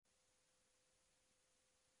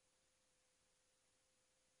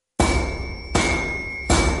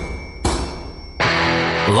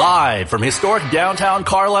Live from historic downtown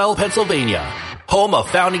Carlisle, Pennsylvania, home of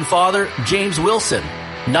founding father James Wilson,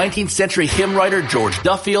 19th century hymn writer George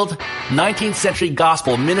Duffield, 19th century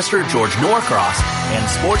gospel minister George Norcross, and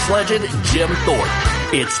sports legend Jim Thorpe.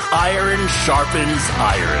 It's Iron Sharpens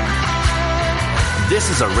Iron. This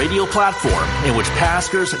is a radio platform in which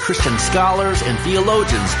pastors, Christian scholars, and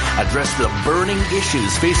theologians address the burning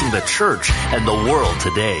issues facing the church and the world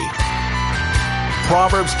today.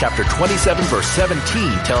 Proverbs chapter 27 verse 17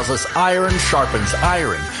 tells us iron sharpens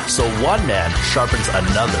iron, so one man sharpens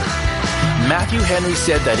another. Matthew Henry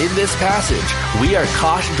said that in this passage, we are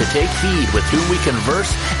cautioned to take heed with whom we converse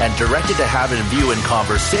and directed to have in view in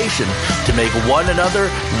conversation to make one another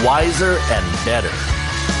wiser and better.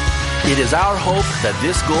 It is our hope that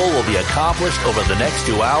this goal will be accomplished over the next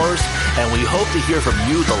 2 hours, and we hope to hear from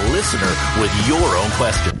you, the listener, with your own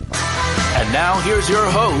questions. And now here's your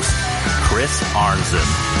host, Chris Arnzen.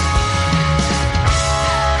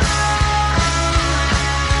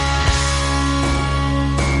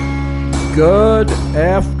 Good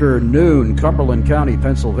afternoon, Cumberland County,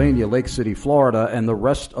 Pennsylvania, Lake City, Florida, and the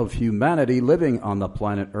rest of humanity living on the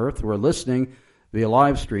planet Earth. We're listening via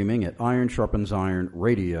live streaming at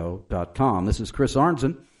IronSharpensIronRadio.com. This is Chris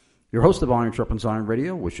Arnzen, your host of Iron Sharpens Iron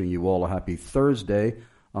Radio, wishing you all a happy Thursday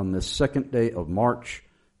on the second day of March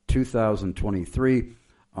 2023.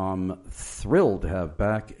 I'm thrilled to have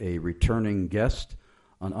back a returning guest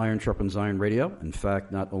on Iron Sharpens Iron Radio. In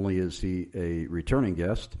fact, not only is he a returning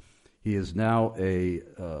guest, he is now a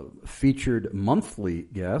featured monthly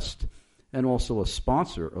guest and also a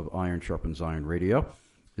sponsor of Iron Sharpens Iron Radio.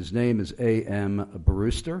 His name is A.M.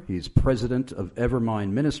 Brewster. He's president of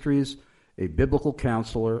Evermind Ministries, a biblical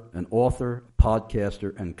counselor, an author,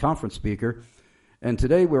 podcaster, and conference speaker. And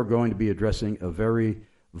today we're going to be addressing a very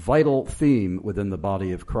vital theme within the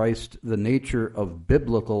body of Christ, the nature of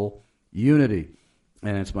biblical unity.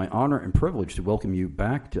 And it's my honor and privilege to welcome you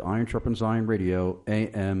back to Iron Sharpens Iron Radio,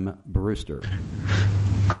 A.M. Brewster.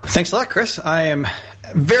 Thanks a lot, Chris. I am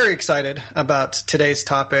very excited about today's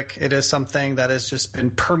topic. It is something that has just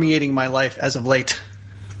been permeating my life as of late.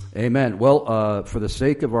 Amen. Well, for the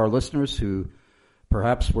sake of our listeners who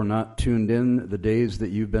perhaps were not tuned in the days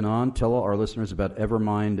that you've been on, tell our listeners about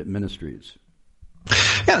Evermind Ministries.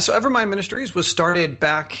 Yeah, so Evermind Ministries was started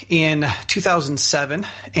back in 2007,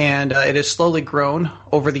 and it has slowly grown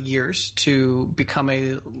over the years to become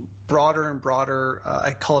a broader and broader,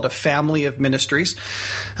 I call it a family of ministries.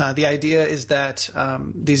 The idea is that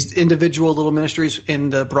these individual little ministries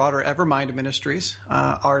in the broader Evermind Ministries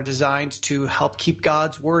are designed to help keep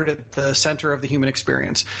God's Word at the center of the human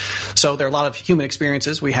experience. So there are a lot of human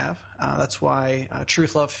experiences we have. That's why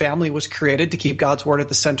Truth Love Family was created, to keep God's Word at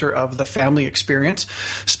the center of the family experience.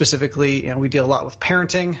 Specifically, we deal a lot with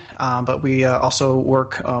parenting, but we also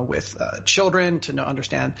work with children to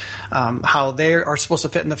understand how they are supposed to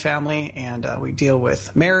fit in the family, and we deal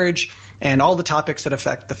with marriage and all the topics that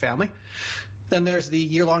affect the family. Then there's the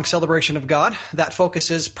year-long celebration of God that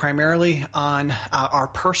focuses primarily on our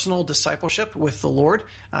personal discipleship with the Lord,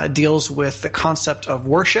 deals with the concept of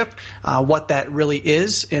worship, what that really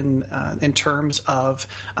is in terms of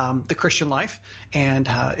the Christian life. And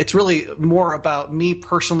it's really more about me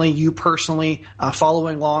personally, you personally,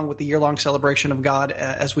 following along with the year-long celebration of God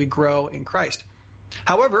as we grow in Christ.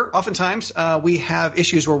 However, oftentimes we have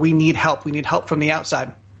issues where we need help. We need help from the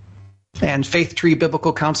outside. And Faith Tree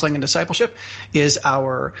Biblical Counseling and Discipleship is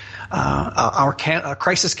our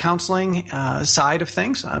crisis counseling side of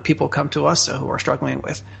things. People come to us who are struggling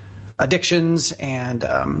with addictions and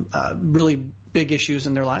really big issues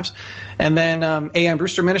in their lives. And then A.M.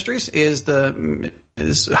 Brewster Ministries is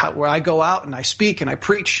where I go out and I speak and I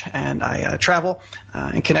preach and I travel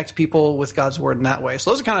and connect people with God's Word in that way. So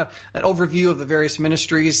those are kind of an overview of the various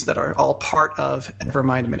ministries that are all part of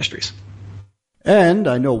Evermind Ministries. And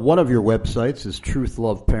I know one of your websites is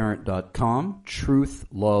truthloveparent.com,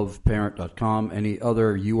 truthloveparent.com. Any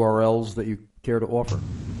other URLs that you care to offer?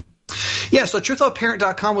 Yeah, so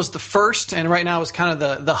truthloveparent.com was the first, and right now is kind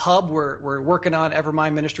of the hub. We're working on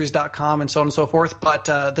evermindministries.com and so on and so forth. But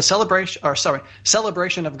the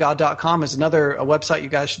celebrationofgod.com is another website you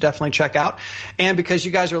guys should definitely check out. And because you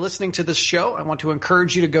guys are listening to this show, I want to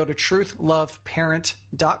encourage you to go to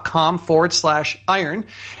truthloveparent.com/iron.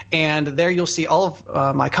 And there you'll see all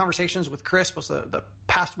of my conversations with Chris, both the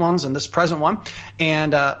past ones and this present one.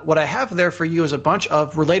 And what I have there for you is a bunch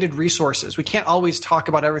of related resources. We can't always talk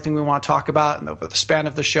about everything we want to talk about over the span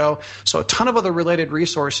of the show. So a ton of other related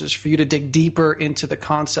resources for you to dig deeper into the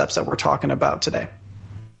concepts that we're talking about today.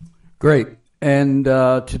 Great. And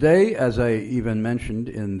today, as I even mentioned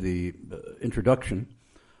in the introduction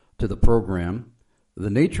to the program, the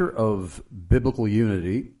nature of biblical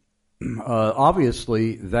unity,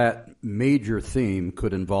 obviously that major theme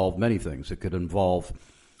could involve many things. It could involve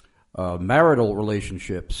marital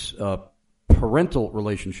relationships, parental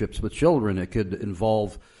relationships with children. It could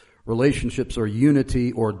involve relationships or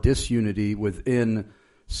unity or disunity within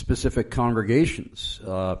specific congregations.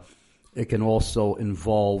 It can also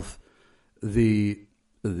involve the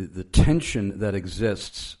tension that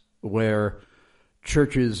exists where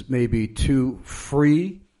churches may be too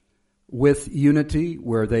free with unity,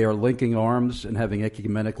 where they are linking arms and having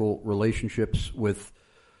ecumenical relationships with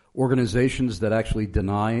organizations that actually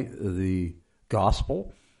deny the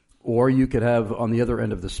gospel. Or you could have, on the other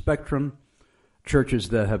end of the spectrum, churches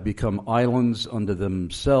that have become islands unto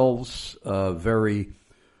themselves, very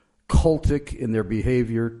cultic in their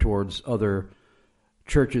behavior towards other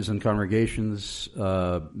churches and congregations,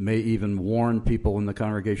 may even warn people in the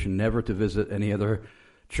congregation never to visit any other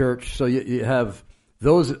church. So you have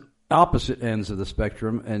those opposite ends of the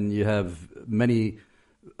spectrum, and you have many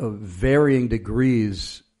varying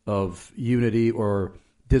degrees of unity or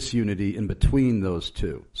disunity in between those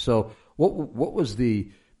two. So what was the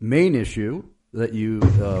main issue that you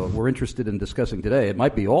were interested in discussing today? It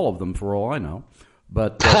might be all of them for all I know,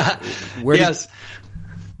 but where yes.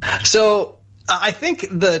 So I think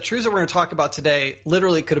the truths that we're going to talk about today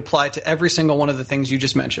literally could apply to every single one of the things you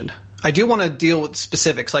just mentioned. I do want to deal with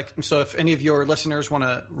specifics. So if any of your listeners want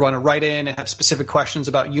to write in and have specific questions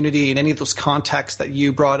about unity and any of those contexts that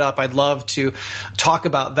you brought up, I'd love to talk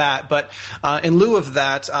about that. But in lieu of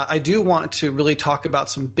that, I do want to really talk about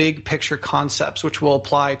some big picture concepts which will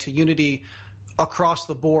apply to unity across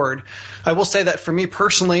the board. I will say that for me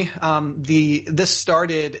personally, this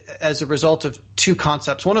started as a result of two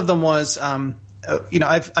concepts. One of them was,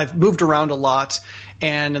 I've moved around a lot,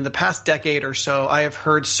 and in the past decade or so, I have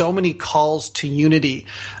heard so many calls to unity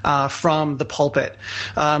from the pulpit.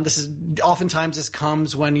 Oftentimes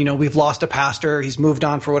comes when we've lost a pastor, he's moved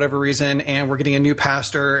on for whatever reason, and we're getting a new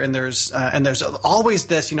pastor, and there's always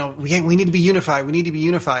this, we need to be unified, we need to be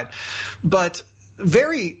unified, but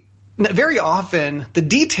very often, the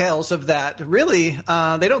details of that really,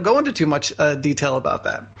 they don't go into too much detail about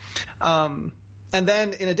that. And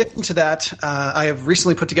then in addition to that, I have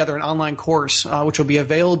recently put together an online course, which will be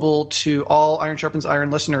available to all Iron Sharpens Iron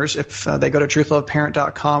listeners if they go to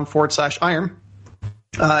truthloveparent.com/iron.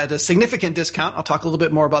 At a significant discount. I'll talk a little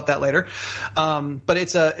bit more about that later. But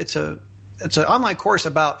it's an online course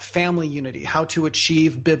about family unity, how to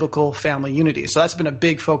achieve biblical family unity. So that's been a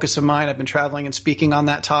big focus of mine. I've been traveling and speaking on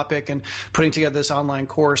that topic and putting together this online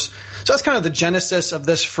course. So that's kind of the genesis of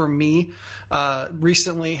this for me.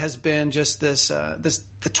 Recently has been just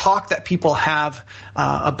the talk that people have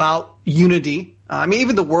about unity.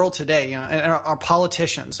 Even the world today, and our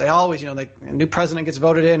politicians, they always, a new president gets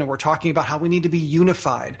voted in, and we're talking about how we need to be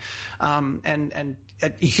unified. And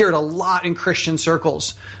you hear it a lot in Christian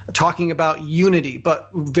circles, talking about unity, but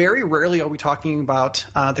very rarely are we talking about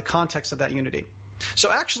the context of that unity.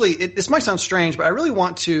 So actually, this might sound strange, but I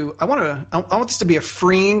want this to be a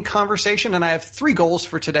freeing conversation, and I have 3 goals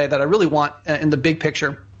for today that I really want in the big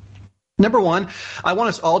picture. Number one, I want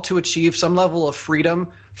us all to achieve some level of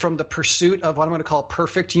freedom from the pursuit of what I'm going to call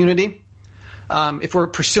perfect unity. If we're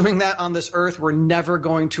pursuing that on this earth, we're never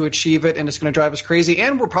going to achieve it, and it's going to drive us crazy.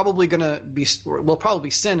 And we'll probably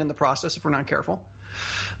sin in the process if we're not careful.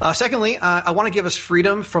 Secondly, I want to give us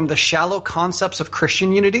freedom from the shallow concepts of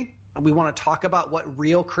Christian unity. We want to talk about what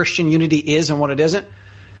real Christian unity is and what it isn't.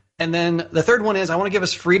 And then the third one is I want to give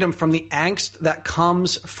us freedom from the angst that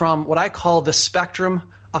comes from what I call the spectrum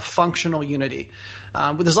of functional unity.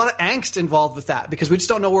 But there's a lot of angst involved with that because we just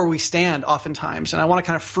don't know where we stand oftentimes. And I want to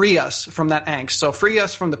kind of free us from that angst. So free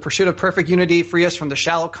us from the pursuit of perfect unity, free us from the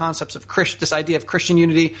shallow concepts of this idea of Christian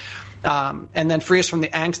unity, and then free us from the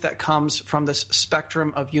angst that comes from this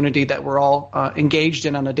spectrum of unity that we're all engaged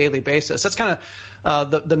in on a daily basis. That's kind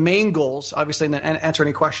of the main goals, obviously, and then answer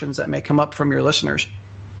any questions that may come up from your listeners.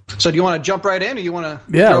 So do you want to jump right in, or you want to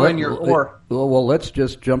throw in your or? Well, let's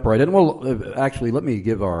just jump right in. Well, actually, let me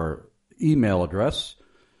give our email address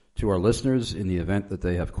to our listeners in the event that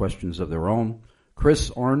they have questions of their own. Chris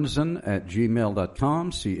Arnzen at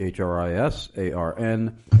gmail.com,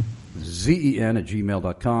 ChrisArnzen at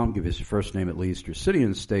gmail.com. Give us your first name at least, your city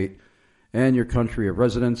and state, and your country of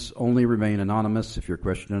residence. Only remain anonymous if your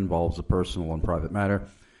question involves a personal and private matter.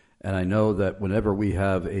 And I know that whenever we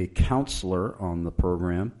have a counselor on the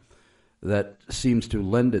program, that seems to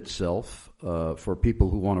lend itself for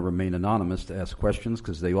people who want to remain anonymous to ask questions,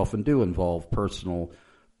 because they often do involve personal,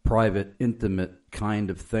 private, intimate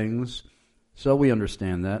kind of things. So we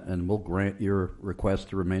understand that, and we'll grant your request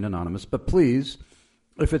to remain anonymous. But please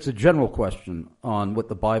If it's a general question on what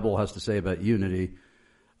the Bible has to say about unity,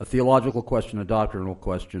 a theological question, a doctrinal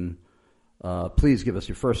question, please give us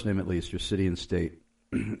your first name at least, your city and state,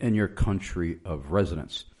 and your country of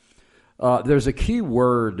residence. There's a key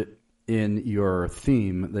word in your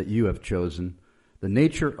theme that you have chosen, the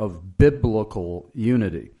nature of biblical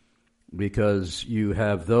unity, because you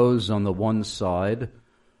have those on the one side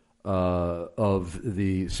of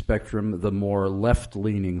the spectrum, the more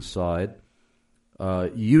left-leaning side.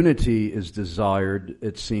 Unity is desired,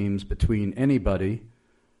 it seems, between anybody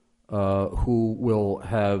who will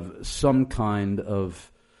have some kind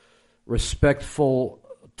of respectful,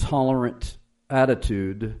 tolerant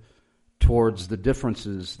attitude towards the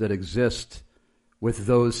differences that exist with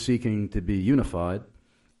those seeking to be unified.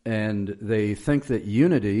 And they think that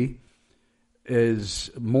unity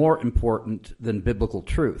is more important than biblical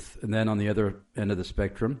truth. And then on the other end of the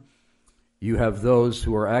spectrum, you have those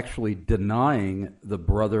who are actually denying the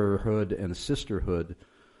brotherhood and sisterhood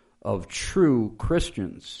of true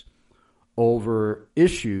Christians over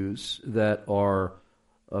issues that are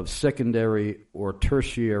of secondary or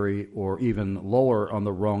tertiary or even lower on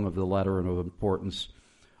the rung of the ladder of importance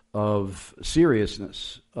of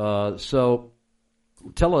seriousness. So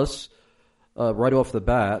tell us right off the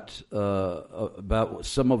bat about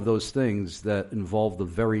some of those things that involve the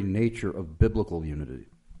very nature of biblical unity.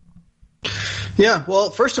 Yeah,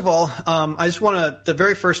 well, first of all, I just want to, the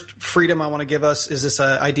very first freedom I want to give us is this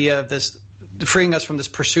idea of this, freeing us from this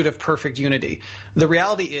pursuit of perfect unity. The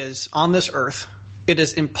reality is, on this earth, it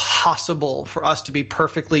is impossible for us to be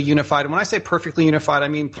perfectly unified. And when I say perfectly unified, I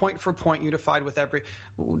mean point for point unified with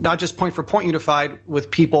not just point for point unified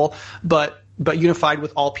with people, but unified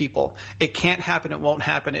with all people. It can't happen. It won't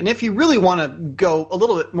happen. And if you really want to go a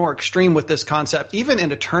little bit more extreme with this concept, even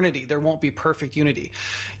in eternity, there won't be perfect unity.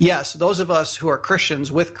 Yes, those of us who are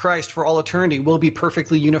Christians with Christ for all eternity will be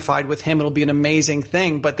perfectly unified with him. It'll be an amazing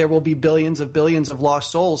thing, but there will be billions of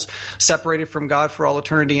lost souls separated from God for all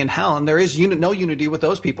eternity in hell. And there is no unity with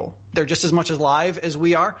those people. They're just as much alive as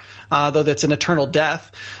we are, though that's an eternal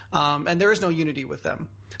death. And there is no unity with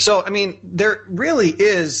them. So, I mean, there really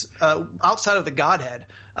is, outside of the Godhead,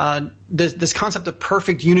 this concept of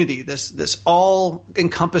perfect unity, this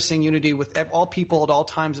all-encompassing unity with all people at all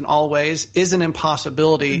times and all ways is an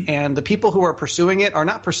impossibility, and the people who are pursuing it are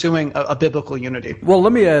not pursuing a biblical unity. Well,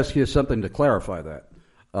 let me ask you something to clarify that.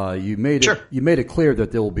 You made it clear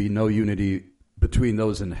that there will be no unity between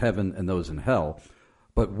those in heaven and those in hell,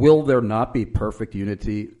 but will there not be perfect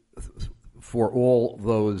unity for all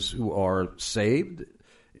those who are saved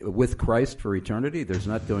with Christ for eternity? There's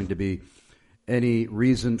not going to be any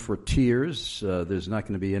reason for tears. There's not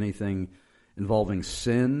going to be anything involving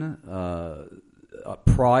sin.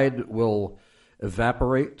 Pride will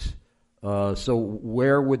evaporate. So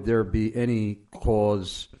where would there be any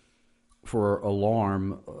cause for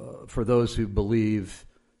alarm for those who believe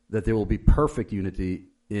that there will be perfect unity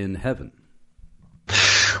in heaven?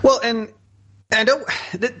 Well, and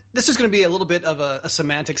this is going to be a little bit of a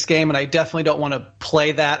semantics game, and I definitely don't want to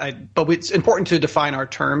play that. But it's important to define our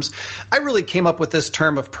terms. I really came up with this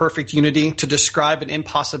term of perfect unity to describe an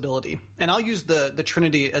impossibility, and I'll use the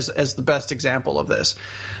Trinity as the best example of this.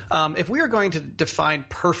 If we are going to define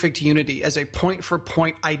perfect unity as a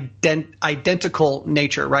point-for-point identical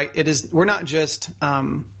nature, right?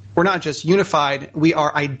 We're not just unified, we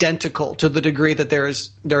are identical to the degree that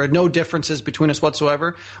there are no differences between us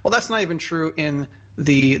whatsoever. Well, that's not even true in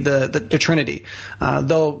the Trinity.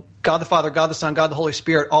 Though God the Father, God the Son, God the Holy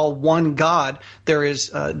Spirit, all one God, there is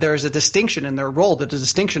a distinction in their role, there's a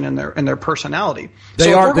distinction in their personality.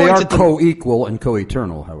 They are co-equal and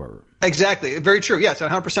co-eternal, however. Exactly. Very true. Yes,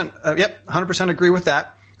 100%. 100% agree with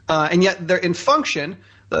that. And yet they're in function.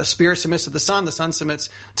 The Spirit submits to the Son submits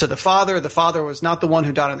to the Father. The Father was not the one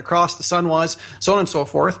who died on the cross, the Son was, so on and so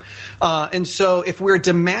forth. And so if we're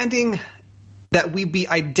demanding that we be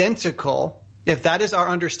identical, if that is our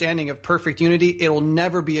understanding of perfect unity, it will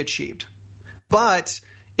never be achieved. But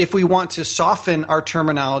if we want to soften our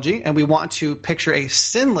terminology and we want to picture a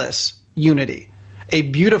sinless unity, a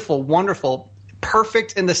beautiful, wonderful,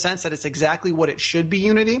 perfect in the sense that it's exactly what it should be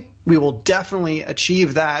unity, we will definitely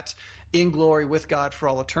achieve that in glory with God for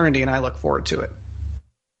all eternity, and I look forward to it.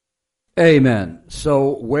 Amen.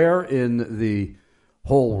 So where in the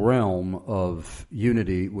whole realm of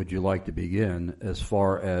unity would you like to begin as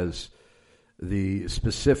far as the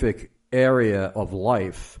specific area of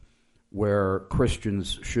life where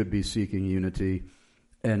Christians should be seeking unity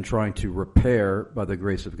and trying to repair, by the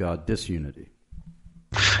grace of God, disunity?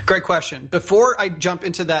 Great question. Before I jump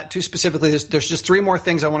into that too specifically, there's just three more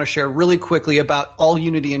things I want to share really quickly about all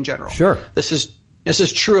unity in general. Sure. This is This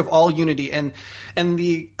is true of all unity, and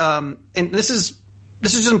this is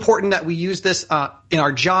just important that we use this in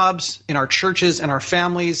our jobs, in our churches, in our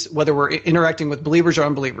families, whether we're interacting with believers or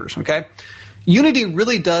unbelievers. Okay, unity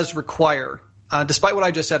really does require, despite what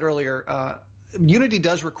I just said earlier, unity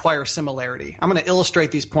does require similarity. I'm going to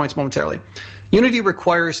illustrate these points momentarily. Unity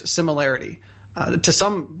requires similarity to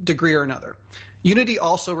some degree or another. Unity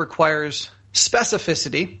also requires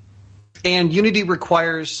specificity, and unity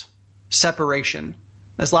requires separation.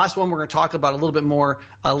 This last one we're going to talk about a little bit more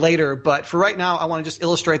later, but for right now, I want to just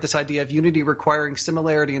illustrate this idea of unity requiring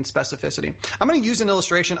similarity and specificity. I'm going to use an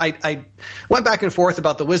illustration. I went back and forth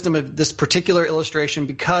about the wisdom of this particular illustration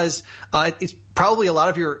because it's probably a lot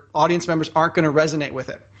of your audience members aren't going to resonate with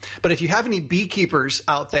it. But if you have any beekeepers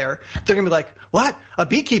out there, they're going to be like, what? A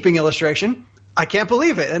beekeeping illustration? I can't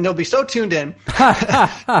believe it. And they'll be so tuned in.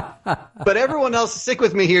 But everyone else, stick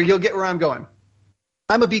with me here. You'll get where I'm going.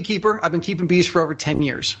 I'm a beekeeper. I've been keeping bees for over 10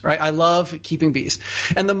 years, right? I love keeping bees.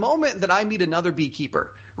 And the moment that I meet another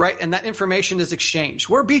beekeeper, right, and that information is exchanged,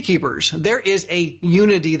 we're beekeepers. There is a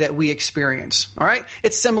unity that we experience, all right?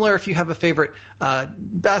 It's similar if you have a favorite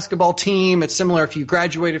basketball team. It's similar if you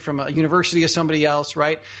graduated from a university or somebody else,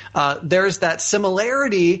 right? There's that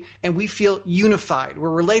similarity, and we feel unified. We're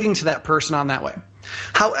relating to that person on that way.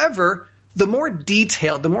 However, the more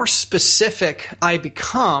detailed, the more specific I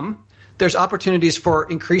become, there's opportunities for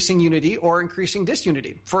increasing unity or increasing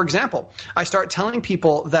disunity. For example, I start telling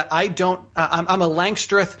people that I'm a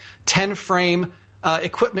Langstroth 10-frame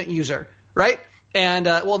equipment user, right? And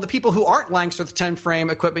the people who aren't Langstroth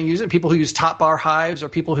 10-frame equipment users, people who use top bar hives or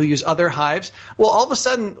people who use other hives, well, all of a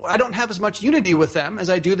sudden, I don't have as much unity with them as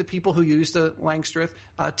I do the people who use the Langstroth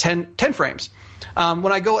 10 frames.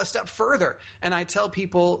 When I go a step further and I tell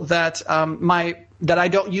people that that I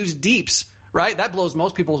don't use deeps, right? That blows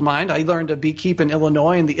most people's mind. I learned to beekeep in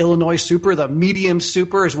Illinois, and the Illinois Super, the medium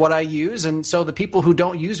super is what I use. And so the people who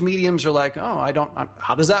don't use mediums are like,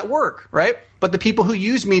 how does that work, right? But the people who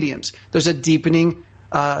use mediums, there's a deepening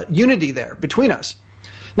unity there between us.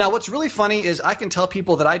 Now, what's really funny is I can tell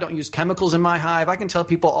people that I don't use chemicals in my hive. I can tell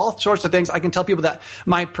people all sorts of things. I can tell people that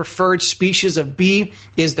my preferred species of bee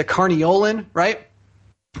is the Carniolan, right?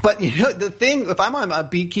 But the thing, if I'm on a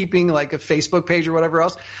beekeeping, like a Facebook page or whatever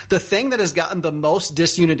else, the thing that has gotten the most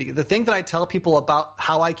disunity, the thing that I tell people about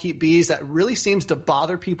how I keep bees that really seems to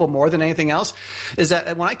bother people more than anything else is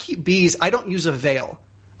that when I keep bees, I don't use a veil.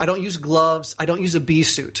 I don't use gloves. I don't use a bee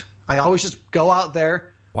suit. I always just go out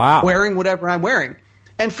there wearing whatever I'm wearing.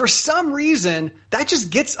 And for some reason, that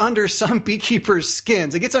just gets under some beekeepers'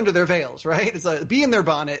 skins. It gets under their veils, right? It's a bee in their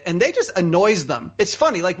bonnet, and they just annoys them. It's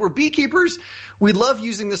funny. Like, we're beekeepers. We love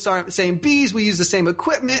using the same bees. We use the same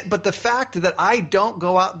equipment. But the fact that I don't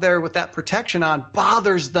go out there with that protection on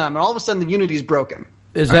bothers them. And all of a sudden, the unity's broken.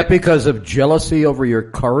 Is that because of jealousy over your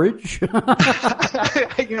courage?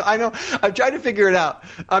 I know. I've tried to figure it out.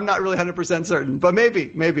 I'm not really 100% certain, but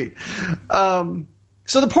maybe.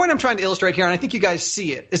 So the point I'm trying to illustrate here, and I think you guys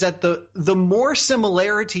see it, is that the more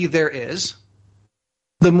similarity there is,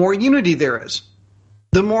 the more unity there is.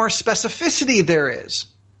 The more specificity there is,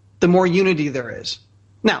 the more unity there is.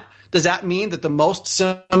 Now, does that mean that the most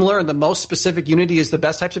similar and the most specific unity is the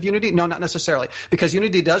best types of unity? No, not necessarily, because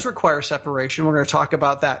unity does require separation. We're going to talk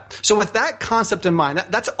about that. So with that concept in mind,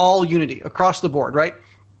 that's all unity across the board, right?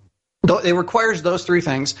 It requires those three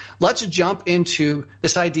things. Let's jump into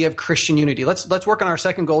this idea of Christian unity. Let's work on our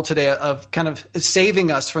second goal today of kind of saving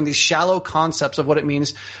us from these shallow concepts of what it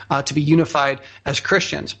means to be unified as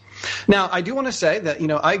Christians. Now, I do want to say that,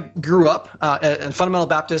 I grew up in fundamental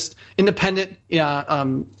Baptist independent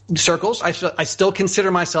circles. I still consider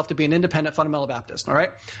myself to be an independent fundamental Baptist. All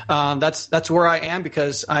right, that's where I am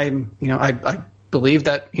because I believe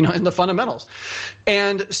that in the fundamentals,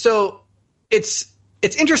 and so it's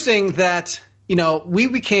interesting that, we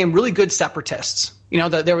became really good separatists.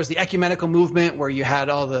 That there was the ecumenical movement where you had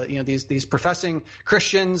all the, these professing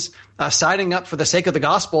Christians siding up for the sake of the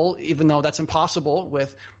gospel, even though that's impossible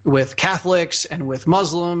with Catholics and with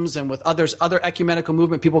Muslims and with other ecumenical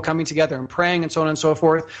movement, people coming together and praying and so on and so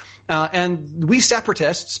forth. And we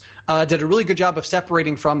separatists did a really good job of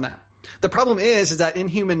separating from that. The problem is that in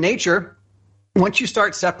human nature, once you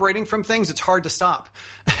start separating from things, it's hard to stop.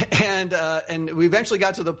 And we eventually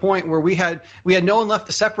got to the point where we had no one left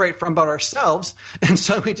to separate from but ourselves. And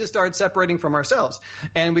so we just started separating from ourselves.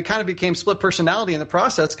 And we kind of became split personality in the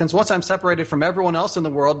process, because once I'm separated from everyone else in the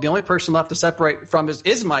world, the only person left to separate from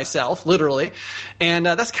is myself, literally. And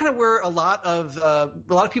that's kind of where a lot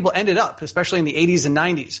of people ended up, especially in the 80s and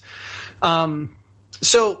 90s.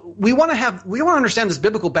 So we want to understand this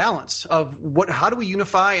biblical balance of how do we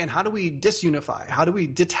unify and how do we disunify? How do we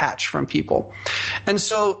detach from people? And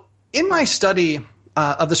so in my study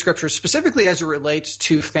of the scriptures, specifically as it relates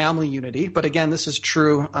to family unity, but again, this is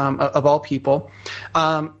true of all people,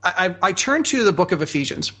 I turn to the book of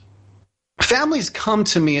Ephesians. Families come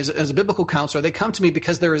to me as a biblical counselor. They come to me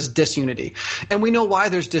because there is disunity. And we know why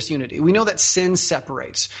there's disunity. We know that sin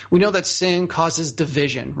separates. We know that sin causes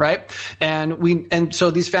division, right? And so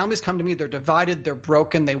these families come to me, they're divided, they're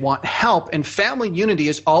broken, they want help. And family unity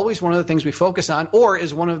is always one of the things we focus on, or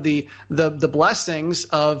is one of the blessings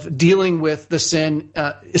of dealing with the sin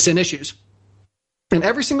issues. And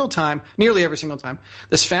every single time, nearly every single time,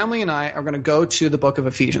 this family and I are going to go to the book of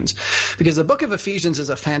Ephesians, because the book of Ephesians is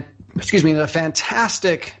a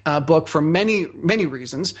fantastic book for many, many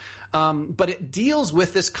reasons. But it deals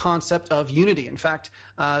with this concept of unity. In fact,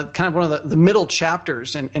 kind of one of the middle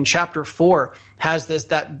chapters in chapter 4 has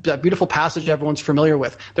that beautiful passage everyone's familiar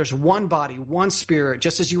with. There's one body, one spirit,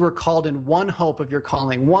 just as you were called in one hope of your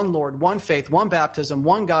calling, one Lord, one faith, one baptism,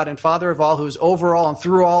 one God and Father of all, who is over all and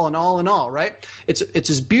through all and all in all, right? It's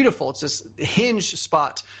this beautiful, it's this hinge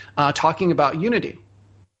spot talking about unity.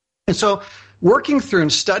 And so working through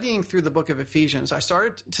and studying through the book of Ephesians, I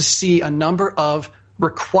started to see a number of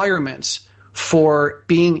requirements for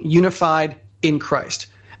being unified in Christ.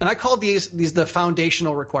 And I call these the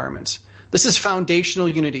foundational requirements. This is foundational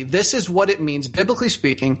unity. This is what it means, biblically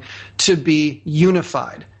speaking, to be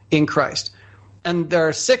unified in Christ. And there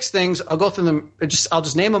are 6 things. I'll go through them. I'll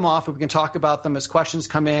just name them off, and we can talk about them as questions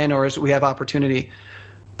come in or as we have opportunity.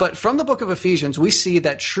 But from the book of Ephesians, we see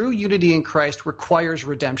that true unity in Christ requires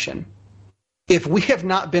redemption. If we have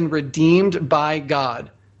not been redeemed by God,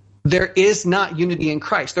 there is not unity in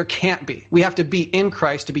Christ. There can't be. We have to be in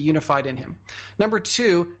Christ to be unified in him. Number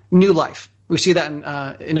 2, new life. We see that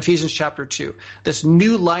in Ephesians chapter 2. This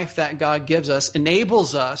new life that God gives us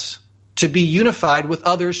enables us to be unified with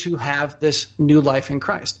others who have this new life in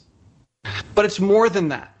Christ. But it's more than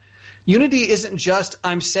that. Unity isn't just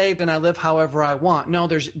I'm saved and I live however I want. No,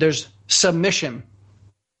 there's submission.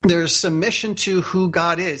 There's submission to who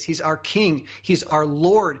God is. He's our King. He's our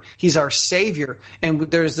Lord. He's our Savior. And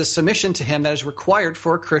there's the submission to him that is required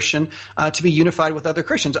for a Christian to be unified with other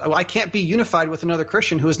Christians. I can't be unified with another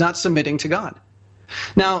Christian who is not submitting to God.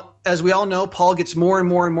 Now, as we all know, Paul gets more and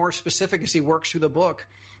more and more specific as he works through the book.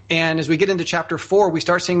 And as we get into chapter 4, we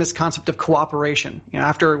start seeing this concept of cooperation.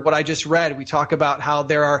 After what I just read, we talk about how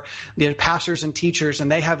there are the pastors and teachers,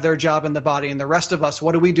 and they have their job in the body. And the rest of us,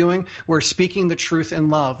 what are we doing? We're speaking the truth in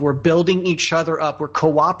love. We're building each other up. We're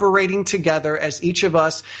cooperating together as each of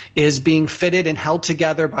us is being fitted and held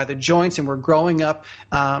together by the joints, and we're growing up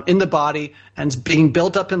in the body and being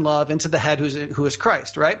built up in love into the head who is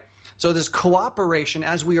Christ, right? So this cooperation,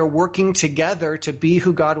 as we are working together to be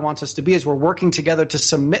who God wants us to be, as we're working together to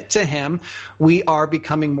submit to him, we are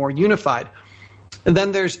becoming more unified. And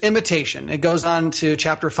then there's imitation. It goes on to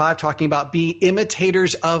chapter 5 talking about be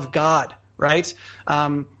imitators of God, right?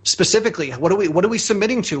 Specifically, what are we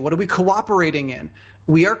submitting to? What are we cooperating in?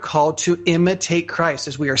 We are called to imitate Christ.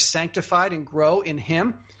 As we are sanctified and grow in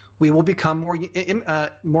him, we will become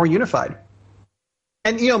more unified.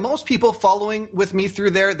 And, most people following with me through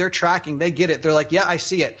they're tracking. They get it. They're like, yeah, I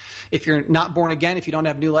see it. If you're not born again, if you don't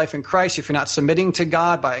have new life in Christ, if you're not submitting to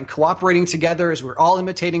God and cooperating together as we're all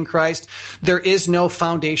imitating Christ, there is no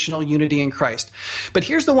foundational unity in Christ. But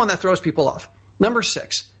here's the one that throws people off. Number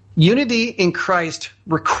 6, unity in Christ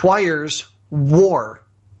requires war.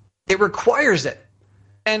 It requires it.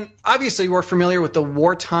 And obviously we're familiar with the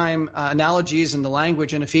wartime analogies and the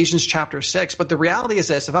language in Ephesians chapter 6, but the reality is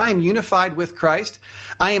this: if I am unified with Christ,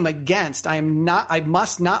 I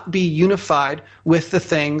must not be unified with the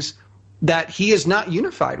things that he is not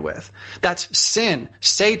unified with. That's sin,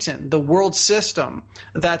 Satan, the world system.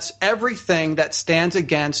 That's everything that stands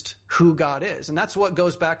against who God is. And that's what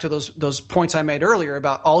goes back to those points I made earlier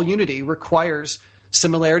about all unity requires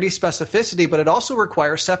similarity, specificity, but it also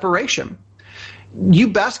requires separation. You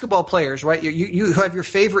basketball players, right? You have your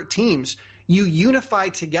favorite teams. You unify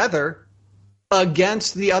together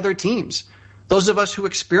against the other teams. Those of us who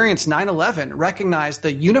experienced 9/11 recognize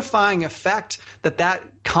the unifying effect that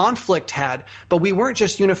conflict had. But we weren't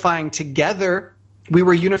just unifying together. We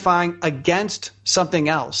were unifying against something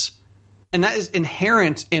else. And that is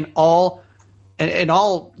inherent in all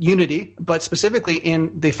unity, but specifically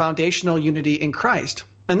in the foundational unity in Christ.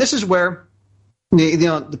 And this is where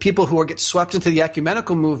the people who get swept into the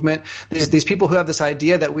ecumenical movement, these people who have this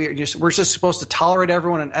idea that we're just supposed to tolerate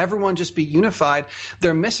everyone and everyone just be unified,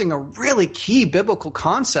 they're missing a really key biblical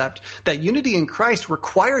concept that unity in Christ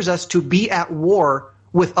requires us to be at war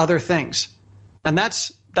with other things. And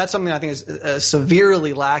that's something I think is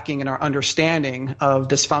severely lacking in our understanding of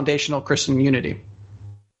this foundational Christian unity.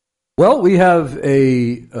 Well, we have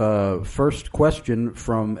a first question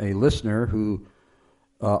from a listener who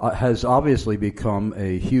has obviously become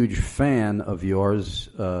a huge fan of yours,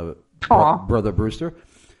 Brother Brewster.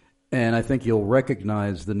 And I think you'll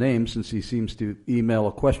recognize the name since he seems to email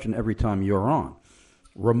a question every time you're on.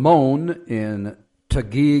 Ramon in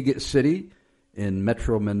Taguig City in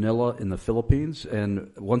Metro Manila in the Philippines.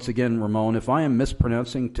 And once again, Ramon, if I am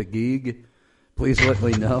mispronouncing Taguig, please let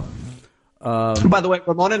me know. By the way,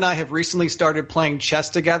 Ramon and I have recently started playing chess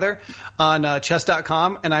together on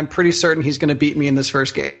chess.com, and I'm pretty certain he's going to beat me in this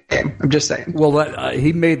first game. I'm just saying. Well,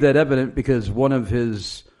 he made that evident because one of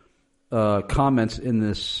his comments in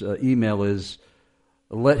this email is,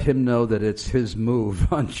 let him know that it's his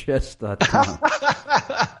move on chess.com.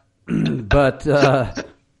 But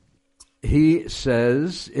he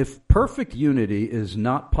says, if perfect unity is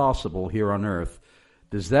not possible here on earth,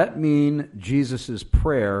 does that mean Jesus'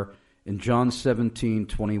 prayer in John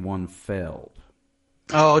 17:21 failed?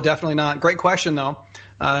 Oh, definitely not. Great question, though.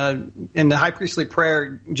 In the high priestly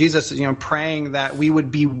prayer, Jesus is praying that we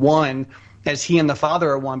would be one as he and the Father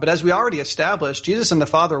are one. But as we already established, Jesus and the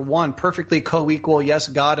Father are one, perfectly co-equal, yes,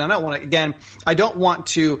 God. And I don't want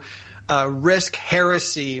to risk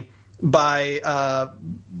heresy by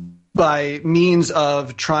means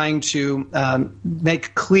of trying to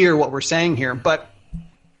make clear what we're saying here. But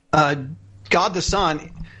God the Son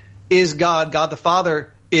is God. God the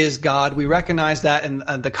Father is God. We recognize that,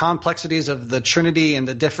 and the complexities of the Trinity and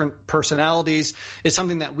the different personalities is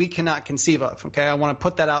something that we cannot conceive of. Okay, I want to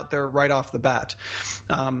put that out there right off the bat.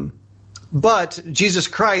 But Jesus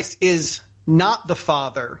Christ is not the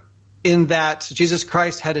Father, in that Jesus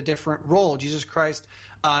Christ had a different role. Jesus Christ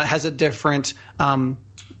has a different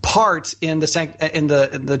part in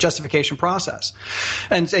the justification process,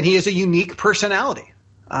 and he is a unique personality.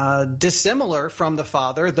 Dissimilar from the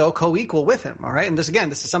Father, though co-equal with him. All right, and this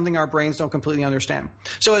is something our brains don't completely understand.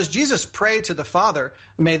 So as Jesus prayed to the Father,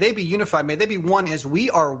 may they be unified, may they be one as we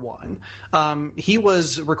are one. He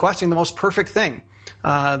was requesting the most perfect thing.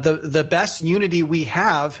 The best unity we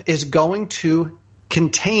have is going to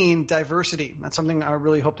contain diversity. That's something I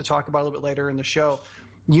really hope to talk about a little bit later in the show.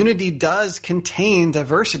 Unity does contain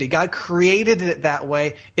diversity. God created it that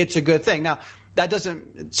way. It's a good thing. Now,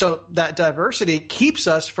 that diversity keeps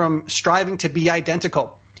us from striving to be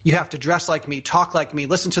identical. You have to dress like me, talk like me,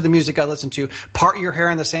 listen to the music I listen to, part your hair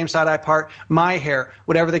on the same side I part my hair,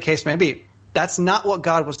 whatever the case may be. That's not what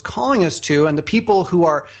God was calling us to. And the people who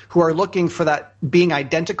are looking for that being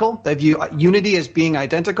identical, they view unity as being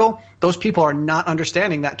identical, those people are not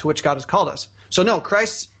understanding that to which God has called us. So no,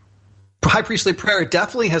 Christ's high priestly prayer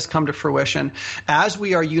definitely has come to fruition as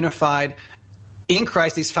we are unified in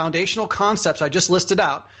Christ. These foundational concepts I just listed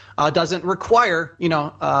out doesn't require,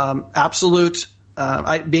 absolute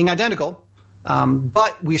being identical,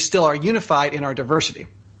 but we still are unified in our diversity.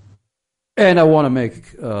 And I want to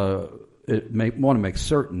make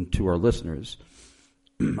certain to our listeners,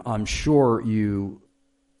 I'm sure you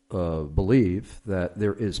believe that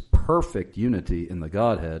there is perfect unity in the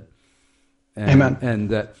Godhead, Amen. And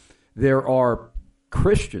that there are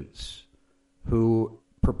Christians who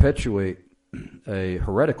perpetuate a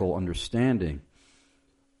heretical understanding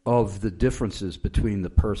of the differences between the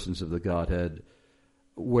persons of the Godhead,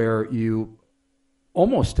 where you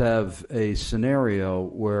almost have a scenario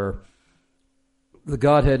where the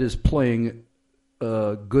Godhead is playing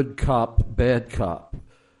good cop, bad cop.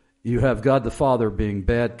 You have God the Father being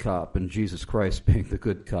bad cop and Jesus Christ being the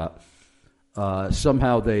good cop.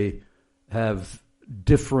 Somehow they have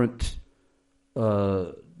different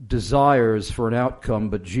desires for an outcome,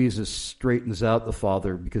 but Jesus straightens out the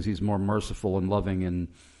Father because he's more merciful and loving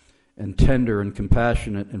and tender and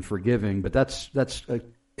compassionate and forgiving. But that's a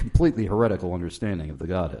completely heretical understanding of the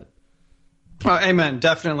Godhead. Amen,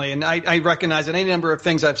 definitely. And I recognize that any number of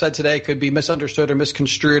things I've said today could be misunderstood or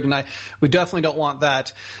misconstrued, and we definitely don't want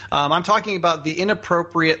that. I'm talking about the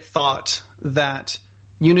inappropriate thought that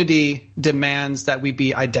unity demands that we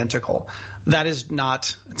be identical. It's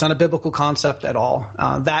not a biblical concept at all.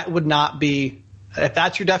 That would not be, if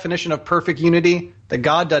that's your definition of perfect unity, the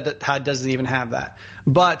God doesn't even have that.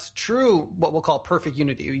 But true, what we'll call perfect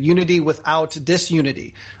unity without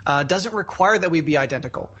disunity, doesn't require that we be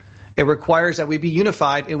identical. It requires that we be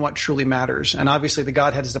unified in what truly matters. And obviously the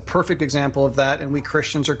Godhead is the perfect example of that, and we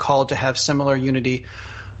Christians are called to have similar unity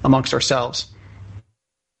amongst ourselves.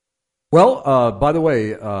 Well, by the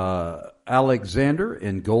way, Alexander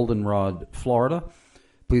in Goldenrod, Florida,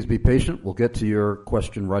 please be patient. We'll get to your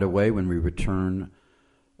question right away when we return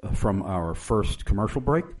from our first commercial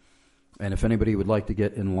break. And if anybody would like to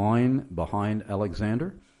get in line behind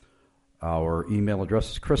Alexander, our email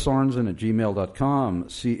address is chrisarnzen@gmail.com,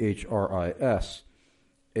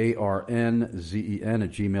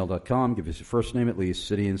 CHRISARNZEN@gmail.com. Give us your first name at least,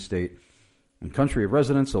 city and state, and country of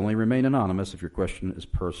residence. Only remain anonymous if your question is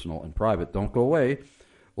personal and private. Don't go away.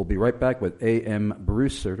 We'll be right back with A.M.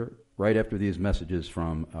 Brewster right after these messages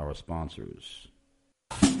from our sponsors.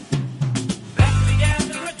 Back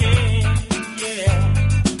together again, yeah.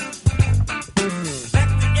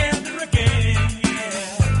 Back together again,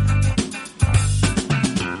 yeah.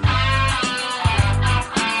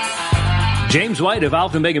 James White of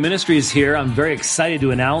Alpha Omega Ministries here. I'm very excited to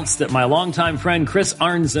announce that my longtime friend Chris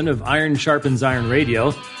Arnzen of Iron Sharpens Iron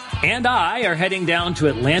Radio and I are heading down to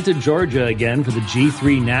Atlanta, Georgia again for the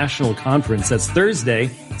G3 National Conference. That's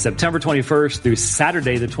Thursday, September 21st through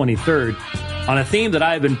Saturday the 23rd, on a theme that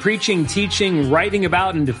I have been preaching, teaching, writing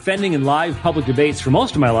about, and defending in live public debates for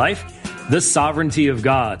most of my life, the sovereignty of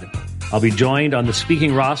God. I'll be joined on the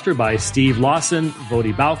speaking roster by Steve Lawson,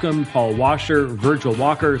 Vodi Balcom, Paul Washer, Virgil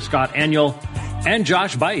Walker, Scott Aniel, and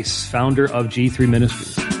Josh Bice, founder of G3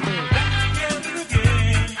 Ministries.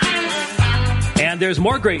 And there's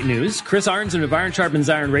more great news. Chris Arnzen of Iron Sharpens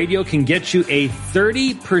Iron Radio can get you a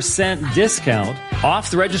 30% discount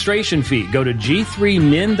off the registration fee. Go to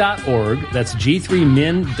g3min.org. That's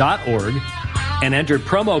g3min.org. And enter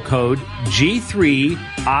promo code G3ISIR.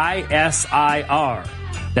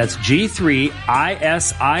 That's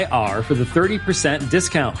G3ISIR for the 30%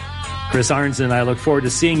 discount. Chris Arnzen and I look forward to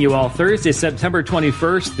seeing you all Thursday, September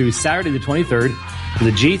 21st through Saturday the 23rd for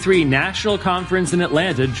the G3 National Conference in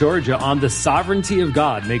Atlanta, Georgia on the sovereignty of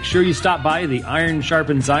God. Make sure you stop by the Iron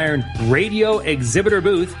Sharpens Iron radio exhibitor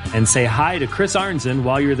booth and say hi to Chris Arnzen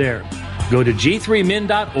while you're there. Go to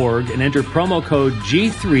g3min.org and enter promo code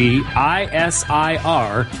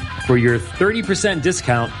G3ISIR for your 30%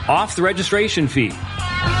 discount off the registration fee.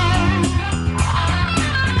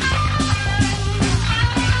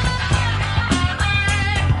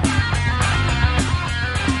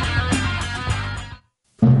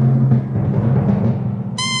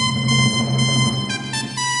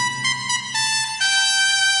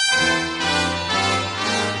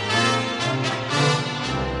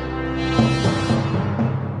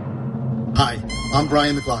 I'm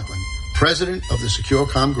Brian McLaughlin, president of the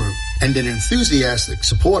SecureCom Group and an enthusiastic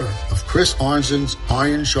supporter of Chris Arnzen's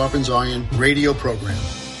Iron Sharpens Iron radio program.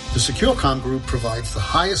 The SecureCom Group provides the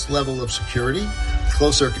highest level of security,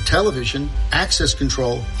 closed-circuit television, access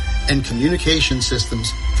control, and communication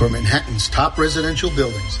systems for Manhattan's top residential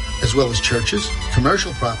buildings, as well as churches,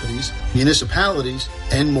 commercial properties, municipalities,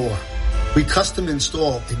 and more. We custom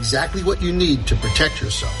install exactly what you need to protect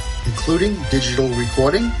yourself, including digital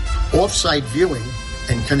recording, off-site viewing,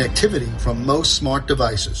 and connectivity from most smart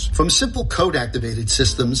devices. From simple code-activated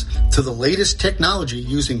systems to the latest technology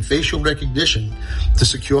using facial recognition, the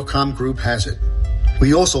SecureCom Group has it.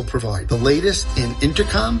 We also provide the latest in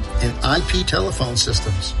intercom and IP telephone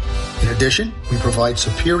systems. In addition, we provide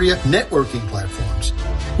superior networking platforms.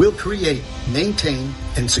 We'll create, maintain,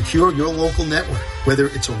 and secure your local network. Whether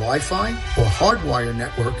it's a Wi-Fi or hardwire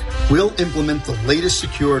network, we'll implement the latest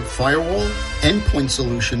secured firewall, endpoint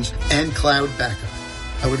solutions, and cloud backup.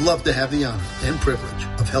 I would love to have the honor and privilege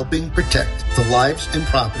of helping protect the lives and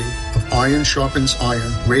property of Iron Sharpens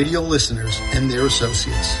Iron radio listeners and their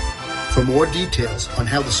associates. For more details on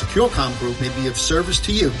how the SecureCom Group may be of service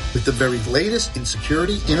to you with the very latest in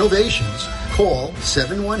security innovations, call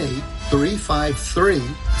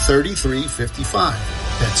 718-353-3355.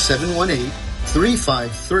 That's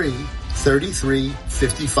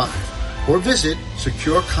 718-353-3355. Or visit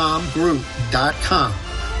securecomgroup.com.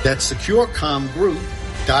 That's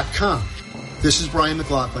securecomgroup.com. This is Brian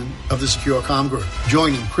McLaughlin of the SecureCom Group,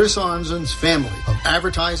 joining Chris Arnzen's family of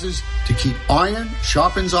advertisers to keep Iron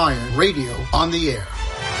Sharpens Iron radio on the air.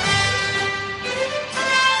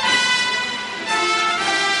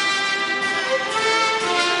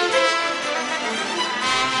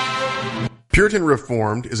 Puritan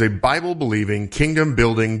Reformed is a Bible-believing,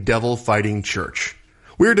 kingdom-building, devil-fighting church.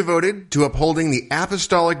 We are devoted to upholding the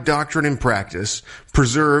apostolic doctrine and practice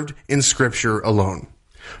preserved in Scripture alone.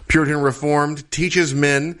 Puritan Reformed teaches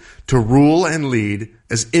men to rule and lead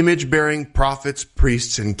as image-bearing prophets,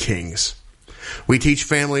 priests, and kings. We teach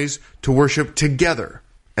families to worship together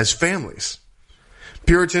as families.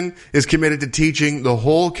 Puritan is committed to teaching the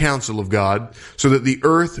whole counsel of God so that the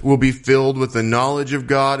earth will be filled with the knowledge of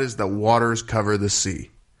God as the waters cover the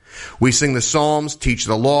sea. We sing the Psalms, teach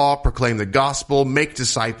the law, proclaim the gospel, make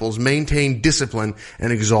disciples, maintain discipline,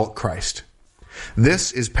 and exalt Christ.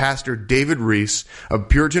 This is Pastor David Reese of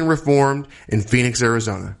Puritan Reformed in Phoenix,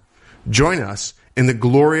 Arizona. Join us in the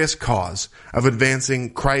glorious cause of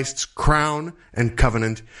advancing Christ's crown and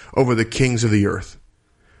covenant over the kings of the earth.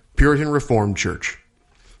 Puritan Reformed Church.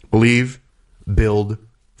 Believe, build,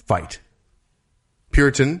 fight.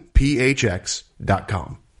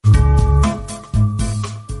 PuritanPHX.com.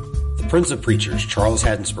 The Prince of Preachers, Charles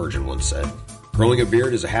Haddon Spurgeon, once said, "Growing a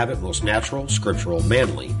beard is a habit most natural, scriptural,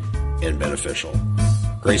 manly, and beneficial."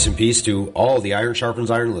 Grace and peace to all the Iron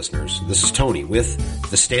Sharpens Iron listeners. This is Tony with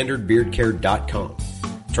thestandardbeardcare.com.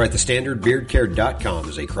 That's right, thestandardbeardcare.com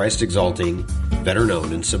is a Christ-exalting,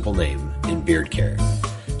 better-known, and simple name in beard care.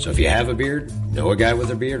 So if you have a beard, know a guy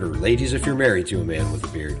with a beard, or ladies, if you're married to a man with a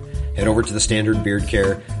beard, head over to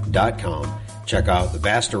thestandardbeardcare.com. Check out the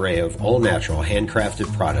vast array of all-natural,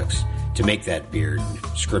 handcrafted products to make that beard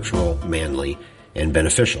scriptural, manly, and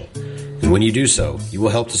beneficial. And when you do so, you will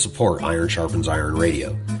help to support Iron Sharpens Iron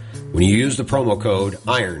Radio. When you use the promo code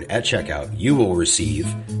IRON at checkout, you will receive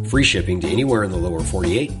free shipping to anywhere in the lower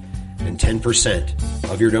 48, and 10%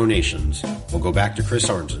 of your donations will go back to Chris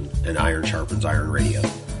Arnzen and Iron Sharpens Iron Radio.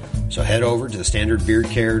 So head over to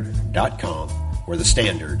thestandardbeardcare.com, where the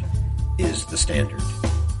standard is the standard.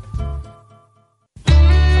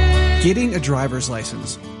 Getting a driver's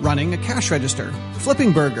license, running a cash register,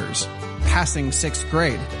 flipping burgers, passing 6th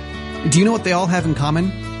grade. Do you know what they all have in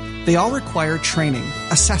common? They all require training,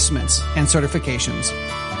 assessments, and certifications.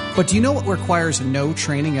 But do you know what requires no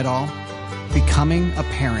training at all? Becoming a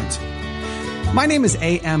parent. My name is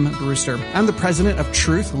A.M. Brewster. I'm the president of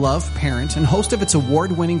Truth, Love, Parent, and host of its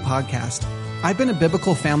award-winning podcast. I've been a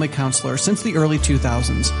biblical family counselor since the early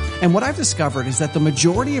 2000s, and what I've discovered is that the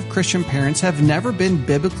majority of Christian parents have never been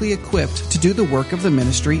biblically equipped to do the work of the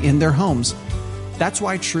ministry in their homes. That's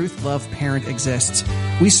why Truth, Love, Parent exists.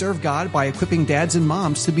 We serve God by equipping dads and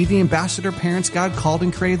moms to be the ambassador parents God called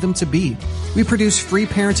and created them to be. We produce free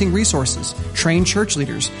parenting resources, train church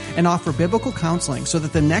leaders, and offer biblical counseling so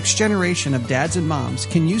that the next generation of dads and moms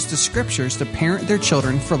can use the scriptures to parent their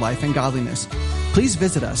children for life and godliness. Please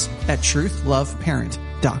visit us at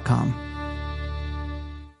truthloveparent.com.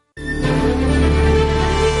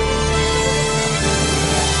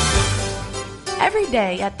 Every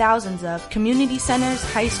day at thousands of community centers,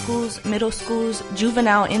 high schools, middle schools,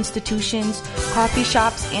 juvenile institutions, coffee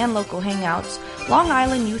shops, and local hangouts, Long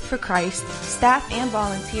Island Youth for Christ, staff and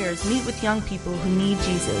volunteers meet with young people who need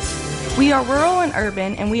Jesus. We are rural and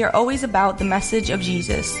urban, and we are always about the message of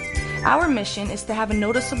Jesus. Our mission is to have a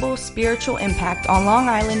noticeable spiritual impact on Long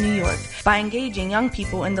Island, New York, by engaging young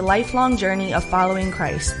people in the lifelong journey of following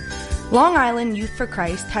Christ. Long Island Youth for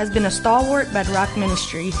Christ has been a stalwart bedrock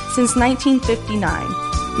ministry since 1959.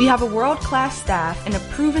 We have a world-class staff and a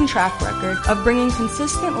proven track record of bringing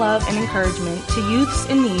consistent love and encouragement to youths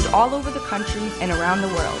in need all over the country and around the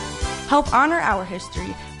world. Help honor our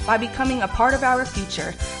history by becoming a part of our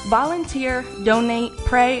future. Volunteer, donate,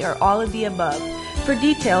 pray, or all of the above. For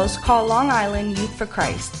details, call Long Island Youth for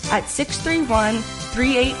Christ at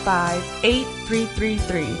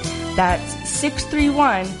 631-385-8333. That's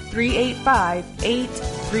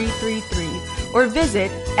 631-385-8333. Or visit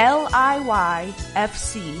LIYFC.org.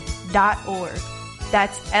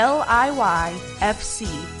 That's LIYFC.org.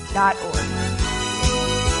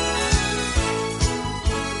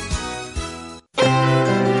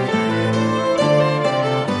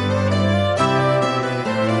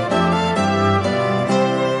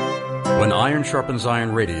 When Iron Sharpens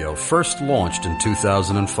Iron Radio first launched in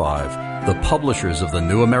 2005, the publishers of the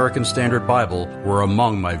New American Standard Bible were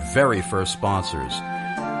among my very first sponsors.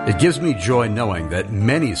 It gives me joy knowing that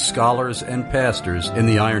many scholars and pastors in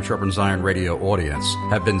the Iron Sharpens Iron Radio audience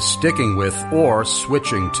have been sticking with or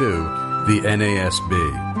switching to the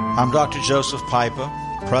NASB. I'm Dr. Joseph Piper,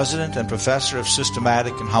 President and Professor of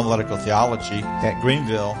Systematic and Homiletical Theology at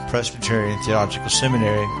Greenville Presbyterian Theological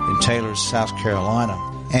Seminary in Taylor, South Carolina.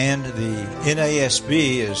 And the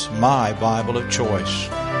NASB is my Bible of choice.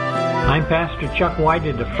 I'm Pastor Chuck White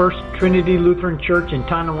of the First Trinity Lutheran Church in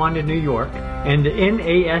Tonawanda, New York, and the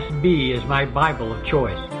NASB is my Bible of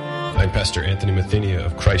choice. I'm Pastor Anthony Mathenia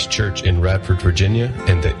of Christ Church in Radford, Virginia,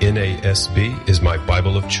 and the NASB is my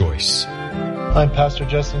Bible of choice. I'm Pastor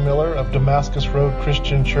Jesse Miller of Damascus Road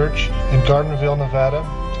Christian Church in Gardenville, Nevada,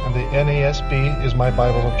 and the NASB is my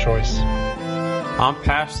Bible of choice. I'm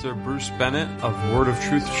Pastor Bruce Bennett of Word of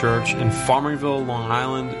Truth Church in Farmingville, Long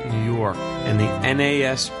Island, New York, and the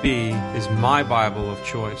NASB is my Bible of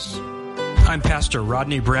choice. I'm Pastor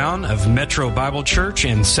Rodney Brown of Metro Bible Church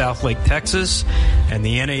in Southlake, Texas, and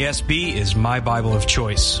the NASB is my Bible of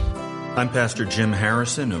choice. I'm Pastor Jim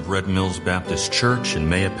Harrison of Red Mills Baptist Church in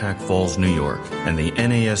Mahopac Falls, New York, and the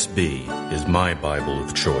NASB is my Bible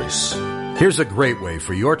of choice. Here's a great way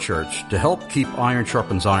for your church to help keep Iron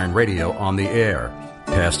Sharpens Iron Radio on the air.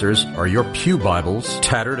 Pastors, are your pew Bibles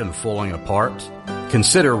tattered and falling apart?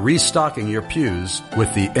 Consider restocking your pews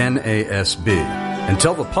with the NASB. And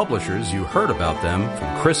tell the publishers you heard about them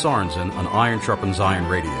from Chris Arnzen on Iron Sharpens Iron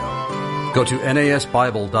Radio. Go to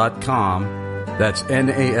NASBible.com. That's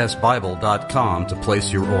NASBible.com to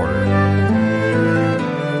place your order.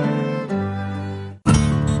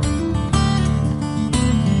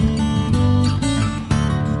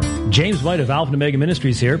 James White of Alpha and Omega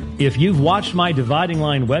Ministries here. If you've watched my Dividing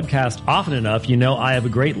Line webcast often enough, you know I have a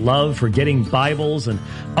great love for getting Bibles and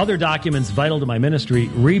other documents vital to my ministry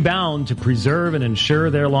rebound to preserve and ensure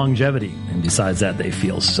their longevity. And besides that, they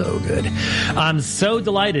feel so good. I'm so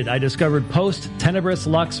delighted I discovered Post Tenebris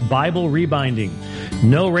Lux Bible Rebinding.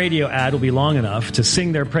 No radio ad will be long enough to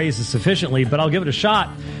sing their praises sufficiently, but I'll give it a shot.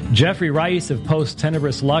 Jeffrey Rice of Post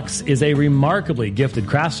Tenebris Lux is a remarkably gifted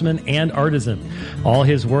craftsman and artisan. All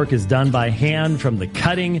his work is done by hand, from the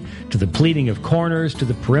cutting to the pleating of corners to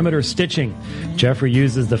the perimeter stitching. Jeffrey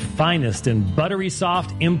uses the finest and buttery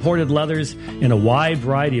soft imported leathers in a wide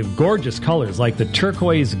variety of gorgeous colors, like the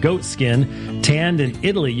turquoise goat skin tanned in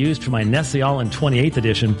Italy used for my Nestle All in 28th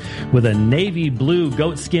edition, with a navy blue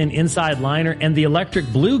goat skin inside liner, and the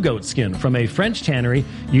electric blue goat skin from a French tannery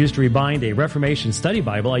used to rebind a Reformation study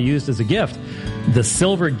Bible I used as a gift. The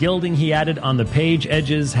silver gilding he added on the page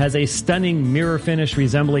edges has a stunning mirror finish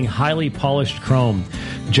resembling highly polished chrome.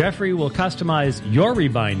 Jeffrey will customize your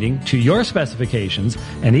rebinding to your specifications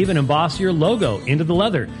and even emboss your logo into the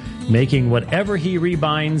leather, making whatever he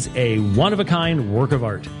rebinds a one-of-a-kind work of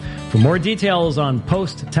art. For more details on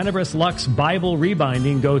Post Tenebris Lux Bible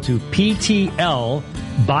Rebinding, go to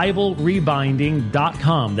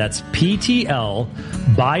PTLBibleRebinding.com. That's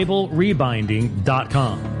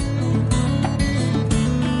PTLBibleRebinding.com.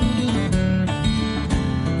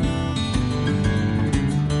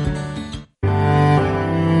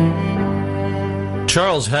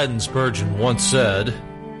 Charles Haddon Spurgeon once said,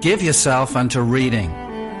 "Give yourself unto reading.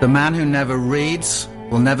 The man who never reads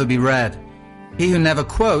will never be read. He who never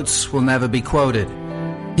quotes will never be quoted.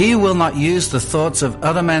 He who will not use the thoughts of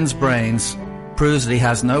other men's brains proves that he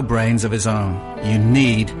has no brains of his own. You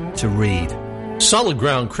need to read." Solid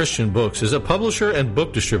Ground Christian Books is a publisher and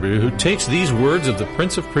book distributor who takes these words of the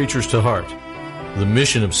Prince of Preachers to heart. The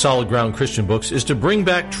mission of Solid Ground Christian Books is to bring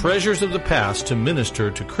back treasures of the past to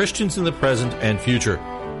minister to Christians in the present and future,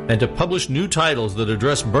 and to publish new titles that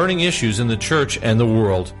address burning issues in the church and the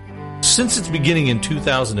world. Since its beginning in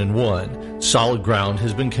 2001, Solid Ground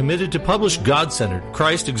has been committed to publish God-centered,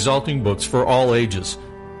 Christ-exalting books for all ages.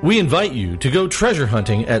 We invite you to go treasure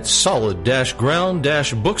hunting at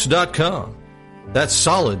solid-ground-books.com. That's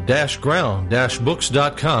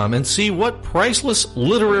solid-ground-books.com, and see what priceless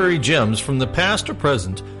literary gems from the past or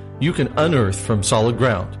present you can unearth from Solid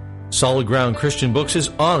Ground. Solid Ground Christian Books is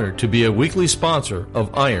honored to be a weekly sponsor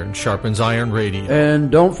of Iron Sharpens Iron Radio.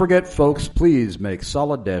 And don't forget, folks, please make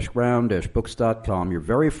solid-ground-books.com your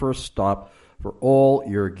very first stop for all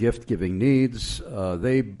your gift-giving needs.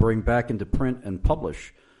 They bring back into print and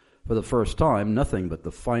publish for the first time nothing but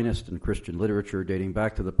the finest in Christian literature dating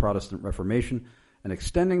back to the Protestant Reformation and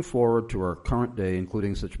extending forward to our current day,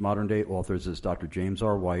 including such modern-day authors as Dr. James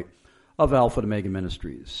R. White of Alpha and Omega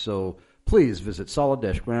Ministries. So please visit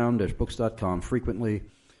solid-ground-books.com frequently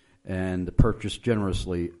and purchase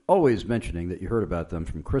generously, always mentioning that you heard about them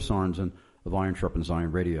from Chris Arnzen of Iron Sharpens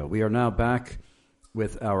Iron Radio. We are now back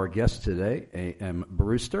with our guest today, A.M.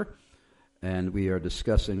 Brewster, and we are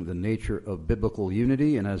discussing the nature of biblical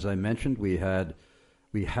unity. And as I mentioned, we have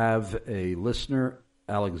a listener,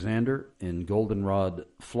 Alexander, in Goldenrod,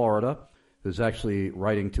 Florida, who's actually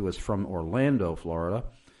writing to us from Orlando, Florida.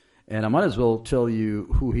 And I might as well tell you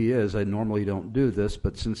who he is. I normally don't do this,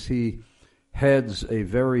 but since he heads a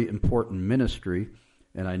very important ministry,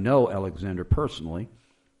 and I know Alexander personally,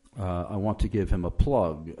 I want to give him a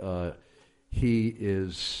plug. He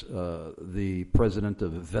is the president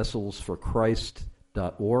of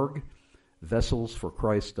VesselsForChrist.org,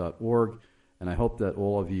 VesselsForChrist.org, and I hope that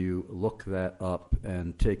all of you look that up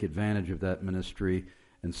and take advantage of that ministry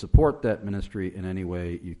and support that ministry in any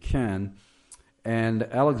way you can. And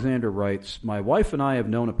Alexander writes, "My wife and I have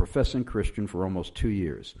known a professing Christian for almost 2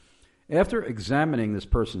 years. After examining this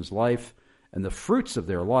person's life and the fruits of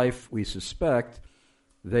their life, we suspect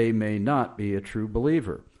they may not be a true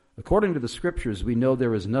believer. According to the Scriptures, we know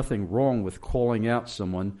there is nothing wrong with calling out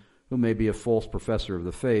someone who may be a false professor of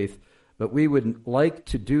the faith, but we would like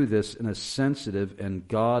to do this in a sensitive and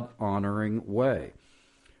God-honoring way.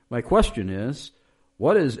 My question is,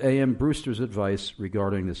 what is A.M. Brewster's advice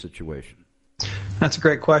regarding this situation?" That's a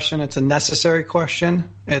great question. It's a necessary question.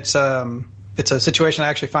 It's a situation I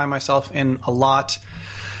actually find myself in a lot.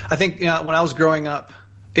 I think when I was growing up,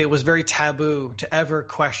 it was very taboo to ever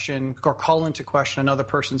question or call into question another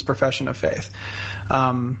person's profession of faith.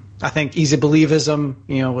 I think easy believism,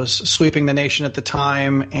 was sweeping the nation at the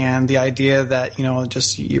time, and the idea that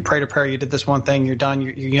just you prayed a prayer, you did this one thing, you're done,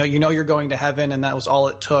 you're going to heaven, and that was all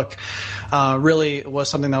it took. Really was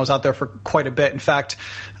something that was out there for quite a bit. In fact,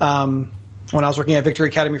 when I was working at Victory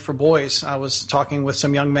Academy for Boys, I was talking with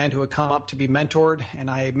some young men who had come up to be mentored,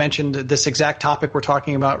 and I mentioned this exact topic we're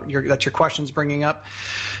talking about, that your question's bringing up.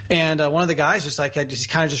 And one of the guys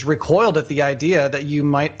just recoiled at the idea that you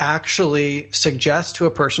might actually suggest to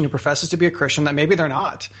a person who professes to be a Christian that maybe they're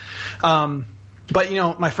not. But,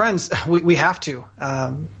 my friends, we have to.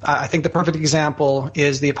 I think the perfect example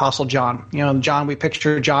is the Apostle John. John, we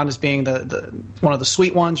picture John as being the one of the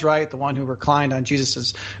sweet ones, right? The one who reclined on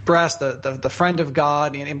Jesus' breast, the friend of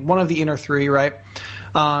God, and one of the inner three, right?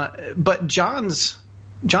 But John's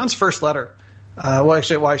first letter, I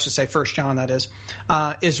should say 1 John, that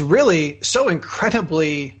is really so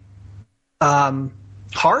incredibly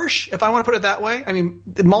harsh, if I want to put it that way. I mean,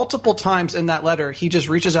 multiple times in that letter, he just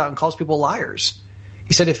reaches out and calls people liars.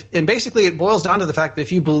 He said, and basically it boils down to the fact that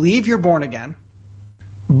if you believe you're born again,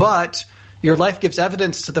 but your life gives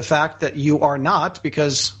evidence to the fact that you are not,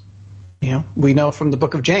 because, we know from the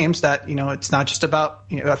book of James that, it's not just about,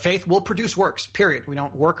 faith will produce works, period. We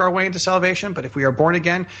don't work our way into salvation, but if we are born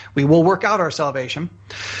again, we will work out our salvation.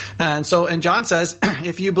 And John says,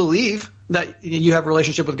 if you believe that you have a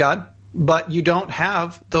relationship with God, but you don't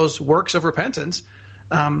have those works of repentance,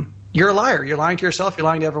 you're a liar. You're lying to yourself. You're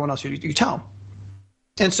lying to everyone else you tell.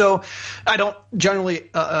 And so I don't generally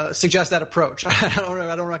suggest that approach. I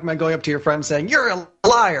don't recommend going up to your friend and saying, you're a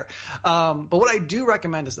liar. But what I do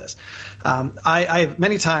recommend is this. I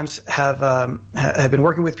many times have been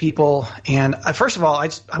working with people, and first of all, I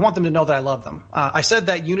want them to know that I love them. I said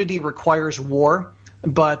that unity requires war,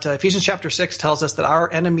 but Ephesians chapter 6 tells us that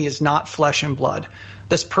our enemy is not flesh and blood.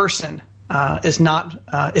 This person is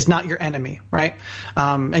not your enemy, right?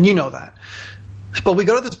 And you know that. But we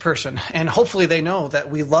go to this person, and hopefully they know that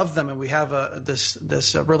we love them and we have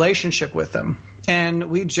this relationship with them, and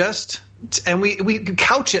we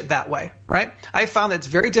couch it that way, right? I found that it's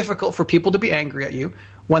very difficult for people to be angry at you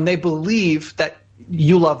when they believe that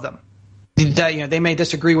you love them. That they may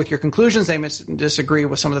disagree with your conclusions, they may disagree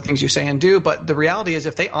with some of the things you say and do, but the reality is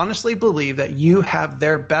if they honestly believe that you have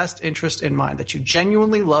their best interest in mind, that you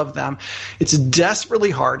genuinely love them, it's desperately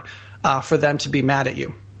hard for them to be mad at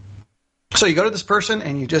you. So you go to this person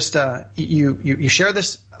and you just you share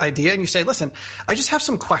this idea and you say, listen, I just have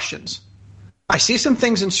some questions. I see some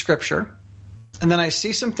things in Scripture, and then I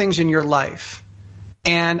see some things in your life,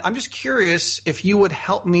 and I'm just curious if you would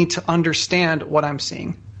help me to understand what I'm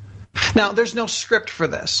seeing. Now, there's no script for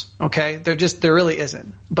this, okay? There really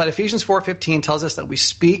isn't. But Ephesians 4:15 tells us that we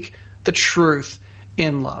speak the truth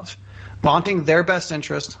in love, wanting their best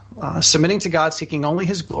interest, submitting to God, seeking only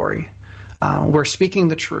His glory. We're speaking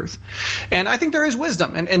the truth. And I think there is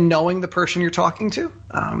wisdom in knowing the person you're talking to.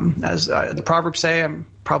 As the Proverbs say, I'm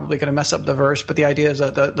probably going to mess up the verse, but the idea is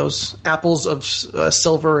that those apples of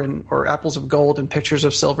silver or apples of gold and pictures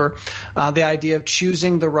of silver, the idea of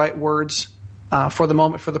choosing the right words for the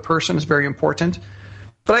moment for the person is very important.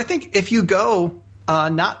 But I think if you go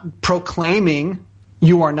not proclaiming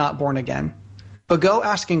you are not born again, but go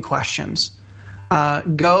asking questions,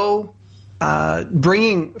 go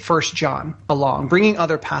bringing 1 John along, bringing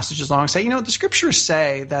other passages along, say, the Scriptures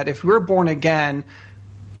say that if we're born again,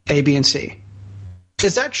 A, B, and C.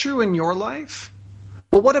 Is that true in your life?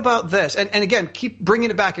 Well, what about this? And again, keep bringing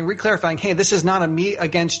it back and re-clarifying, hey, this is not a me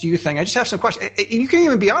against you thing. I just have some questions. You can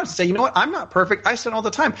even be honest and say, you know what, I'm not perfect. I sin all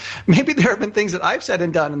the time. Maybe there have been things that I've said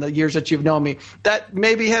and done in the years that you've known me that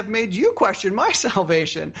maybe have made you question my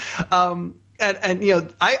salvation.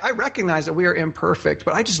 I recognize that we are imperfect,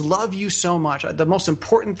 but I just love you so much. The most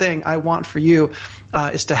important thing I want for you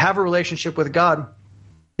is to have a relationship with God.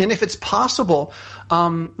 And if it's possible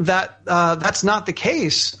that's not the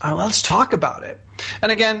case, let's talk about it.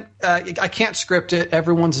 And again, I can't script it.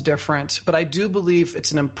 Everyone's different. But I do believe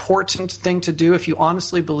it's an important thing to do if you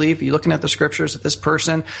honestly believe, you're looking at the Scriptures, that this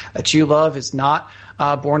person that you love is not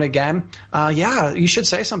born again. You should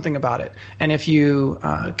say something about it. And if you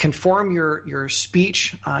conform your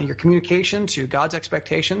speech, your communication to God's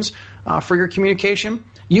expectations for your communication,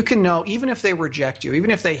 you can know, even if they reject you, even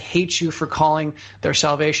if they hate you for calling their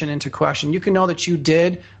salvation into question, you can know that you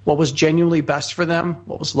did what was genuinely best for them,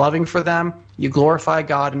 what was loving for them. You glorify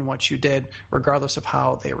God in what you did, regardless of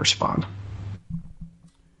how they respond.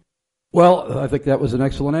 Well, I think that was an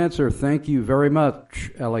excellent answer. Thank you very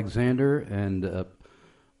much, Alexander, and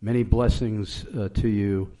many blessings to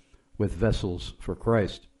you with Vessels for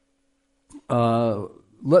Christ.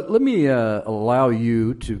 Let me allow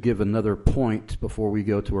you to give another point before we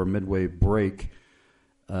go to our midway break,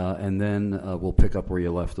 and then we'll pick up where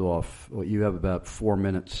you left off. Well, you have about 4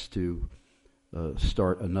 minutes to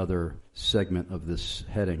start another segment of this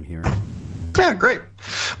heading here. Yeah, great.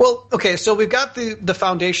 Well, okay, so we've got the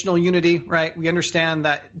foundational unity, right? We understand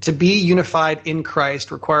that to be unified in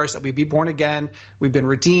Christ requires that we be born again, we've been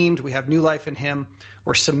redeemed, we have new life in Him,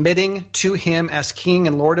 we're submitting to Him as King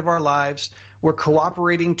and Lord of our lives, we're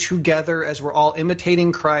cooperating together as we're all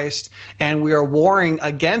imitating Christ, and we are warring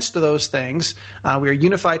against those things. We are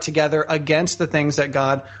unified together against the things that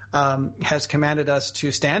God has commanded us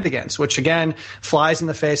to stand against, which again flies in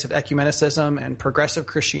the face of ecumenicism and progressive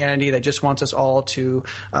Christianity that just wants us all to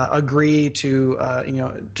agree to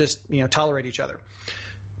tolerate each other.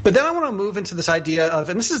 But then I want to move into this idea of,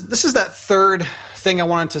 and this is that third thing I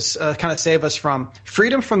wanted to kind of save us from,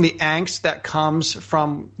 freedom from the angst that comes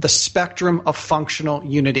from the spectrum of functional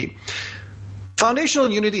unity.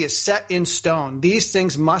 Foundational unity is set in stone. These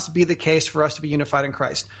things must be the case for us to be unified in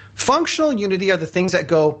Christ. Functional unity are the things that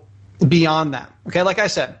go beyond that. Okay, like I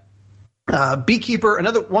said, one beekeeper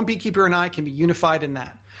and I can be unified in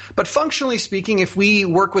that. But functionally speaking, if we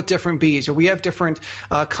work with different bees or we have different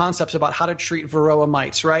concepts about how to treat varroa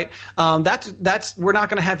mites, right? That's we're not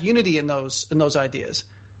going to have unity in those ideas.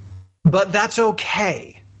 But that's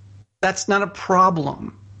okay. That's not a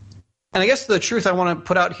problem. And I guess the truth I want to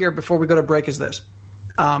put out here before we go to break is this.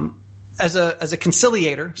 As a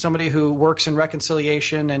conciliator, somebody who works in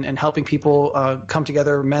reconciliation and helping people come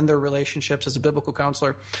together, mend their relationships as a biblical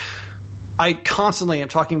counselor, I constantly am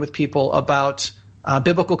talking with people about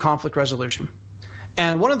biblical conflict resolution.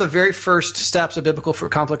 And one of the very first steps of biblical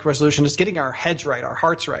conflict resolution is getting our heads right, our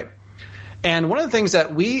hearts right. And one of the things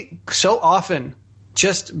that we so often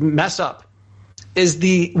just mess up is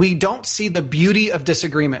we don't see the beauty of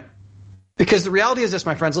disagreement. Because the reality is this,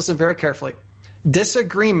 my friends, listen very carefully.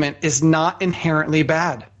 Disagreement is not inherently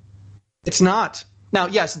bad. It's not. Now,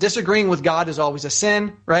 yes, disagreeing with God is always a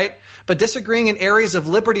sin, right? But disagreeing in areas of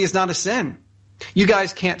liberty is not a sin. You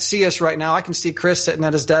guys can't see us right now. I can see Chris sitting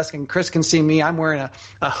at his desk, and Chris can see me. I'm wearing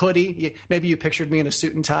a hoodie. Maybe you pictured me in a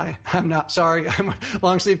suit and tie. I'm not. Sorry. I'm a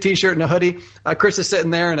long-sleeve T-shirt and a hoodie. Chris is sitting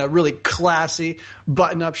there in a really classy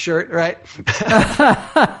button-up shirt, right?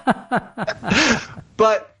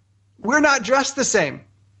 But we're not dressed the same.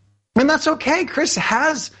 And that's okay. Chris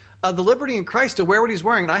has the liberty in Christ to wear what he's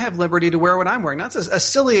wearing, and I have liberty to wear what I'm wearing. That's a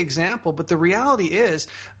silly example, but the reality is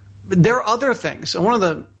there are other things. And one of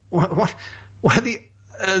the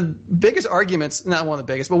biggest arguments, not one of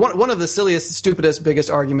the biggest, but one of the silliest, stupidest, biggest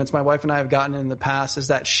arguments my wife and I have gotten in the past is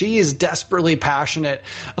that she is desperately passionate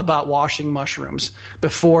about washing mushrooms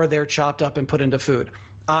before they're chopped up and put into food.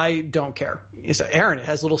 I don't care. You say, Aaron, it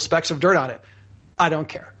has little specks of dirt on it. I don't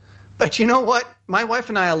care. But you know what? My wife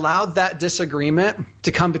and I allowed that disagreement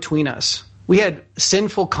to come between us. We had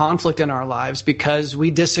sinful conflict in our lives because we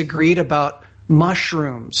disagreed about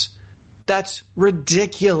mushrooms. That's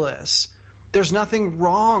ridiculous. There's nothing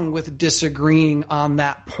wrong with disagreeing on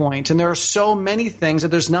that point. And there are so many things that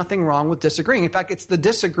there's nothing wrong with disagreeing. In fact, it's the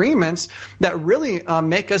disagreements that really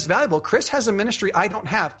make us valuable. Chris has a ministry I don't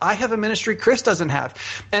have. I have a ministry Chris doesn't have.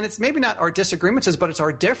 And it's maybe not our disagreements, but it's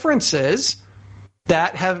our differences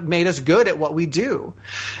that have made us good at what we do.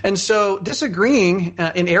 And so disagreeing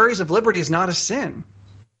in areas of liberty is not a sin.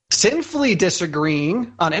 Sinfully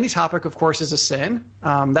disagreeing on any topic, of course, is a sin.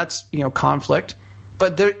 That's conflict.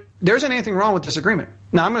 But there isn't anything wrong with disagreement.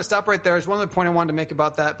 Now, I'm going to stop right there. There's one other point I wanted to make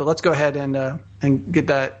about that, but let's go ahead and get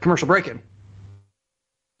that commercial break in.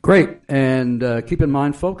 Great. And keep in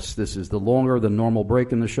mind, folks, this is the longer than normal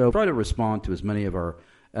break in the show. Try to respond to as many of our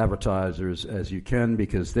advertisers as you can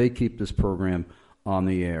because they keep this program on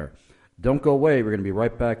the air. Don't go away. We're going to be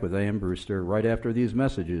right back with A.M. Brewster right after these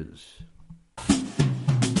messages.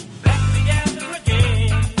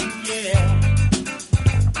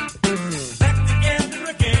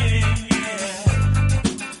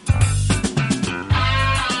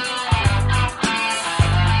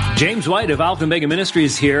 James White of Alpha Omega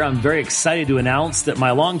Ministries here. I'm very excited to announce that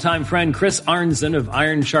my longtime friend Chris Arnzen of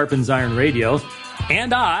Iron Sharpens Iron Radio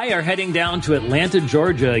and I are heading down to Atlanta,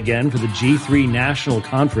 Georgia again for the G3 National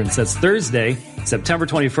Conference. That's Thursday, September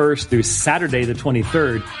 21st through Saturday the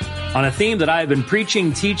 23rd on a theme that I have been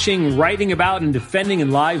preaching, teaching, writing about, and defending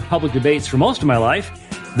in live public debates for most of my life,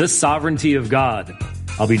 the sovereignty of God.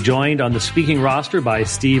 I'll be joined on the speaking roster by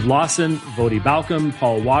Steve Lawson, Vodi Balcom,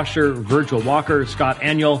 Paul Washer, Virgil Walker, Scott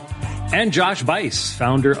Aniol, and Josh Weiss,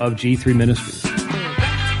 founder of G3 Ministries.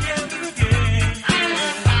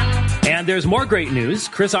 And there's more great news.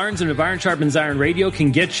 Chris Arnzen of Iron Sharpens Iron Radio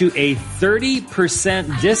can get you a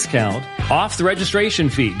 30% discount off the registration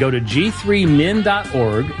fee. Go to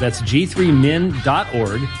g3min.org. That's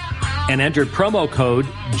g3min.org and enter promo code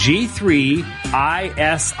G3ISIR.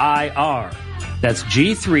 That's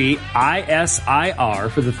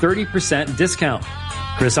G3ISIR for the 30% discount.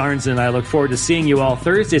 Chris Arnzen and I look forward to seeing you all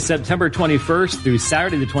Thursday, September 21st through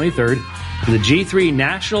Saturday the 23rd for the G3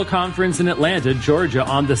 National Conference in Atlanta, Georgia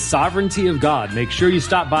on the sovereignty of God. Make sure you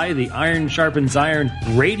stop by the Iron Sharpens Iron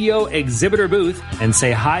Radio exhibitor booth and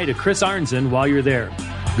say hi to Chris Arnzen while you're there.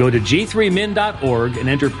 Go to g3min.org and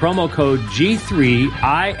enter promo code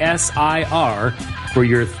G3ISIR for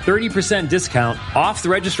your 30% discount off the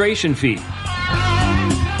registration fee.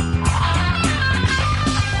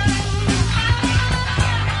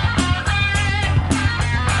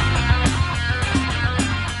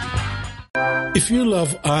 If you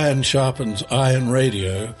love Iron Sharpens Iron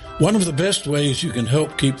Radio, one of the best ways you can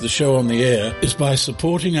help keep the show on the air is by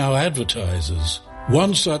supporting our advertisers.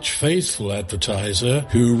 One such faithful advertiser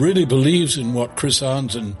who really believes in what Chris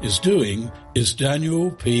Arnzen is doing is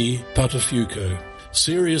Daniel P. Patafuco,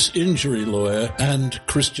 serious injury lawyer and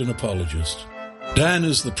Christian apologist. Dan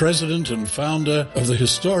is the president and founder of the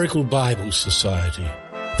Historical Bible Society.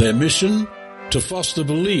 Their mission? To foster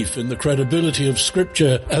belief in the credibility of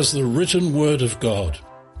Scripture as the written Word of God.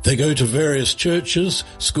 They go to various churches,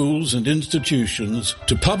 schools, and institutions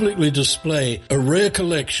to publicly display a rare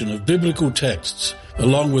collection of biblical texts,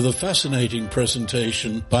 along with a fascinating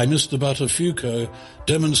presentation by Mr. Buttafuoco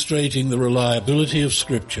demonstrating the reliability of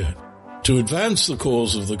Scripture. To advance the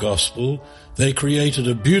cause of the gospel, they created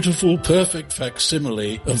a beautiful, perfect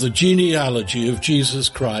facsimile of the genealogy of Jesus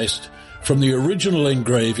Christ from the original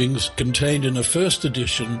engravings contained in a first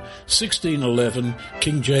edition 1611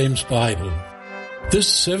 King James Bible. This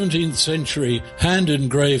 17th century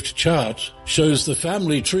hand-engraved chart shows the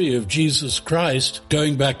family tree of Jesus Christ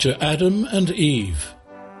going back to Adam and Eve.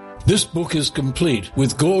 This book is complete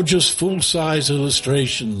with gorgeous full-size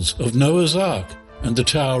illustrations of Noah's Ark and the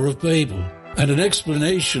Tower of Babel, and an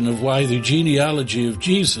explanation of why the genealogy of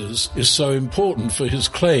Jesus is so important for his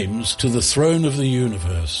claims to the throne of the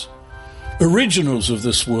universe. Originals of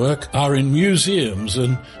this work are in museums,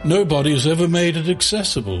 and nobody has ever made it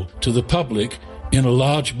accessible to the public in a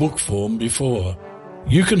large book form before.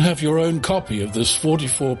 You can have your own copy of this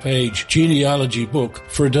 44-page genealogy book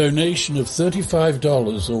for a donation of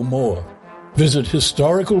 $35 or more. Visit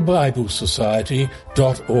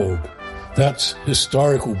historicalbiblesociety.org. That's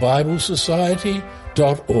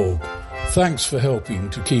historicalbiblesociety.org. Thanks for helping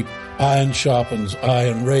to keep Iron Sharpens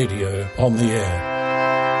Iron Radio on the air.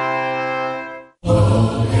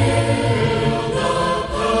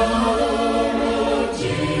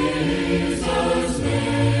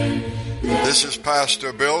 This is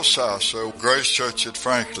Pastor Bill Sasso, Grace Church at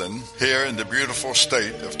Franklin, here in the beautiful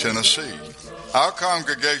state of Tennessee. Our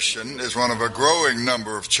congregation is one of a growing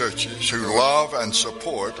number of churches who love and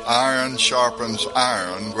support Iron Sharpens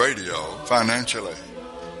Iron Radio financially.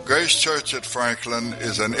 Grace Church at Franklin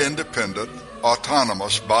is an independent,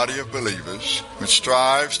 autonomous body of believers which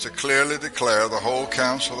strives to clearly declare the whole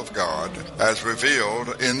counsel of God as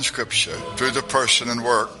revealed in Scripture through the person and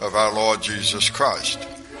work of our Lord Jesus Christ.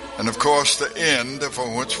 And of course, the end for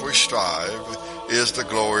which we strive is the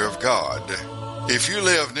glory of God. If you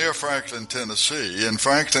live near Franklin, Tennessee, and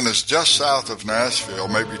Franklin is just south of Nashville,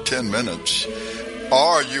 maybe 10 minutes,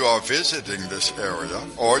 or you are visiting this area,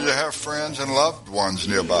 or you have friends and loved ones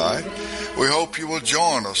nearby, we hope you will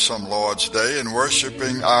join us some Lord's Day in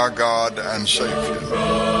worshiping our God and Savior.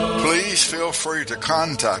 Please feel free to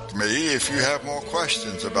contact me if you have more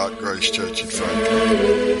questions about Grace Church at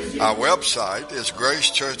Franklin. Our website is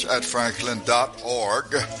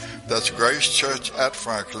gracechurchatfranklin.org. That's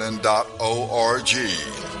gracechurchatfranklin.org.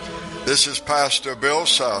 This is Pastor Bill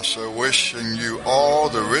Sasso wishing you all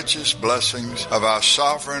the richest blessings of our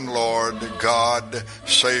sovereign Lord, God,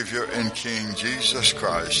 Savior, and King Jesus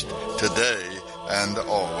Christ, today and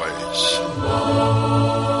always.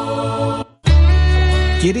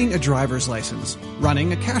 Getting a driver's license,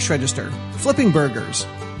 running a cash register, flipping burgers,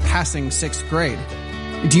 passing 6th grade.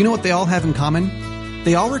 Do you know what they all have in common?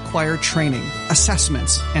 They all require training,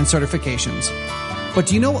 assessments, and certifications. But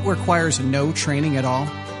do you know what requires no training at all?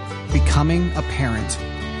 Becoming a parent.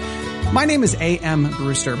 My name is A.M.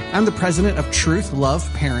 Brewster. I'm the president of Truth, Love,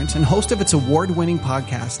 Parent, and host of its award-winning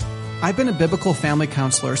podcast. I've been a biblical family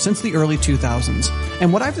counselor since the early 2000s,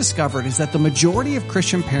 and what I've discovered is that the majority of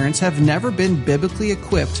Christian parents have never been biblically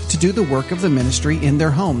equipped to do the work of the ministry in their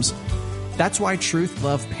homes. That's why Truth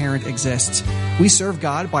Love Parent exists. We serve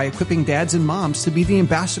God by equipping dads and moms to be the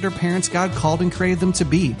ambassador parents God called and created them to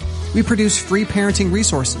be. We produce free parenting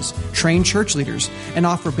resources, train church leaders, and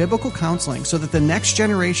offer biblical counseling so that the next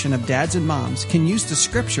generation of dads and moms can use the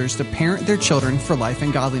scriptures to parent their children for life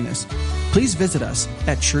and godliness. Please visit us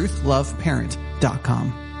at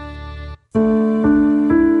truthloveparent.com.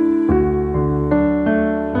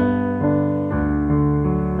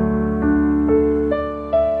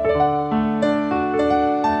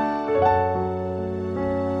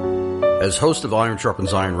 As host of Iron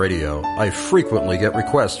Sharpens Iron Radio, I frequently get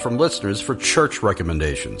requests from listeners for church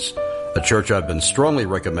recommendations. A church I've been strongly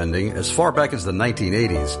recommending as far back as the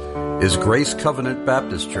 1980s is Grace Covenant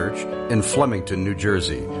Baptist Church in Flemington, New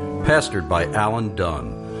Jersey, pastored by Alan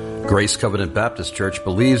Dunn. Grace Covenant Baptist Church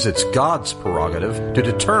believes it's God's prerogative to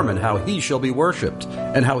determine how He shall be worshiped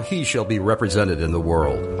and how He shall be represented in the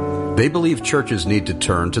world. They believe churches need to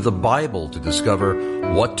turn to the Bible to discover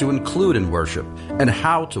what to include in worship and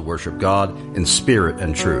how to worship God in spirit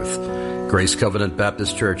and truth. Grace Covenant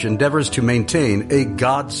Baptist Church endeavors to maintain a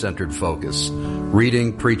God-centered focus,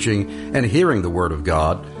 reading, preaching, and hearing the Word of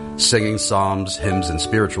God. Singing psalms, hymns, and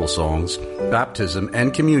spiritual songs, baptism,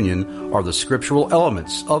 and communion are the scriptural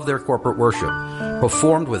elements of their corporate worship,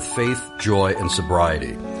 performed with faith, joy, and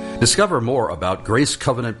sobriety. Discover more about Grace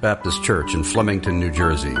Covenant Baptist Church in Flemington, New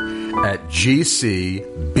Jersey at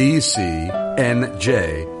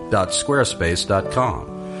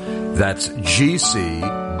gcbcnj.squarespace.com. That's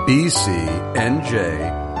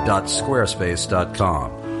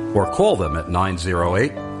gcbcnj.squarespace.com. Or call them at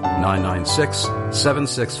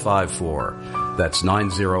 908-996-7654. That's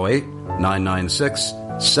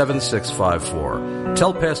 908-996-7654.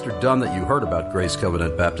 Tell Pastor Dunn that you heard about Grace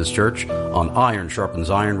Covenant Baptist Church on Iron Sharpens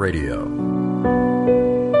Iron Radio.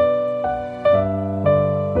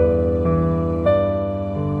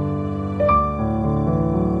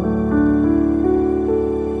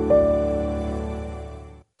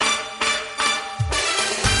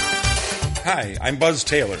 Hi, I'm Buzz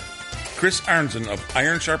Taylor. Chris Arnzen of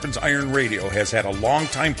Iron Sharpens Iron Radio has had a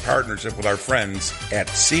long-time partnership with our friends at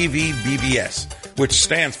CVBBS, which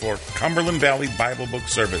stands for Cumberland Valley Bible Book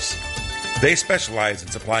Service. They specialize in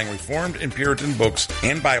supplying Reformed and Puritan books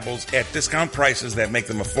and Bibles at discount prices that make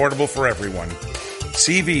them affordable for everyone.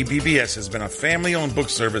 CVBBS has been a family-owned book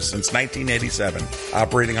service since 1987,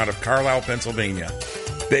 operating out of Carlisle, Pennsylvania.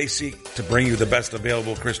 They seek to bring you the best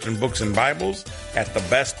available Christian books and Bibles at the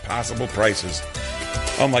best possible prices.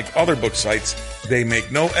 Unlike other book sites, they make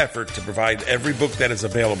no effort to provide every book that is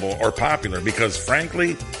available or popular because,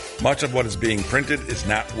 frankly, much of what is being printed is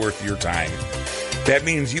not worth your time. That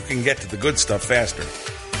means you can get to the good stuff faster.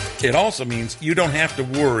 It also means you don't have to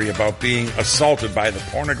worry about being assaulted by the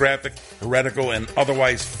pornographic, heretical, and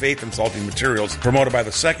otherwise faith-insulting materials promoted by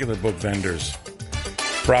the secular book vendors.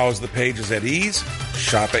 Browse the pages at ease,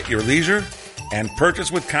 shop at your leisure, and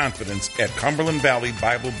purchase with confidence at Cumberland Valley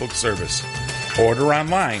Bible Book Service. Order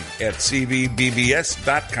online at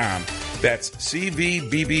cvbbs.com. That's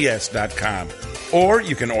cvbbs.com. Or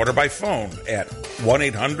you can order by phone at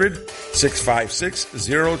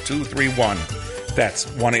 1-800-656-0231. That's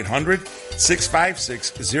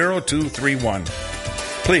 1-800-656-0231.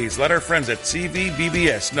 Please let our friends at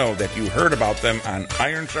CVBBS know that you heard about them on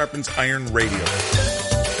Iron Sharpens Iron Radio.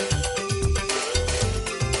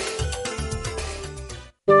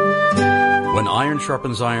 When Iron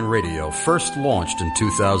Sharpens Iron Radio first launched in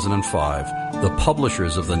 2005, the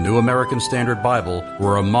publishers of the New American Standard Bible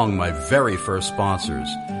were among my very first sponsors.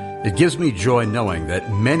 It gives me joy knowing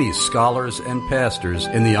that many scholars and pastors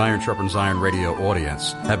in the Iron Sharpens Iron Radio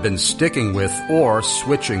audience have been sticking with or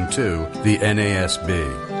switching to the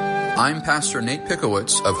NASB. I'm Pastor Nate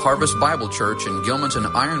Pickowitz of Harvest Bible Church in Gilmanton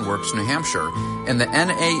Ironworks, New Hampshire, and the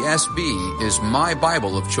NASB is my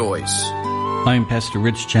Bible of choice. I'm Pastor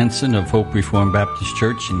Rich Jensen of Hope Reformed Baptist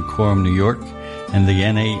Church in Coram, New York, and the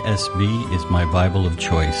NASB is my Bible of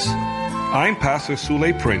choice. I'm Pastor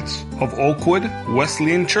Sule Prince of Oakwood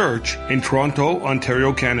Wesleyan Church in Toronto,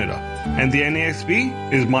 Ontario, Canada, and the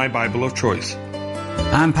NASB is my Bible of choice.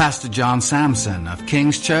 I'm Pastor John Sampson of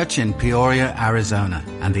King's Church in Peoria, Arizona,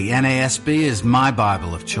 and the NASB is my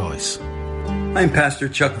Bible of choice. I'm Pastor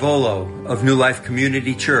Chuck Volo of New Life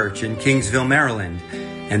Community Church in Kingsville, Maryland,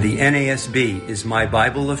 and the NASB is my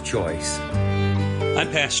Bible of choice. I'm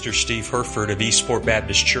Pastor Steve Herford of Eastport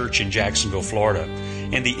Baptist Church in Jacksonville, Florida,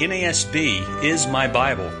 and the NASB is my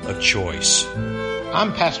Bible of choice.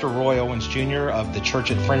 I'm Pastor Roy Owens Jr. of the Church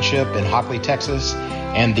at Friendship in Hockley, Texas,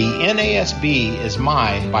 and the NASB is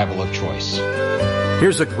my Bible of choice.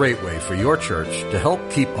 Here's a great way for your church to help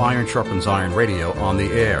keep Iron Sharpens Iron Radio on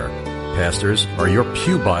the air. Pastors, are your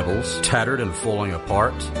pew Bibles tattered and falling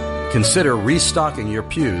apart? Consider restocking your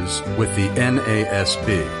pews with the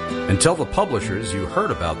NASB. And tell the publishers you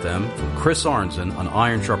heard about them from Chris Arnzen on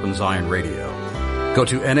Iron Sharpens Iron Radio. Go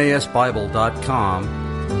to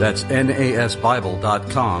NASBible.com. That's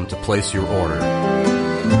NASBible.com to place your order.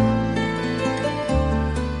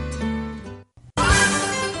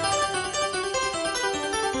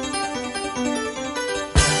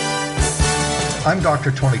 I'm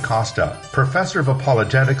Dr. Tony Costa, Professor of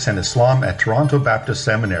Apologetics and Islam at Toronto Baptist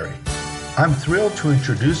Seminary. I'm thrilled to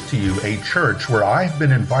introduce to you a church where I've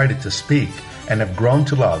been invited to speak and have grown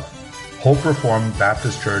to love, Hope Reformed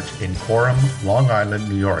Baptist Church in Coram, Long Island,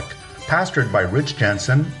 New York, pastored by Rich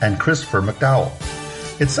Jensen and Christopher McDowell.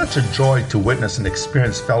 It's such a joy to witness and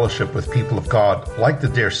experience fellowship with people of God like the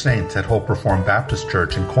dear saints at Hope Reformed Baptist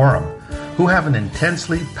Church in Coram, who have an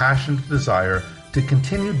intensely passionate desire to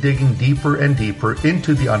continue digging deeper and deeper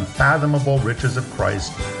into the unfathomable riches of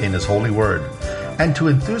Christ in His holy word, and to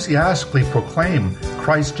enthusiastically proclaim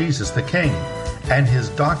Christ Jesus the King and His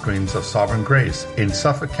doctrines of sovereign grace in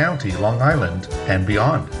Suffolk County, Long Island, and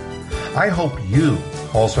beyond. I hope you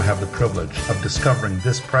also have the privilege of discovering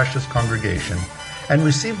this precious congregation and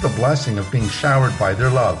receive the blessing of being showered by their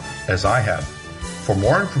love, as I have. For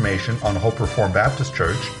more information on Hope Reformed Baptist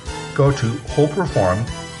Church, go to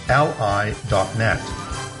hopereformedli.net.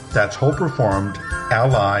 That's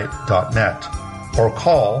hopereformedli.net. Or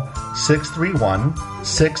call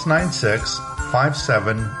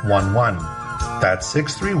 631-696-5711. That's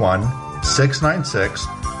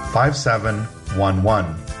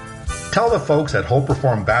 631-696-5711. Tell the folks at Hope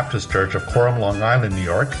Reformed Baptist Church of Coram, Long Island, New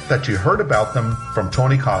York, that you heard about them from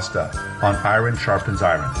Tony Costa on Iron Sharpens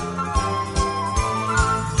Iron.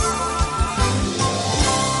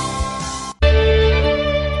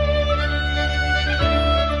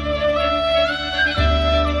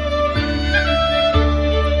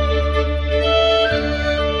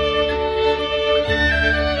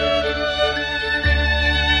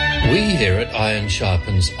 Iron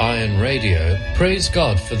Sharpens Iron Radio, praise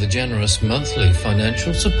God for the generous monthly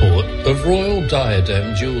financial support of Royal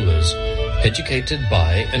Diadem Jewelers, educated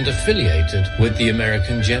by and affiliated with the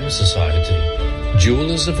American Gem Society,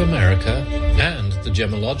 Jewelers of America, and the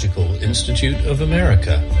Gemological Institute of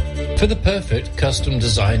America. For the perfect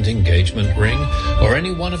custom-designed engagement ring or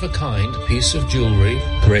any one-of-a-kind piece of jewelry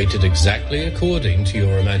created exactly according to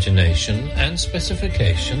your imagination and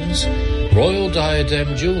specifications, Royal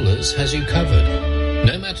Diadem Jewelers has you covered.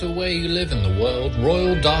 No matter where you live in the world,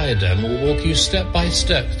 Royal Diadem will walk you step by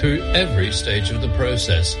step through every stage of the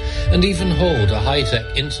process and even hold a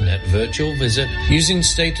high-tech internet virtual visit using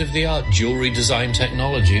state-of-the-art jewelry design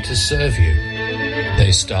technology to serve you.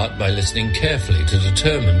 They start by listening carefully to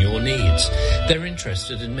determine your needs. They're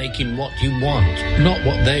interested in making what you want, not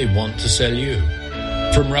what they want to sell you.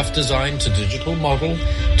 From rough design to digital model,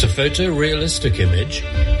 to photorealistic image,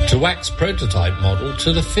 to wax prototype model,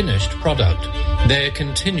 to the finished product, they're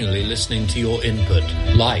continually listening to your input,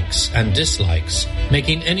 likes and dislikes,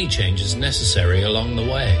 making any changes necessary along the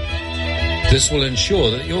way. This will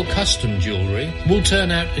ensure that your custom jewelry will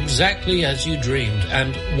turn out exactly as you dreamed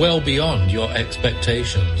and well beyond your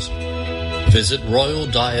expectations. Visit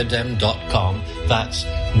royaldiadem.com. That's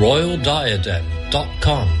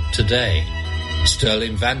royaldiadem.com today.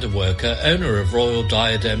 Sterling Vanderwerker, owner of Royal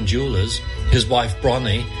Diadem Jewelers, his wife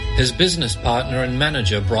Bronnie, his business partner and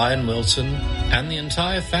manager Brian Wilson, and the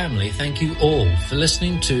entire family thank you all for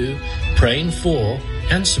listening to, praying for,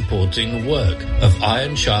 and supporting the work of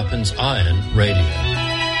Iron Sharpens Iron Radio.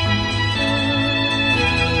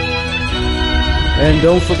 And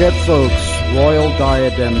don't forget, folks,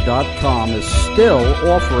 RoyalDiadem.com is still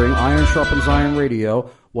offering Iron Sharpens Iron Radio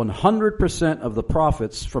 100% of the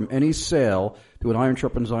profits from any sale to an Iron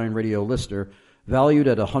Sharpens Iron Radio listener valued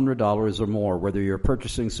at $100 or more, whether you're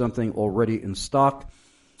purchasing something already in stock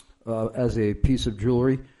as a piece of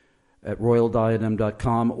jewelry at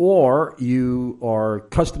RoyalDiadem.com, or you are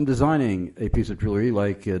custom designing a piece of jewelry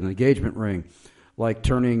like an engagement ring, like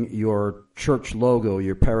turning your church logo,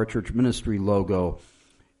 your parachurch ministry logo,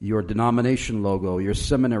 your denomination logo, your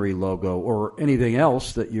seminary logo, or anything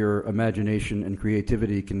else that your imagination and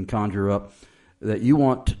creativity can conjure up that you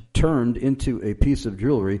want turned into a piece of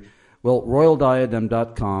jewelry. Well,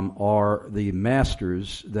 RoyalDiadem.com are the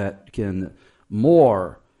masters that can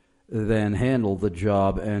more than handle the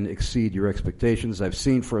job and exceed your expectations. I've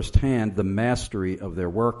seen firsthand the mastery of their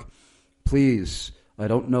work. Please, I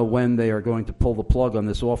don't know when they are going to pull the plug on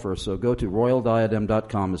this offer, so go to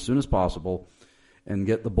RoyalDiadem.com as soon as possible and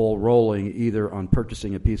get the ball rolling either on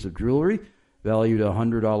purchasing a piece of jewelry valued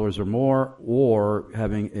 $100 or more, or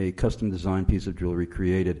having a custom designed piece of jewelry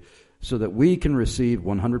created. so that we can receive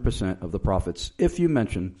 100% of the profits if you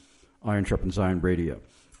mention Iron Sharpens Iron Radio.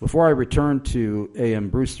 Before I return to A.M.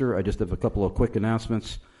 Brewster, I just have a couple of quick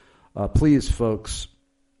announcements. Please, folks,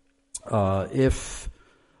 if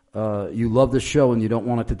you love this show and you don't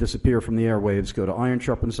want it to disappear from the airwaves, go to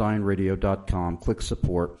ironsharpensironradio.com, click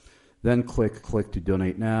support, then click to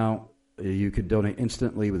donate now. You can donate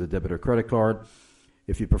instantly with a debit or credit card.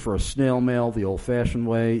 If you prefer snail mail the old-fashioned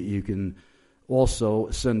way, you can also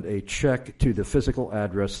send a check to the physical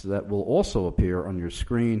address that will also appear on your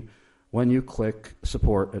screen when you click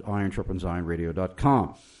support at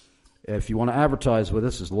ironsharpensironradio.com. If you want to advertise with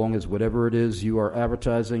us, as long as whatever it is you are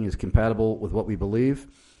advertising is compatible with what we believe,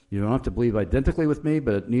 you don't have to believe identically with me,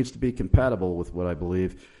 but it needs to be compatible with what I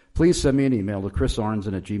believe, please send me an email to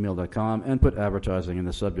chrisarnson@gmail.com and put advertising in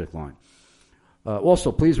the subject line.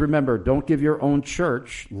 Also, please remember, don't give your own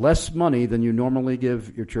church less money than you normally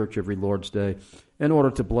give your church every Lord's Day in order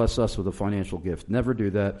to bless us with a financial gift. Never do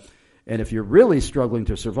that. And if you're really struggling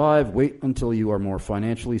to survive, wait until you are more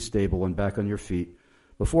financially stable and back on your feet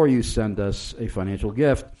before you send us a financial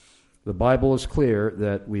gift. The Bible is clear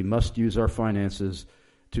that we must use our finances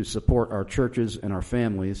to support our churches and our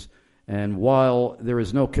families. And while there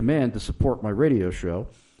is no command to support my radio show,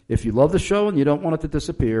 if you love the show and you don't want it to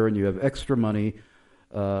disappear and you have extra money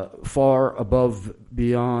far above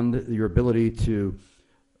beyond your ability to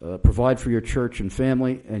provide for your church and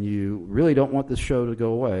family, and you really don't want this show to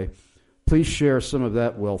go away, please share some of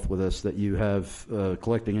that wealth with us that you have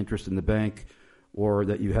collecting interest in the bank or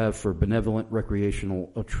that you have for benevolent,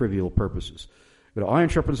 recreational, or trivial purposes. Go to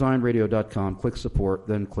ironsharpensironradio.com, click support,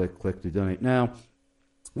 then click to donate now.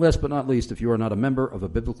 Last but not least, if you are not a member of a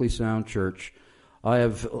biblically sound church, I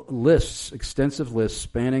have lists, extensive lists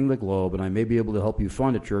spanning the globe, and I may be able to help you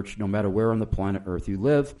find a church no matter where on the planet Earth you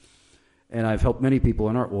live. And I've helped many people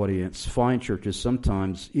in our audience find churches,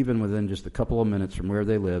 sometimes even within just a couple of minutes from where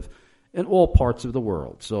they live, in all parts of the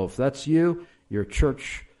world. So if that's you, your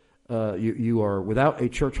church, you are without a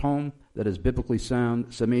church home that is biblically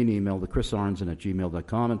sound, send me an email to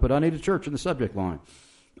chrisarnson@gmail.com and put "I need a church" in the subject line.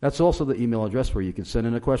 That's also the email address where you can send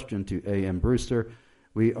in a question to A.M. Brewster.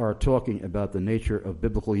 We are talking about the nature of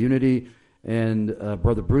biblical unity. And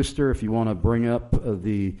Brother Brewster, if you want to bring up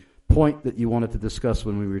the point that you wanted to discuss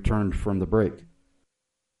when we returned from the break.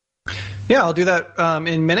 Yeah, I'll do that in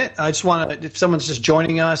a minute. I just want to, if someone's just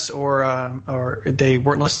joining us or they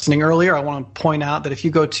weren't listening earlier, I want to point out that if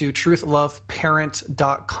you go to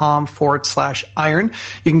truthloveparent.com/iron,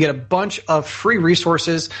 you can get a bunch of free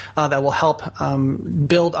resources that will help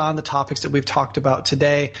build on the topics that we've talked about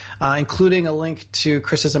today, including a link to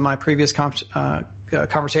Chris's and my previous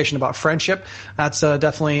conversation about friendship. That's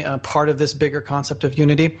definitely a part of this bigger concept of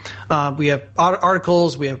unity. We have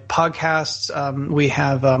articles, we have podcasts, we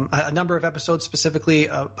have a number of episodes specifically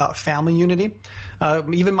about family unity.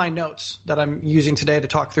 Even my notes that I'm using today to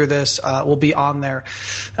talk through this will be on there,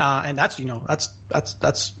 and that's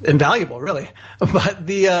invaluable, really. But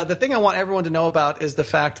the thing I want everyone to know about is the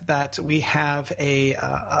fact that we have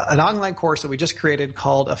an online course that we just created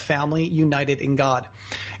called A Family United in God,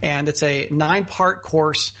 and it's a 9-part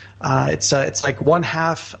course. It's like one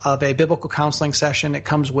half of a biblical counseling session. It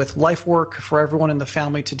comes with life work for everyone in the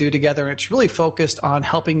family to do together. And it's really focused on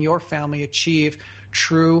helping your family achieve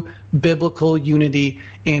true biblical unity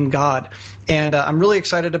in God. And I'm really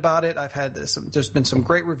excited about it. I've had there's been some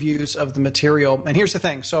great reviews of the material. And here's the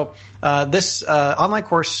thing. So this online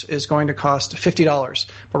course is going to cost $50.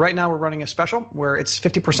 But right now we're running a special where it's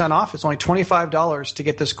 50% off. It's only $25 to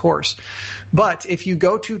get this course. But if you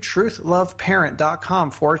go to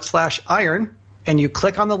truthloveparent.com/iron and you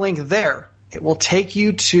click on the link there, it will take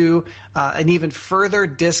you to an even further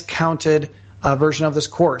discounted version of this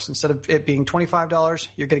course. Instead of it being $25,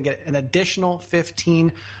 you're going to get an additional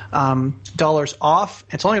 $15 off.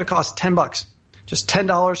 It's only going to cost $10. Just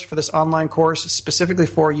 $10 for this online course specifically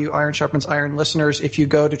for you Iron Sharpens Iron listeners if you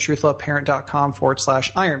go to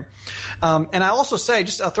truthloveparent.com/iron. And I also say,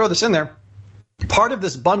 I'll throw this in there, part of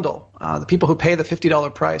this bundle, the people who pay the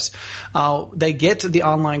 $50 price, they get the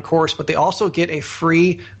online course, but they also get a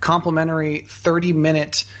free complimentary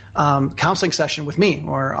 30-minute counseling session with me,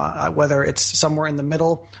 or whether it's somewhere in the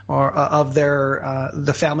middle or of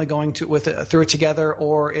the family going through it together,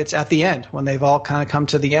 or it's at the end when they've all kind of come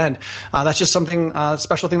to the end. That's just something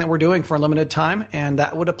special thing that we're doing for a limited time, and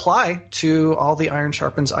that would apply to all the Iron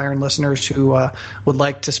Sharpens Iron listeners who would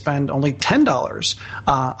like to spend only $10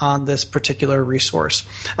 on this particular resource.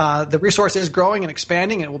 The resource is growing and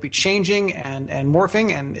expanding, and it will be changing and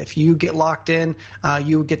morphing. And if you get locked in,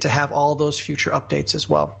 you get to have all those future updates as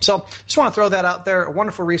well. So just want to throw that out there. A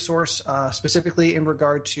wonderful resource, specifically in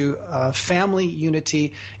regard to family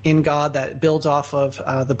unity in God that builds off of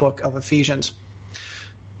the book of Ephesians.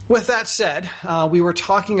 With that said, we were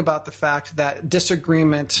talking about the fact that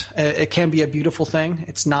disagreement, it can be a beautiful thing.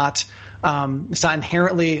 It's not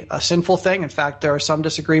inherently a sinful thing. In fact, there are some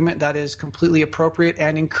disagreement that is completely appropriate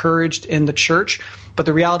and encouraged in the church. But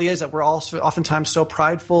the reality is that we're also oftentimes so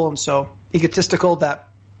prideful and so egotistical that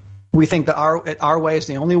we think that our way is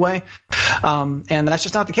the only way, and that's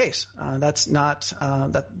just not the case. That's not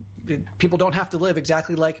that people don't have to live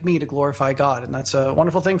exactly like me to glorify God, and that's a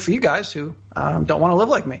wonderful thing for you guys who don't want to live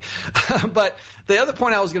like me. But the other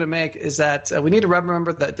point I was going to make is that we need to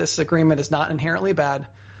remember that disagreement is not inherently bad,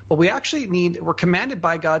 but we're commanded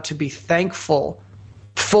by God to be thankful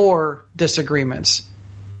for disagreements.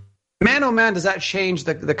 Man, oh man, does that change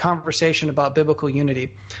the conversation about biblical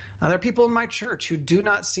unity. There are people in my church who do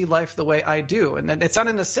not see life the way I do, and it's not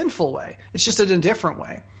in a sinful way. It's just in a different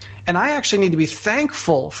way. And I actually need to be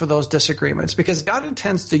thankful for those disagreements because God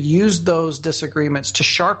intends to use those disagreements to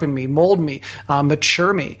sharpen me, mold me,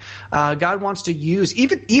 mature me. God wants to use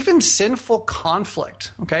even sinful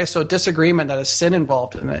conflict. Okay, so disagreement that has sin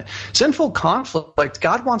involved in it. Sinful conflict,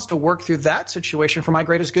 God wants to work through that situation for my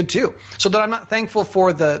greatest good too. So that I'm not thankful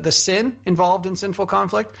for the sin involved in sinful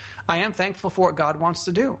conflict. I am thankful for what God wants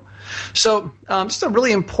to do. So just a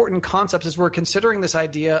really important concept as we're considering this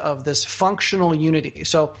idea of this functional unity.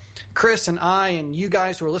 So Chris and I and you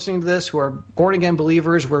guys who are listening to this, who are born-again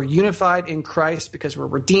believers, we're unified in Christ because we're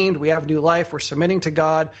redeemed, we have new life, we're submitting to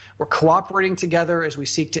God, we're cooperating together as we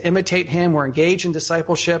seek to imitate Him, we're engaged in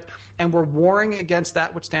discipleship, and we're warring against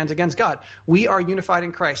that which stands against God. We are unified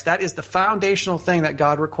in Christ. That is the foundational thing that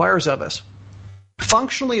God requires of us.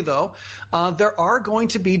 Functionally, though, there are going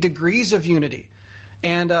to be degrees of unity.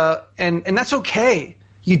 And that's okay.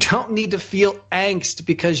 You don't need to feel angst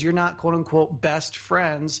because you're not, quote unquote, best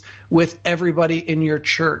friends with everybody in your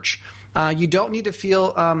church. You don't need to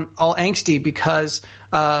feel all angsty because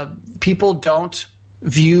people don't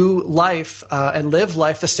view life and live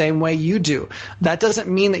life the same way you do. That doesn't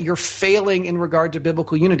mean that you're failing in regard to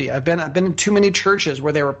biblical unity. I've been in too many churches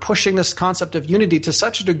where they were pushing this concept of unity to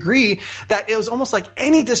such a degree that it was almost like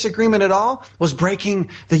any disagreement at all was breaking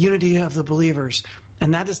the unity of the believers.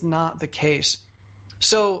 And that is not the case.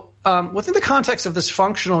 So within the context of this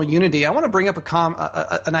functional unity, I want to bring up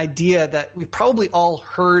an idea that we've probably all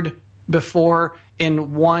heard before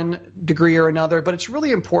in one degree or another, but it's really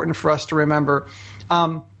important for us to remember.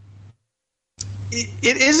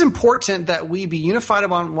 It is important that we be unified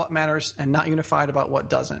about what matters and not unified about what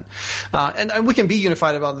doesn't. And we can be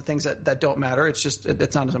unified about the things that don't matter.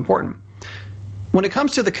 It's not as important. When it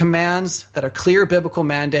comes to the commands that are clear biblical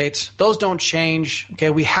mandates, those don't change. Okay,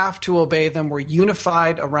 we have to obey them. We're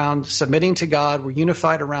unified around submitting to God. We're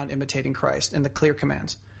unified around imitating Christ in the clear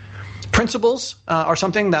commands. Principles are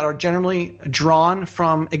something that are generally drawn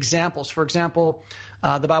from examples. For example,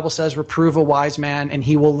 the Bible says, reprove a wise man and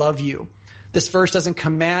he will love you. This verse doesn't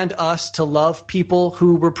command us to love people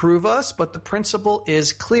who reprove us, but the principle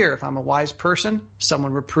is clear. If I'm a wise person,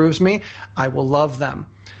 someone reproves me, I will love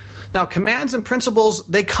them. Now, commands and principles,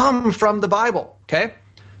 they come from the Bible, okay?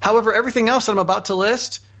 However, everything else that I'm about to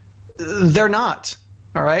list, they're not,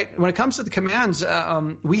 all right? When it comes to the commands,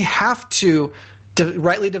 we have to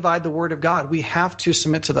rightly divide the Word of God. We have to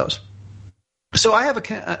submit to those. So I have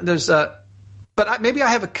maybe I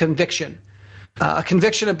have a conviction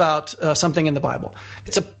about something in the Bible.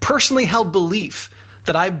 It's a personally held belief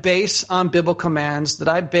that I base on biblical commands, that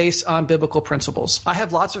I base on biblical principles. I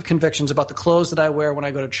have lots of convictions about the clothes that I wear when I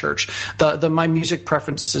go to church, my music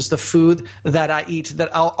preferences, the food that I eat, that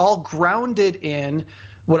are all grounded in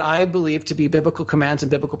what I believe to be biblical commands and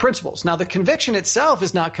biblical principles. Now, the conviction itself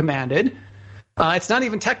is not commanded. It's not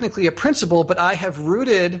even technically a principle, but I have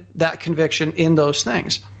rooted that conviction in those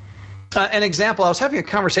things. An example, I was having a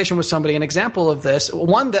conversation with somebody, an example of this,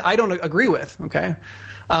 one that I don't agree with, okay?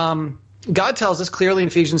 God tells us clearly in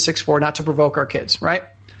Ephesians 6:4 not to provoke our kids, right?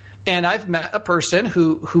 And I've met a person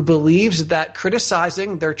who believes that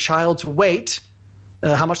criticizing their child's weight,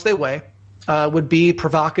 how much they weigh, would be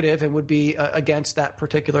provocative and would be against that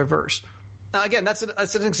particular verse. Now, again, that's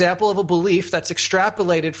an example of a belief that's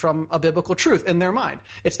extrapolated from a biblical truth in their mind.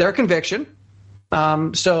 It's their conviction,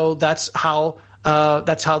 so that's how what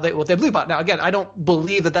they believe about. Now, again, I don't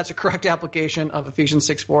believe that that's a correct application of Ephesians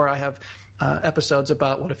 6:4. I have episodes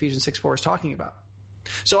about what Ephesians 6:4 is talking about.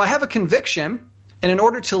 So I have a conviction, and in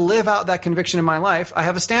order to live out that conviction in my life, I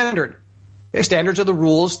have a standard. Okay, standards are the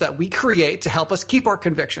rules that we create to help us keep our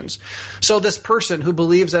convictions. So this person who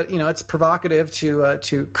believes that it's provocative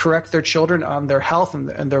to correct their children on their health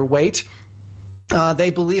and their weight,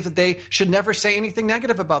 they believe that they should never say anything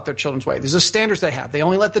negative about their children's weight. These are standards they have. They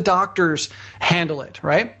only let the doctors handle it,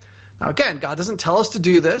 right? Now, again, God doesn't tell us to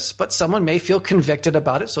do this, but someone may feel convicted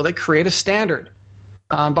about it, so they create a standard.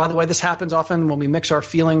 By the way, this happens often when we mix our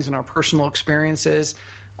feelings and our personal experiences.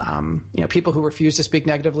 People who refuse to speak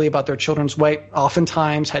negatively about their children's weight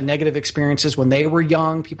oftentimes had negative experiences when they were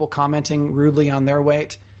young, people commenting rudely on their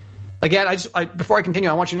weight. Again, before I continue,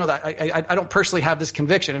 I want you to know that I don't personally have this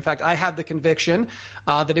conviction. In fact, I have the conviction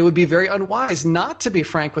that it would be very unwise not to be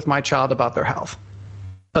frank with my child about their health.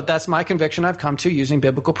 But that's my conviction I've come to using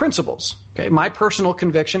biblical principles. Okay, my personal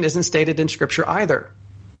conviction isn't stated in Scripture either.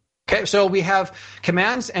 Okay, so we have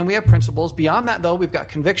commands and we have principles. Beyond that, though, we've got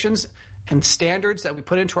convictions and standards that we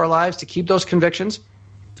put into our lives to keep those convictions.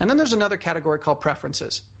 And then there's another category called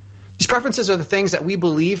preferences. These preferences are the things that we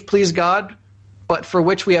believe please God, but for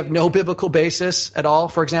which we have no biblical basis at all.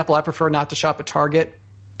 For example, I prefer not to shop at Target.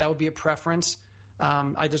 That would be a preference.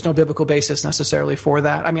 There's no biblical basis necessarily for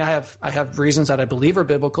that. I mean, I have reasons that I believe are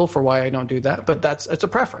biblical for why I don't do that, but it's a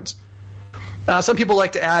preference. Some people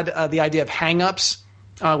like to add the idea of hang-ups,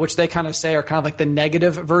 which they kind of say are kind of like the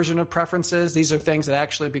negative version of preferences. These are things that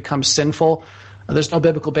actually become sinful. There's no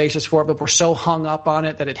biblical basis for it, but we're so hung up on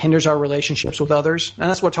it that it hinders our relationships with others. And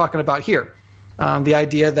that's what we're talking about here. The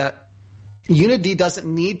idea that unity doesn't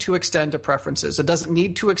need to extend to preferences. It doesn't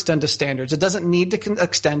need to extend to standards. It doesn't need to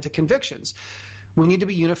extend to convictions. We need to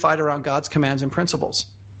be unified around God's commands and principles.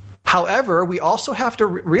 However, we also have to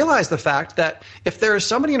realize the fact that if there is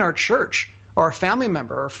somebody in our church or a family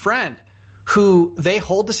member or a friend who they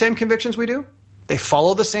hold the same convictions we do, they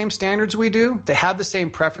follow the same standards we do, they have the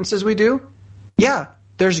same preferences we do, yeah,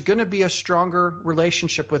 there's going to be a stronger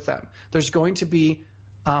relationship with them. There's going to be,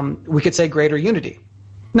 we could say, greater unity.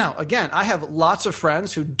 Now, again, I have lots of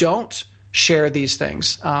friends who don't share these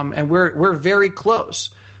things, and we're very close.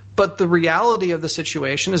 But the reality of the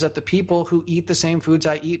situation is that the people who eat the same foods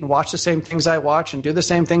I eat and watch the same things I watch and do the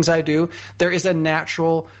same things I do, there is a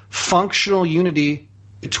natural, functional unity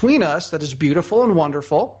between us that is beautiful and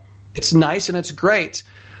wonderful. It's nice and it's great,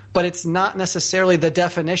 but it's not necessarily the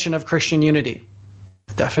definition of Christian unity.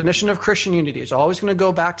 The definition of Christian unity is always going to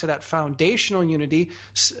go back to that foundational unity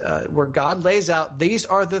where God lays out, these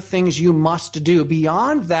are the things you must do.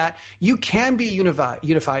 Beyond that, you can be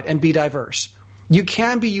unified and be diverse. You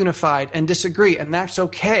can be unified and disagree, and that's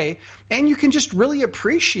okay. And you can just really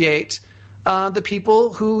appreciate the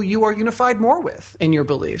people who you are unified more with in your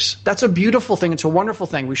beliefs. That's a beautiful thing. It's a wonderful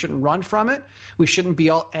thing. We shouldn't run from it. We shouldn't be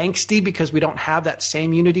all angsty because we don't have that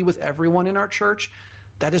same unity with everyone in our church.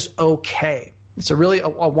 That is okay. It's a really a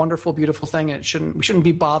wonderful, beautiful thing, and we shouldn't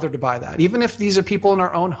be bothered by that, even if these are people in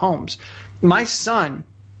our own homes. My son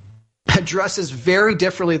dresses very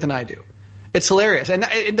differently than I do. It's hilarious. And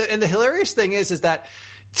the hilarious thing is that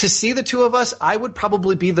to see the two of us, I would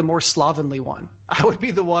probably be the more slovenly one. I would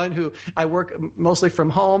be the one who, I work mostly from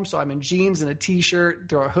home, so I'm in jeans and a T-shirt,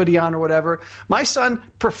 throw a hoodie on or whatever. My son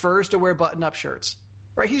prefers to wear button-up shirts,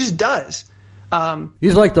 right? He just does.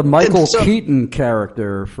 He's like the Michael Keaton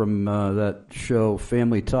character from that show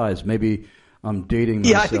Family Ties. Maybe I'm dating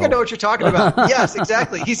myself. Yeah, I think I know what you're talking about. Yes,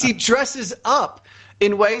 exactly. He dresses up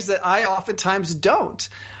in ways that I oftentimes don't.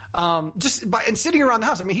 And sitting around the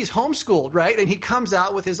house. I mean, he's homeschooled, right? And he comes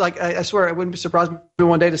out with his, I swear, it wouldn't surprise me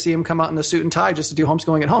one day to see him come out in a suit and tie just to do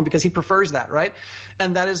homeschooling at home because he prefers that, right?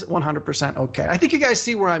 And that is 100% okay. I think you guys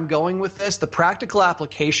see where I'm going with this. The practical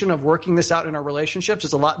application of working this out in our relationships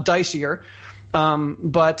is a lot dicier.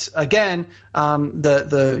 But again,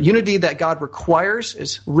 the unity that God requires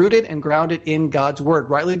is rooted and grounded in God's word,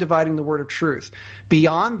 rightly dividing the word of truth.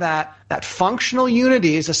 Beyond that, that functional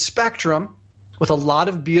unity is a spectrum with a lot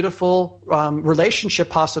of beautiful relationship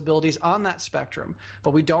possibilities on that spectrum.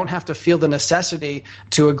 But we don't have to feel the necessity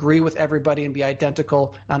to agree with everybody and be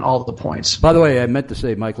identical on all of the points. By the way, I meant to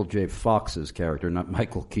say Michael J. Fox's character, not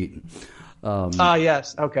Michael Keaton.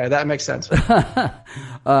 Yes. Okay, that makes sense.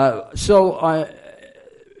 So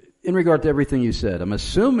in regard to everything you said, I'm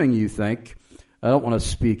assuming you think, I don't want to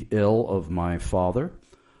speak ill of my father,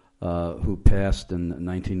 who passed in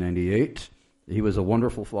 1998. He was a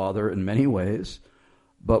wonderful father in many ways.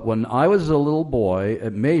 But when I was a little boy,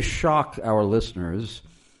 it may shock our listeners,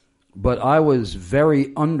 but I was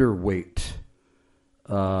very underweight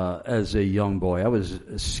as a young boy. I was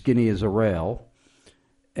as skinny as a rail.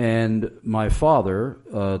 And my father,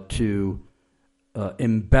 to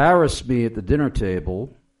embarrass me at the dinner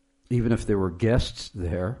table, even if there were guests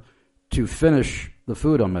there, to finish the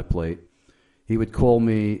food on my plate, he would call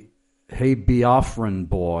me hey, Biafran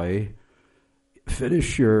boy,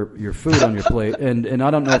 finish your food on your plate. And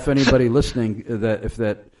I don't know if anybody listening, if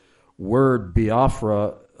that word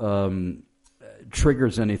Biafra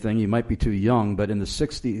triggers anything. You might be too young, but in the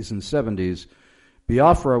 60s and 70s,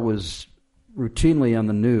 Biafra was routinely on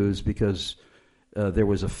the news because there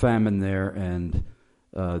was a famine there, and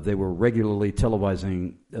they were regularly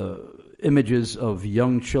televising images of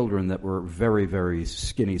young children that were very, very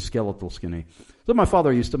skinny, skeletal skinny. So my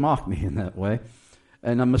father used to mock me in that way.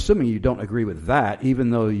 And I'm assuming you don't agree with that, even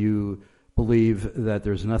though you believe that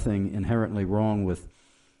there's nothing inherently wrong with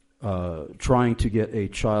trying to get a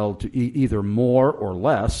child to eat either more or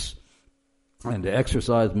less and to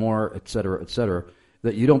exercise more, et cetera,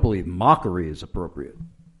 that you don't believe mockery is appropriate.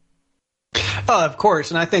 Of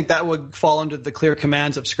course, and I think that would fall under the clear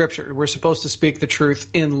commands of Scripture. We're supposed to speak the truth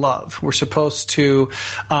in love. We're supposed to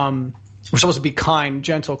be kind,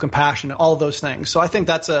 gentle, compassionate, all of those things. So I think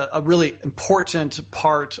that's a really important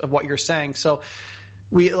part of what you're saying. So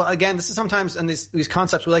this is sometimes in these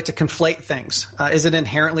concepts we like to conflate things. Is it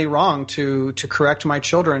inherently wrong to correct my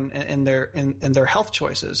children in their health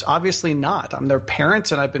choices? Obviously not. I'm their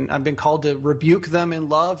parent, and I've been called to rebuke them in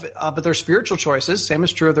love, but their spiritual choices. Same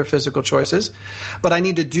is true of their physical choices. But I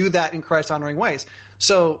need to do that in Christ-honoring ways.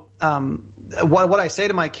 So what I say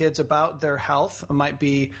to my kids about their health might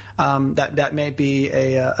be that may be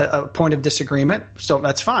a point of disagreement. So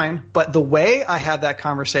that's fine. But the way I have that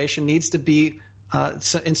conversation needs to be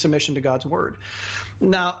in submission to God's word.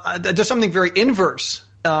 Now, there's something very inverse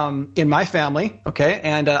in my family, okay?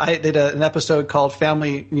 And I did an episode called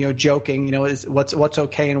 "Family, Joking." Is what's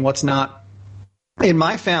okay and what's not. In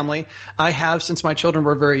my family, I have, since my children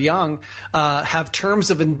were very young, have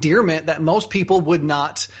terms of endearment that most people would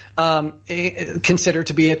not consider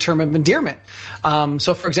to be a term of endearment.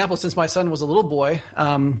 So, for example, since my son was a little boy,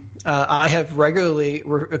 I have regularly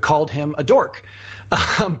called him a dork.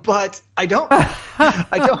 But I don't. I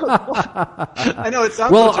know it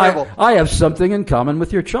sounds so terrible. I have something in common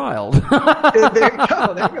with your child. There you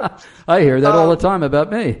go. I hear that all the time about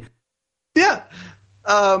me. Yeah.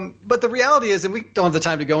 But the reality is, and we don't have the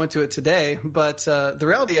time to go into it today, but the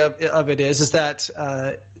reality of it is that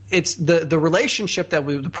it's the relationship that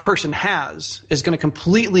the person has is going to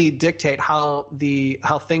completely dictate how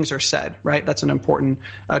things are said, right? That's an important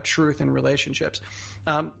truth in relationships.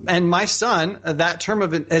 And my son, that term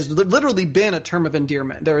has literally been a term of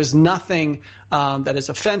endearment. There is nothing that is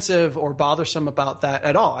offensive or bothersome about that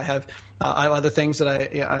at all. I have other things that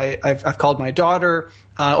I've called my daughter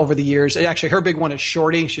over the years. Actually, her big one is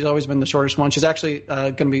Shorty. She's always been the shortest one. She's actually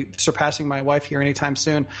going to be surpassing my wife here anytime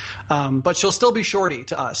soon. But she'll still be Shorty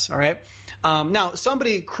to us, all right? Now,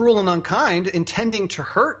 somebody cruel and unkind, intending to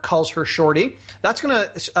hurt, calls her Shorty. That's going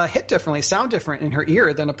to hit differently, sound different in her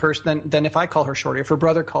ear than than if I call her Shorty, if her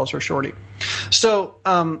brother calls her Shorty. So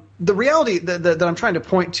the reality that I'm trying to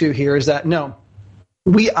point to here is that, no,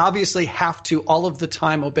 we obviously have to all of the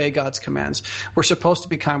time obey God's commands. We're supposed to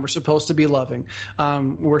be kind. We're supposed to be loving.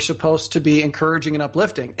 We're supposed to be encouraging and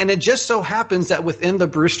uplifting. And it just so happens that within the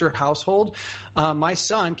Brewster household, my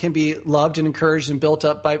son can be loved and encouraged and built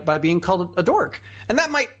up by being called a dork. And that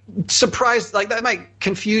might that might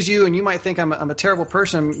confuse you, and you might think I'm a terrible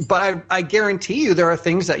person. But I guarantee you there are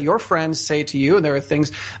things that your friends say to you, and there are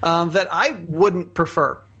things that I wouldn't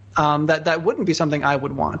prefer. That wouldn't be something I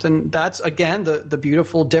would want. And that's, again, the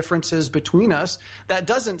beautiful differences between us. That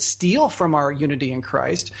doesn't steal from our unity in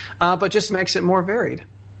Christ, but just makes it more varied.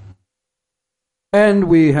 And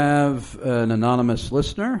we have an anonymous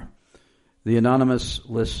listener. The anonymous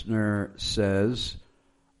listener says,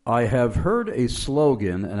 I have heard a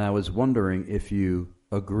slogan, and I was wondering if you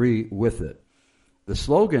agree with it. The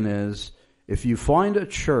slogan is, if you find a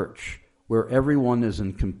church where everyone is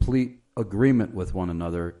in complete agreement with one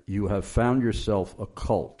another, you have found yourself a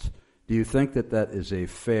cult. Do you think that is a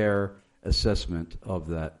fair assessment of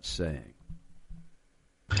that saying?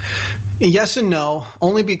 Yes and no,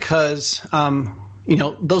 only because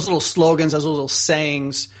those little slogans, those little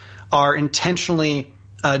sayings are intentionally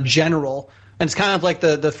general, and it's kind of like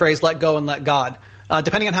the phrase "let go and let God."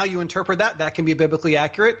 Depending on how you interpret that can be biblically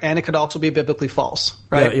accurate, and it could also be biblically false,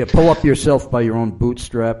 right? Yeah, pull up yourself by your own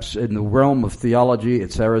bootstraps. In the realm of theology,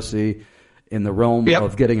 it's heresy. In the realm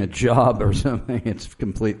of getting a job or something, it's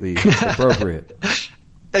completely appropriate.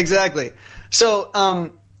 Exactly. So,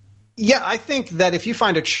 I think that if you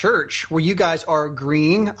find a church where you guys are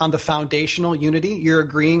agreeing on the foundational unity, you're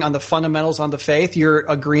agreeing on the fundamentals on the faith, you're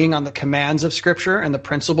agreeing on the commands of Scripture and the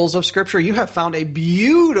principles of Scripture, you have found a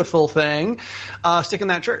beautiful thing. Stick in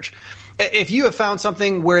that church. if you have found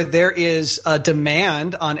something where there is a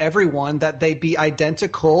demand on everyone that they be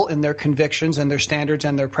identical in their convictions and their standards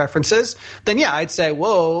and their preferences, then yeah, I'd say,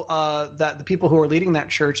 that the people who are leading that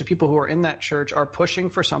church, the people who are in that church are pushing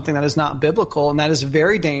for something that is not biblical, and that is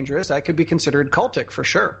very dangerous. That could be considered cultic for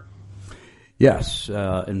sure. Yes.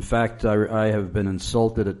 In fact, I have been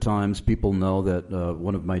insulted at times. People know that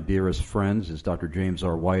one of my dearest friends is Dr. James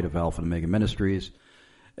R. White of Alpha and Omega Ministries,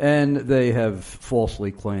 and they have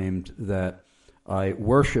falsely claimed that I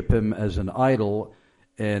worship him as an idol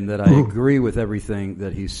and that I agree with everything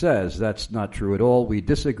that he says. That's not true at all. We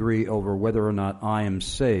disagree over whether or not I am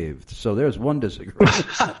saved. So there's one disagreement.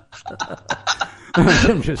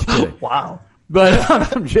 I'm just kidding. Wow.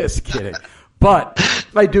 But I'm just kidding. But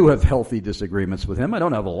I do have healthy disagreements with him. I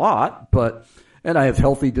don't have a lot, and I have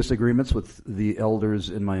healthy disagreements with the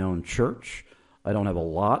elders in my own church. I don't have a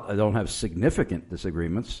lot. I don't have significant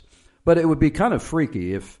disagreements. But it would be kind of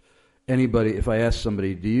freaky if I asked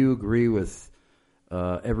somebody, do you agree with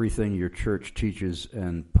everything your church teaches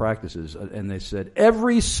and practices? And they said,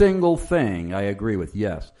 every single thing I agree with,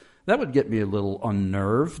 yes. That would get me a little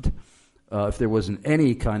unnerved if there wasn't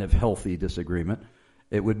any kind of healthy disagreement.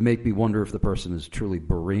 It would make me wonder if the person is truly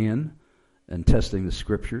Berean and testing the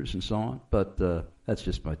scriptures and so on. But that's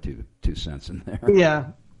just my two cents in there. Yeah.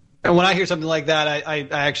 And when I hear something like that, I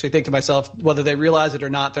actually think to myself, whether they realize it or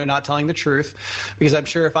not, they're not telling the truth. Because I'm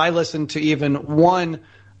sure if I listen to even one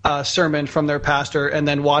sermon from their pastor and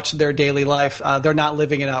then watch their daily life, they're not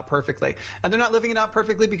living it out perfectly. And they're not living it out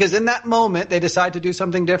perfectly because in that moment they decide to do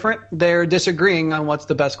something different. They're disagreeing on what's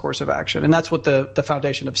the best course of action. And that's what the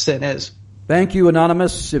foundation of sin is. Thank you,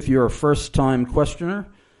 Anonymous. If you're a first-time questioner,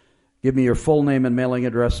 give me your full name and mailing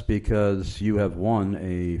address because you have won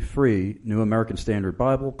a free New American Standard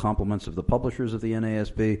Bible, compliments of the publishers of the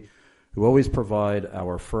NASB, who always provide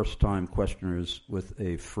our first-time questioners with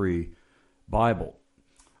a free Bible.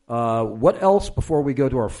 What else, before we go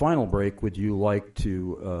to our final break, would you like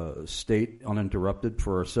to state uninterrupted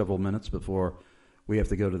for several minutes before we have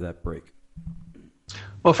to go to that break?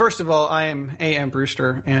 Well, first of all, I am A.M.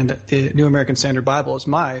 Brewster, and the New American Standard Bible is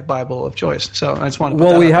my Bible of choice. So I just want to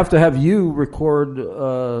put that we up. have to have you record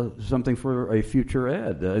something for a future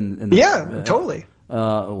ad. Totally.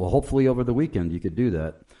 Well, hopefully over the weekend you could do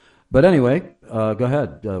that. But anyway, go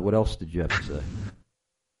ahead. What else did you have to say?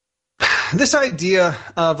 This idea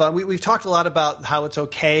of we've talked a lot about how it's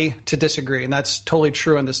okay to disagree, and that's totally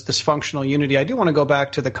true in this dysfunctional unity. I do want to go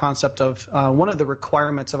back to the concept of one of the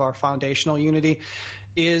requirements of our foundational unity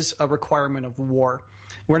is a requirement of war.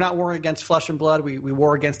 We're not warring against flesh and blood. We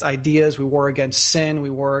war against ideas. We war against sin. We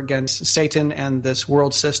war against Satan and this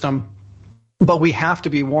world system. But we have to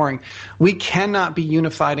be warring. We cannot be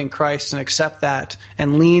unified in Christ and accept that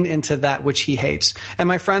and lean into that which he hates. And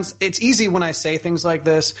my friends, it's easy when I say things like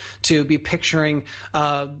this to be picturing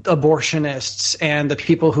abortionists and the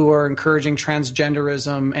people who are encouraging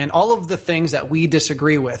transgenderism and all of the things that we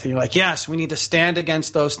disagree with. And you're like, yes, we need to stand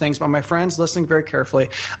against those things. But my friends, listening very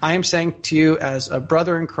carefully, I am saying to you as a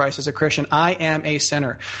brother in Christ, as a Christian, I am a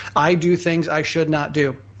sinner. I do things I should not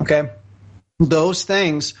do. Okay? Those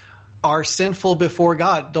things are sinful before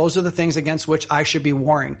God. Those are the things against which I should be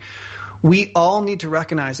warring. We all need to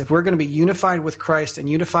recognize if we're going to be unified with Christ and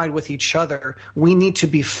unified with each other, we need to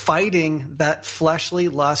be fighting that fleshly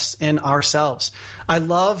lust in ourselves. I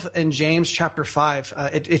love in James chapter 5,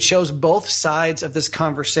 it shows both sides of this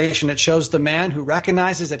conversation. It shows the man who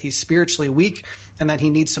recognizes that he's spiritually weak and that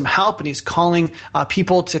he needs some help, and he's calling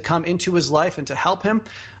people to come into his life and to help him.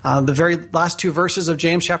 The very last two verses of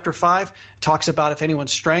James chapter 5 talks about if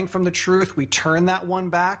anyone's straying from the truth, we turn that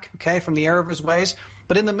one back, from the error of his ways.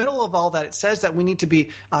 But in the middle of all that, it says that we need to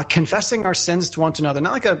be confessing our sins to one another.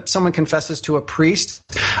 Not like someone confesses to a priest,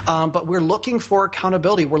 but we're looking for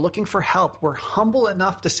accountability. We're looking for help. We're humble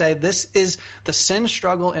enough to say, this is the sin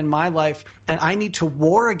struggle in my life, and I need to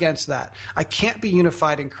war against that. I can't be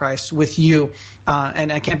unified in Christ with you,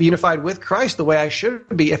 and I can't be unified with Christ the way I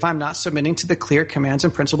should be if I'm not submitting to the clear commands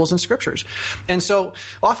and principles in Scriptures. And so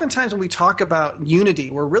oftentimes when we talk about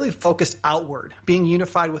unity, we're really focused outward, being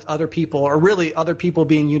unified with other people, or really other people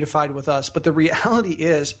being unified with us. But the reality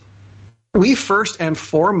is, we first and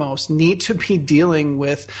foremost need to be dealing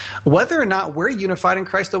with whether or not we're unified in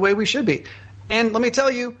Christ the way we should be. And let me tell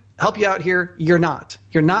you, help you out here, you're not.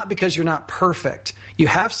 You're not because you're not perfect. You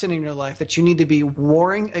have sin in your life that you need to be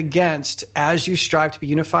warring against as you strive to be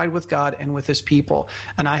unified with God and with his people.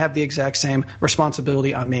 And I have the exact same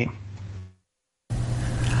responsibility on me.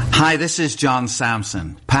 Hi, this is John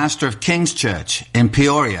Sampson, pastor of King's Church in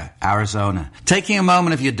Peoria, Arizona, taking a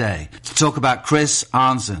moment of your day to talk about Chris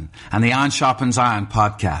Arnzen and the Iron Sharpens Iron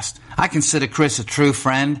podcast. I consider Chris a true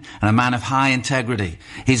friend and a man of high integrity.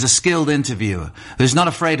 He's a skilled interviewer who's not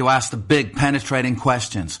afraid to ask the big, penetrating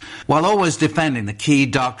questions while always defending the key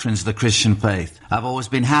doctrines of the Christian faith. I've always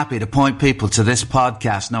been happy to point people to this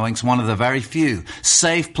podcast, knowing it's one of the very few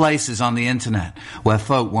safe places on the internet where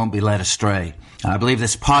folk won't be led astray. And I believe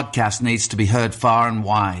this podcast needs to be heard far and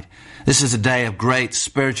wide. This is a day of great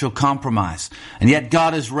spiritual compromise, and yet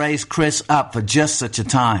God has raised Chris up for just such a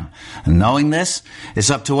time. And knowing this, it's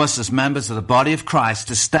up to us as members of the body of Christ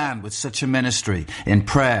to stand with such a ministry in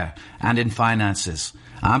prayer and in finances.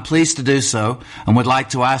 I'm pleased to do so and would like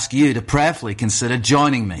to ask you to prayerfully consider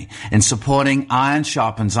joining me in supporting Iron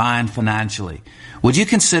Sharpens Iron financially. Would you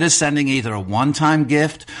consider sending either a one-time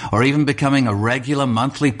gift or even becoming a regular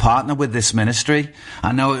monthly partner with this ministry?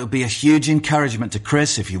 I know it would be a huge encouragement to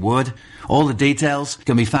Chris if you would. All the details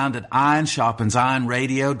can be found at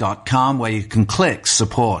ironsharpensironradio.com, where you can click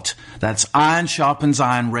support. That's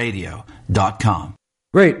ironsharpensironradio.com.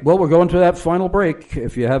 Great. Well, we're going to that final break.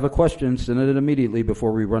 If you have a question, send it in immediately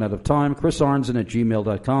before we run out of time.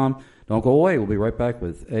 chrisarnson@gmail.com. Don't go away. We'll be right back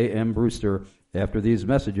with A.M. Brewster after these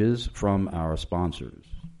messages from our sponsors.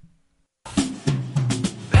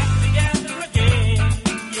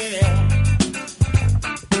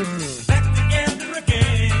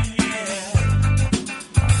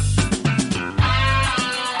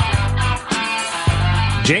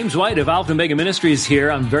 James White of Alpha and Omega Ministries here.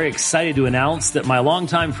 I'm very excited to announce that my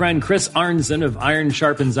longtime friend Chris Arnzen of Iron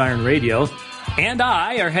Sharpens Iron Radio and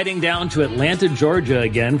I are heading down to Atlanta, Georgia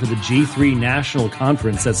again for the G3 National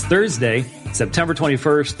Conference. That's Thursday, September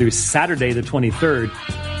 21st through Saturday the 23rd,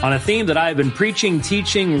 on a theme that I've been preaching,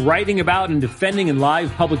 teaching, writing about, and defending in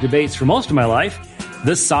live public debates for most of my life,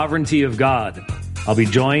 the sovereignty of God. I'll be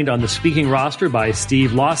joined on the speaking roster by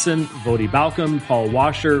Steve Lawson, Vodi Balcom, Paul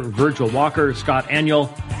Washer, Virgil Walker, Scott Aniol,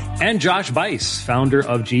 and Josh Bice, founder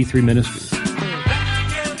of G3 Ministries.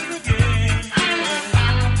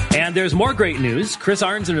 And there's more great news. Chris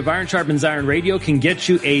Arnzen of Iron Sharpens Iron Radio can get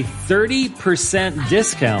you a 30%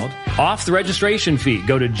 discount off the registration fee.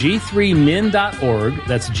 Go to g3min.org.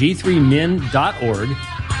 That's g3min.org.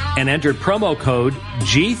 And enter promo code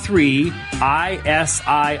G3ISIR.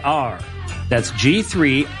 That's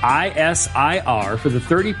G3ISIR for the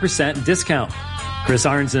 30% discount. Chris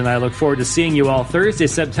Arnzen and I look forward to seeing you all Thursday,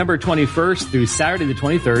 September 21st through Saturday the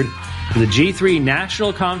 23rd for the G3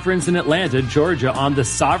 National Conference in Atlanta, Georgia on the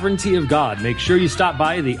sovereignty of God. Make sure you stop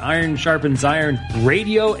by the Iron Sharpens Iron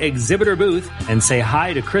Radio exhibitor booth and say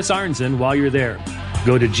hi to Chris Arnzen while you're there.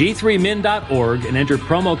 Go to g3min.org and enter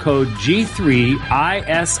promo code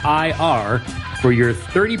G3ISIR for your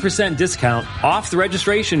 30% discount off the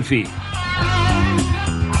registration fee.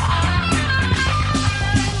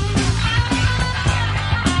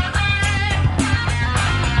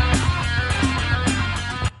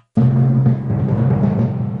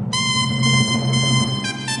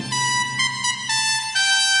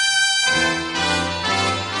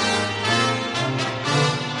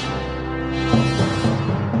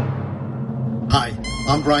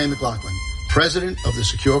 I'm Brian McLaughlin, president of the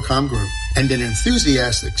SecureCom Group and an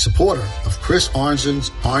enthusiastic supporter of Chris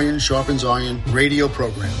Arnzen's Iron Sharpens Iron radio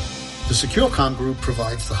program. The SecureCom Group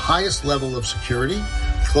provides the highest level of security,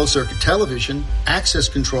 closed-circuit television, access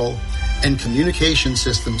control, and communication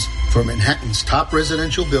systems for Manhattan's top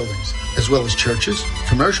residential buildings, as well as churches,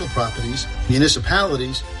 commercial properties,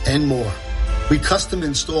 municipalities, and more. We custom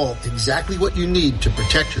install exactly what you need to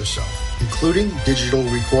protect yourself, including digital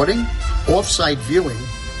recording, off-site viewing,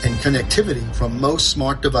 and connectivity from most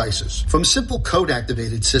smart devices. From simple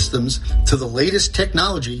code-activated systems to the latest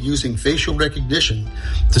technology using facial recognition,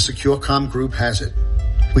 the SecureCom Group has it.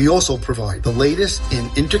 We also provide the latest in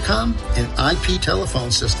intercom and IP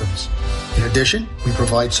telephone systems. In addition, we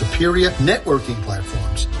provide superior networking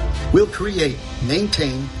platforms. We'll create,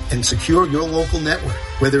 maintain, and secure your local network.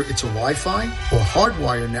 Whether it's a Wi-Fi or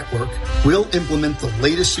hardwire network, we'll implement the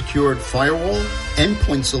latest secured firewall,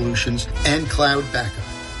 endpoint solutions, and cloud backup.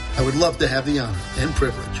 I would love to have the honor and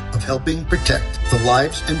privilege of helping protect the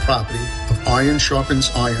lives and property of Iron Sharpens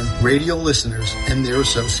Iron radio listeners and their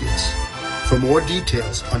associates. For more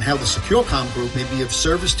details on how the SecureCom Group may be of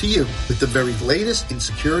service to you with the very latest in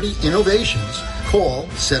security innovations, call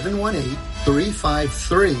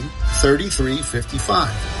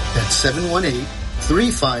 718-353-3355. That's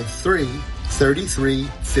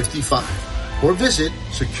 718-353-3355. Or visit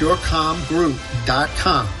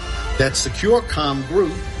securecomgroup.com. That's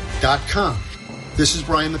securecomgroup.com. This is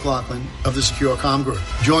Brian McLaughlin of the SecureCom Group,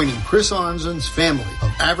 joining Chris Arnzen's family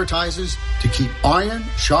of advertisers to keep Iron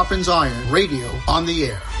Sharpens Iron radio on the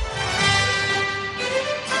air.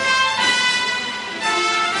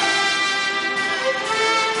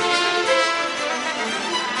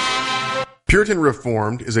 Puritan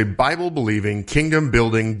Reformed is a Bible-believing,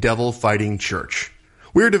 kingdom-building, devil-fighting church.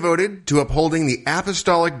 We are devoted to upholding the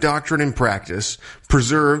apostolic doctrine and practice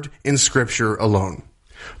preserved in Scripture alone.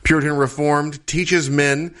 Puritan Reformed teaches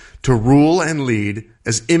men to rule and lead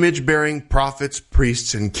as image-bearing prophets,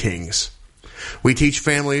 priests, and kings. We teach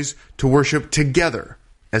families to worship together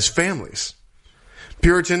as families.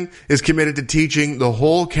 Puritan is committed to teaching the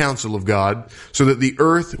whole counsel of God so that the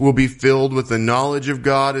earth will be filled with the knowledge of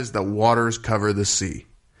God as the waters cover the sea.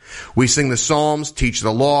 We sing the Psalms, teach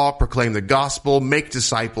the law, proclaim the gospel, make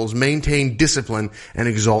disciples, maintain discipline, and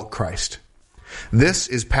exalt Christ. This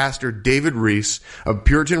is Pastor David Reese of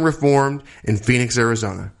Puritan Reformed in Phoenix,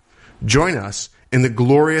 Arizona. Join us in the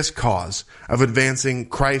glorious cause of advancing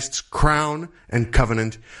Christ's crown and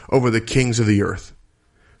covenant over the kings of the earth.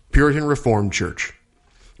 Puritan Reformed Church.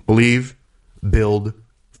 Believe, build,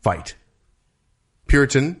 fight.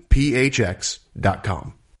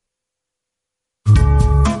 PuritanPHX.com.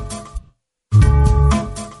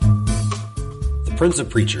 The Prince of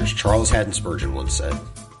Preachers, Charles Haddon Spurgeon, once said,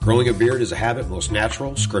 "Growing a beard is a habit most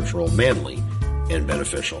natural, scriptural, manly, and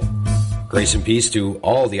beneficial." Grace and peace to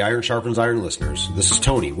all the Iron Sharpens Iron listeners. This is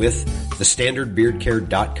Tony with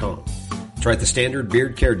thestandardbeardcare.com. That's right,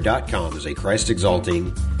 thestandardbeardcare.com is a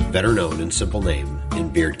Christ-exalting, better-known, and simple name in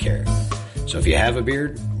beard care. So if you have a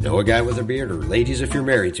beard, know a guy with a beard, or ladies, if you're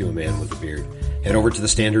married to a man with a beard, head over to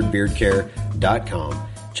thestandardbeardcare.com.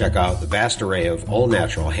 Check out the vast array of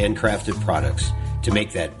all-natural, handcrafted products to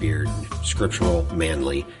make that beard scriptural,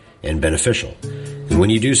 manly, and beneficial. And when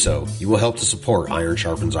you do so, you will help to support Iron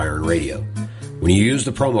Sharpens Iron Radio. When you use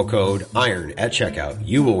the promo code IRON at checkout,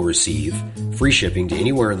 you will receive free shipping to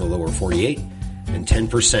anywhere in the lower 48, and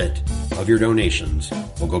 10% of your donations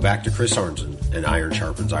will go back to Chris Arnzen and Iron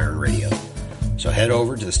Sharpens Iron Radio. So head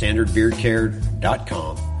over to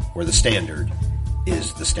thestandardbeardcare.com, where the standard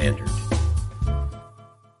is the standard.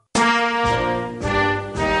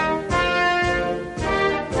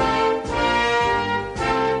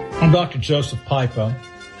 I'm Dr. Joseph Pipa,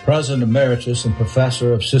 President Emeritus and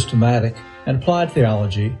Professor of Systematic and Applied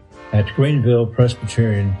Theology at Greenville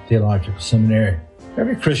Presbyterian Theological Seminary.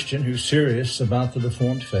 Every Christian who's serious about the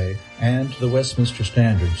Reformed faith and the Westminster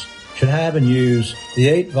Standards should have and use the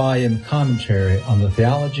 8-volume commentary on the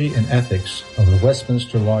theology and ethics of the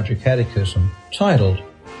Westminster Larger Catechism titled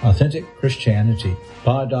Authentic Christianity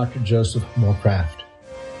by Dr. Joseph Morecraft.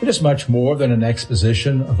 It is much more than an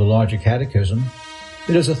exposition of the Larger Catechism.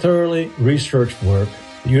 It is a thoroughly researched work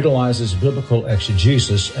that utilizes biblical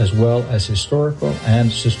exegesis as well as historical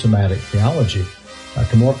and systematic theology.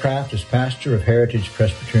 Dr. Morecraft is pastor of Heritage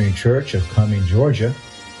Presbyterian Church of Cumming, Georgia,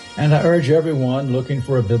 and I urge everyone looking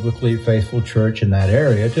for a biblically faithful church in that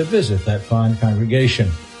area to visit that fine congregation.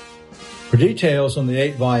 For details on the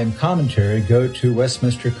 8-volume commentary, go to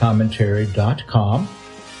westminstercommentary.com,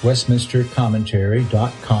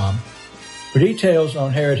 westminstercommentary.com. For details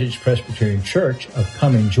on Heritage Presbyterian Church of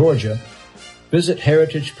Cumming, Georgia, visit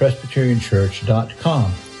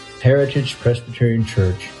heritagepresbyterianchurch.com,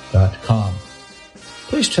 heritagepresbyterianchurch.com.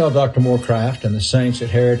 Please tell Dr. Morecraft and the saints at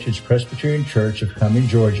Heritage Presbyterian Church of Cumming,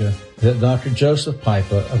 Georgia, that Dr. Joseph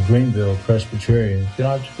Pipa of Greenville Presbyterian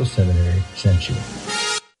Theological Seminary sent you.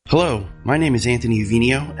 Hello, my name is Anthony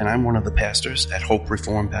Uvinio, and I'm one of the pastors at Hope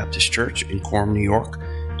Reformed Baptist Church in Coram, New York,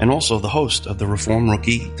 and also the host of the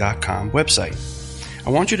ReformRookie.com website. I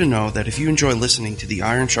want you to know that if you enjoy listening to the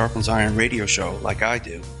Iron Sharpens Iron radio show like I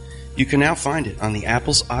do, you can now find it on the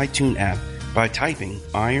Apple's iTunes app by typing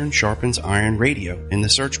Iron Sharpens Iron Radio in the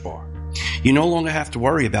search bar. You no longer have to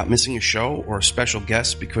worry about missing a show or a special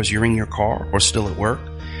guest because you're in your car or still at work.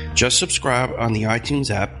 Just subscribe on the iTunes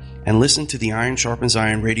app and listen to the Iron Sharpens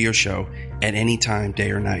Iron radio show at any time,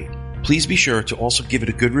 day or night. Please be sure to also give it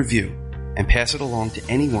a good review and pass it along to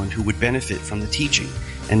anyone who would benefit from the teaching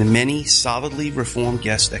and the many solidly reformed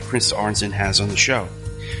guests that Chris Arnzen has on the show.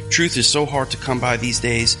 Truth is so hard to come by these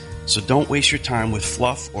days, so don't waste your time with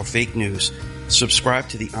fluff or fake news. Subscribe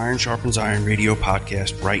to the Iron Sharpens Iron radio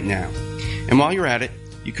podcast right now. And while you're at it,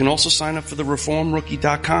 you can also sign up for the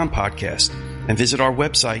ReformRookie.com podcast and visit our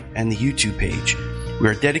website and the YouTube page. We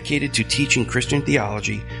are dedicated to teaching Christian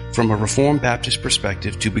theology from a Reformed Baptist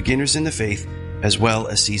perspective to beginners in the faith as well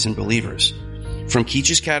as seasoned believers. From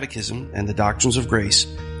Keach's Catechism and the Doctrines of Grace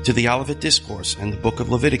to the Olivet Discourse and the Book of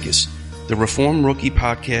Leviticus, the Reformed Rookie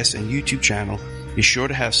podcast and YouTube channel is sure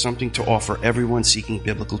to have something to offer everyone seeking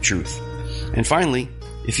biblical truth. And finally,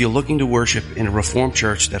 if you're looking to worship in a Reformed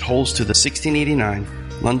church that holds to the 1689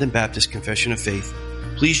 London Baptist Confession of Faith,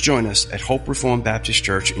 please join us at Hope Reformed Baptist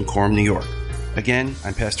Church in Coram, New York. Again,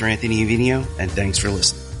 I'm Pastor Anthony Uvinio, and thanks for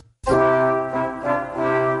listening.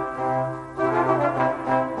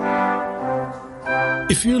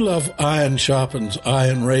 If you love Iron Sharpens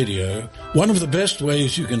Iron Radio, one of the best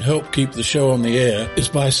ways you can help keep the show on the air is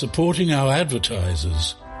by supporting our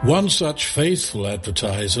advertisers. One such faithful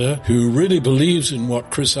advertiser who really believes in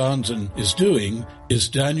what Chris Arnzen is doing is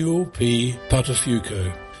Daniel P.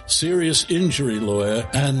 Patafuco, serious injury lawyer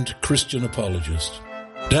and Christian apologist.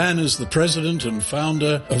 Dan is the president and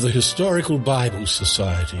founder of the Historical Bible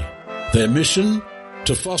Society. Their mission?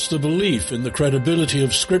 To foster belief in the credibility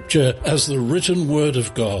of Scripture as the written Word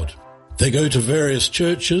of God. They go to various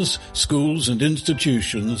churches, schools, and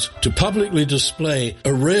institutions to publicly display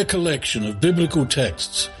a rare collection of biblical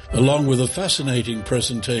texts, along with a fascinating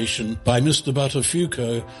presentation by Mr.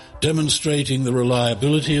 Buttafuoco demonstrating the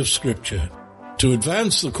reliability of Scripture. To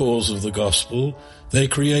advance the cause of the gospel, they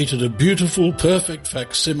created a beautiful, perfect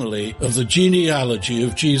facsimile of the genealogy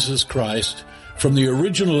of Jesus Christ from the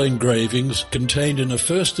original engravings contained in a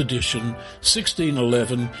first edition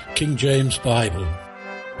 1611 King James Bible.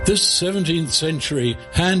 This 17th century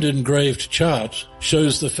hand-engraved chart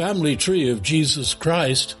shows the family tree of Jesus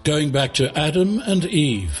Christ going back to Adam and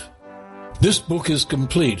Eve. This book is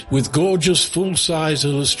complete with gorgeous full-size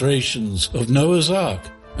illustrations of Noah's Ark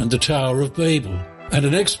and the Tower of Babel, and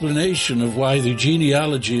an explanation of why the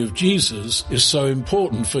genealogy of Jesus is so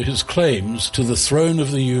important for his claims to the throne of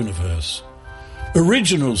the universe.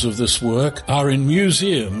 Originals of this work are in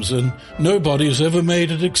museums, and nobody has ever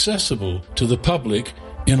made it accessible to the public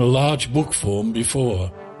in a large book form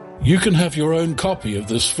before. You can have your own copy of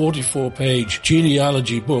this 44-page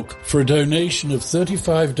genealogy book for a donation of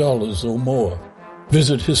 $35 or more.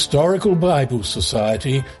 Visit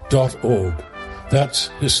historicalbiblesociety.org. That's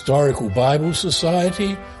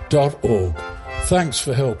historicalbiblesociety.org. Thanks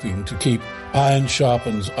for helping to keep Iron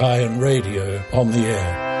Sharpens Iron Radio on the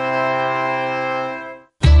air.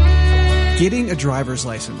 Getting a driver's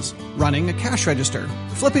license, running a cash register,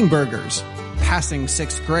 flipping burgers, passing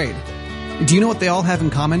 6th grade. Do you know what they all have in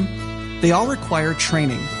common? They all require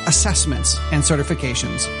training, assessments, and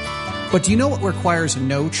certifications. But do you know what requires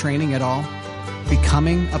no training at all?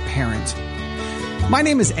 Becoming a parent. My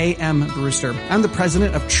name is A.M. Brewster. I'm the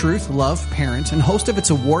president of Truth Love Parent and host of its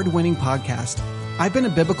award-winning podcast. I've been a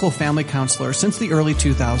biblical family counselor since the early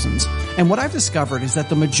 2000s, and what I've discovered is that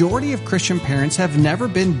the majority of Christian parents have never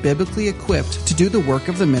been biblically equipped to do the work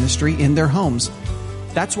of the ministry in their homes.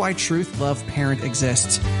 That's why Truth Love Parent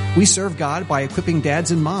exists. We serve God by equipping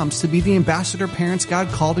dads and moms to be the ambassador parents God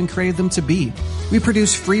called and created them to be. We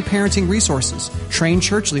produce free parenting resources, train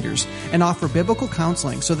church leaders, and offer biblical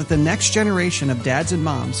counseling so that the next generation of dads and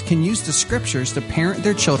moms can use the scriptures to parent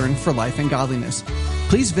their children for life and godliness.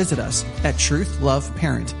 Please visit us at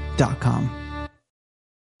truthloveparent.com.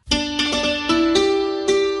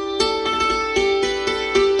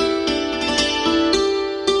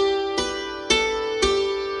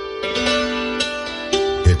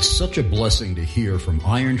 It's such a blessing to hear from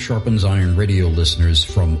Iron Sharpens Iron radio listeners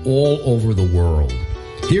from all over the world.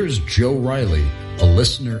 Here's Joe Riley, a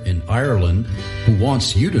listener in Ireland, who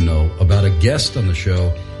wants you to know about a guest on the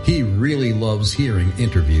show he really loves hearing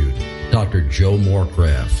interviewed, Dr. Joe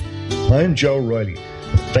Morecraft. I'm Joe Riley,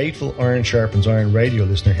 a faithful Iron Sharpens Iron radio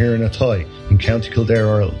listener here in Athy in County Kildare,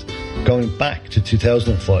 Ireland, going back to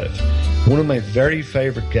 2005. One of my very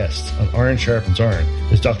favourite guests on Iron Sharpens Iron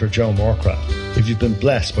is Dr. Joe Morecraft. If you've been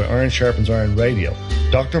blessed by Iron Sharpens Iron Radio,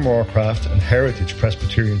 Dr. Morecraft and Heritage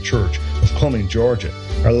Presbyterian Church of Cumming, Georgia,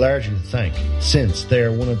 are largely to thank, since they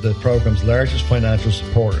are one of the programme's largest financial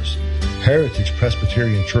supporters. Heritage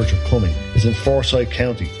Presbyterian Church of Cumming is in Forsyth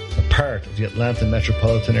County, a part of the Atlanta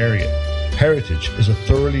metropolitan area. Heritage is a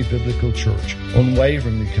thoroughly biblical church,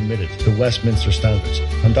 unwaveringly committed to the Westminster Standards,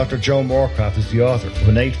 and Dr. Joe Morecraft is the author of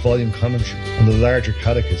an 8-volume commentary on the larger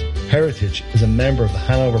catechism. Heritage is a member of the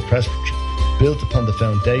Hanover Presbytery, built upon the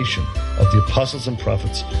foundation of the apostles and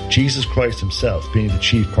prophets, Jesus Christ himself being the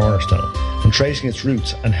chief cornerstone, and tracing its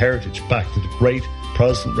roots and heritage back to the great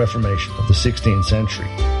Protestant Reformation of the 16th century.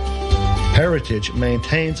 Heritage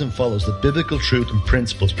maintains and follows the biblical truth and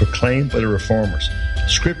principles proclaimed by the Reformers: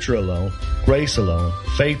 Scripture alone, grace alone,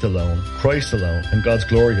 faith alone, Christ alone, and God's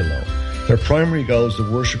glory alone. Their primary goal is the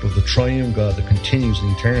worship of the triune God that continues in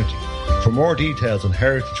eternity. For more details on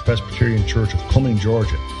Heritage Presbyterian Church of Cumming,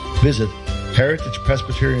 Georgia, visit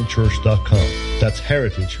heritagepresbyterianchurch.com. That's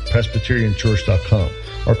heritagepresbyterianchurch.com.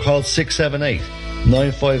 Or call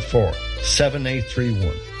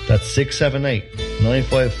 678-954-7831. That's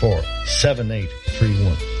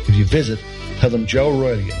 678-954-7831. If you visit, tell them Joe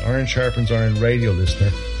Riley, an Iron Sharpens Iron radio listener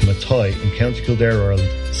from Athy in County Kildare,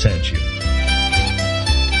 Ireland, sent you.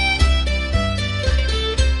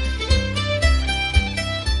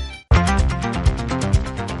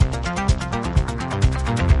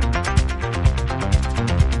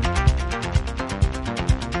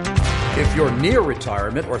 near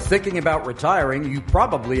retirement or thinking about retiring, you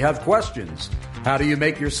probably have questions. How do you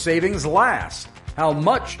make your savings last? How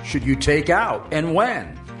much should you take out and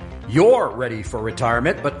when? You're ready for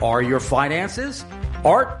retirement, but are your finances?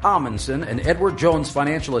 Art Amundsen, an Edward Jones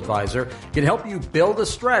financial advisor, can help you build a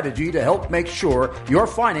strategy to help make sure your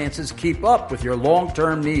finances keep up with your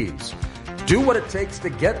long-term needs. Do what it takes to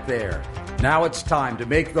get there. Now it's time to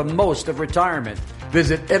make the most of retirement.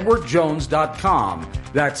 Visit edwardjones.com.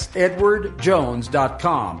 That's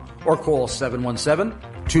edwardjones.com. Or call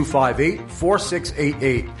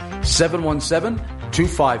 717-258-4688.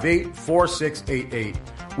 717-258-4688.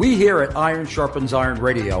 We here at Iron Sharpens Iron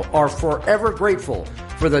Radio are forever grateful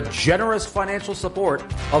for the generous financial support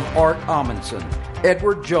of Art Amundsen,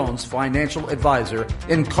 Edward Jones financial advisor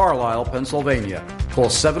in Carlisle, Pennsylvania. Call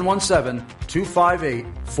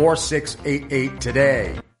 717-258-4688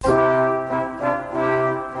 today.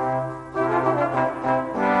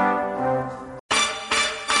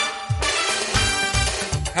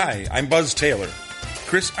 Hi, I'm Buzz Taylor.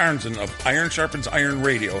 Chris Arnzen of Iron Sharpens Iron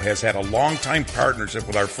Radio has had a long-time partnership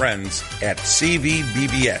with our friends at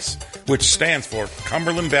CVBBS, which stands for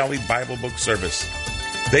Cumberland Valley Bible Book Service.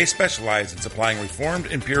 They specialize in supplying Reformed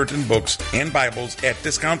and Puritan books and Bibles at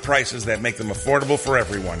discount prices that make them affordable for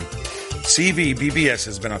everyone. CVBBS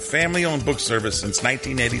has been a family-owned book service since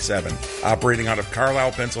 1987, operating out of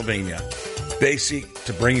Carlisle, Pennsylvania. They seek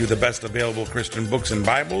to bring you the best available Christian books and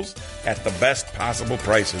Bibles at the best possible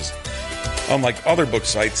prices. Unlike other book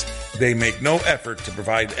sites, they make no effort to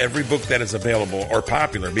provide every book that is available or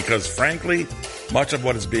popular because, frankly, much of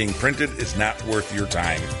what is being printed is not worth your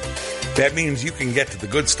time. That means you can get to the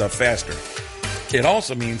good stuff faster. It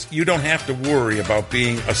also means you don't have to worry about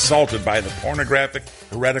being assaulted by the pornographic,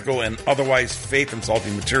 heretical, and otherwise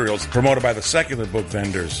faith-insulting materials promoted by the secular book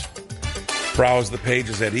vendors. Browse the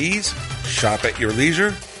pages at ease, shop at your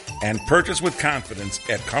leisure, and purchase with confidence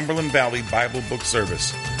at Cumberland Valley Bible Book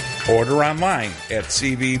Service. Order online at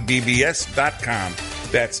cvbbs.com.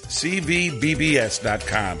 That's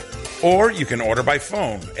cvbbs.com. Or you can order by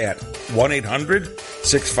phone at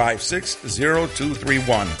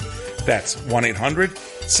 1-800-656-0231. That's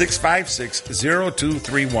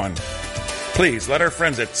 1-800-656-0231. Please let our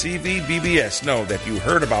friends at CVBBS know that you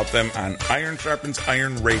heard about them on Iron Sharpens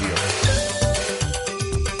Iron Radio.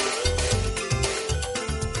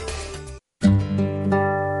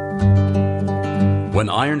 When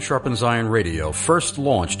Iron Sharpens Iron Radio first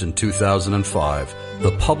launched in 2005,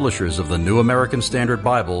 the publishers of the New American Standard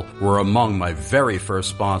Bible were among my very first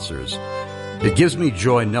sponsors. It gives me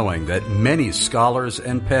joy knowing that many scholars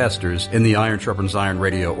and pastors in the Iron Sharpens Iron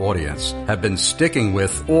Radio audience have been sticking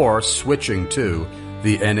with or switching to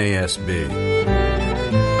the NASB.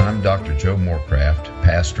 I'm Dr. Joe Morecraft,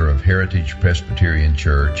 pastor of Heritage Presbyterian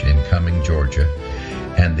Church in Cumming, Georgia,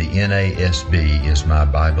 and the NASB is my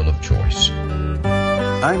Bible of choice.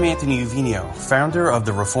 I'm Anthony Uvinio, founder of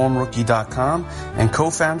the ReformRookie.com and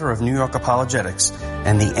co-founder of New York Apologetics,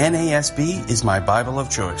 and the NASB is my Bible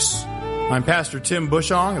of choice. I'm Pastor Tim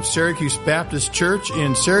Bushong of Syracuse Baptist Church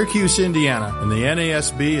in Syracuse, Indiana, and the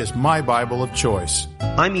NASB is my Bible of choice.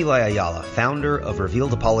 I'm Eli Ayala, founder of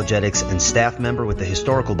Revealed Apologetics and staff member with the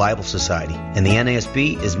Historical Bible Society, and the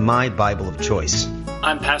NASB is my Bible of choice.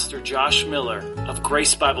 I'm Pastor Josh Miller of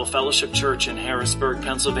Grace Bible Fellowship Church in Harrisburg,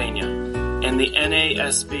 Pennsylvania, and the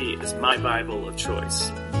NASB is my Bible of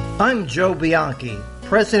choice. I'm Joe Bianchi,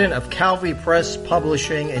 president of Calvary Press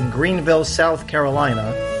Publishing in Greenville, South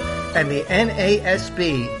Carolina, and the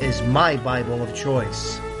NASB is my Bible of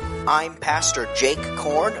choice. I'm Pastor Jake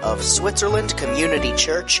Korn of Switzerland Community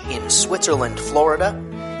Church in Switzerland, Florida,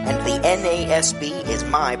 and the NASB is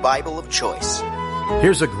my Bible of choice.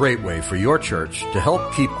 Here's a great way for your church to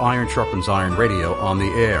help keep Iron Sharpens Iron Radio on the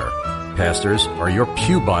air. Pastors, are your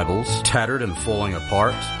pew Bibles tattered and falling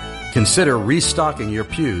apart? Consider restocking your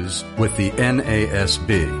pews with the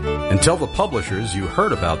NASB. And tell the publishers you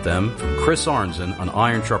heard about them from Chris Arnzen on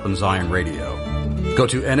Iron Sharpens Iron Radio. Go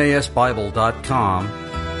to nasbible.com.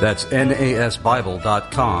 That's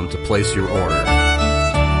nasbible.com to place your order.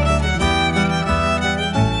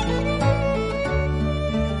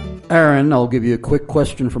 Aaron, I'll give you a quick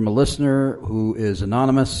question from a listener who is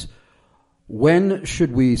anonymous. When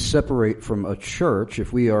should we separate from a church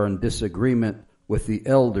if we are in disagreement with the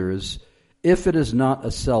elders if it is not a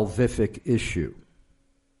salvific issue?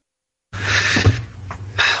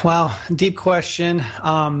 Wow, deep question.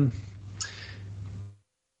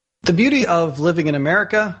 The beauty of living in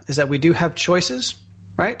America is that we do have choices,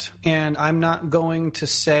 right? And I'm not going to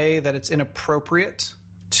say that it's inappropriate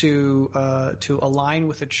to align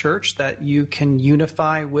with a church that you can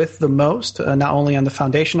unify with the most, not only on the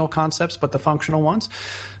foundational concepts but the functional ones.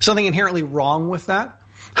 Something inherently wrong with that.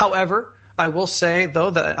 However, I will say, though,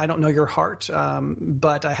 that I don't know your heart,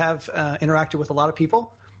 but I have interacted with a lot of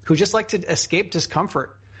people who just like to escape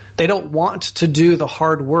discomfort. They don't want to do the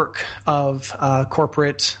hard work of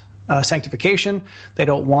corporate sanctification. They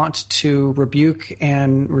don't want to rebuke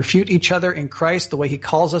and refute each other in Christ the way he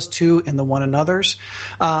calls us to in the one another's.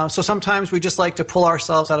 So sometimes we just like to pull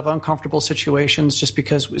ourselves out of uncomfortable situations just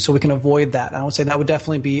because, so we can avoid that. I would say that would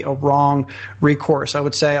definitely be a wrong recourse. I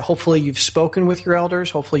would say hopefully you've spoken with your elders.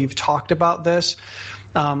 Hopefully you've talked about this.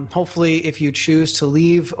 Hopefully, if you choose to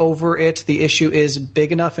leave over it, the issue is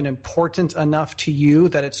big enough and important enough to you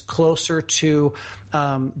that it's closer to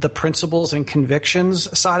the principles and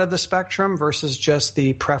convictions side of the spectrum versus just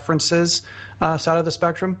the preferences side of the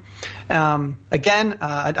spectrum. Again,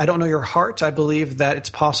 I don't know your heart. I believe that it's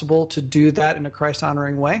possible to do that in a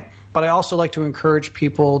Christ-honoring way. But I also like to encourage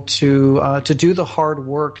people to do the hard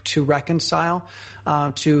work to reconcile,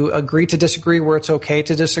 to agree to disagree where it's okay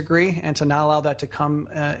to disagree, and to not allow that to come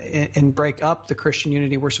and break up the Christian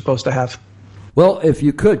unity we're supposed to have. Well, if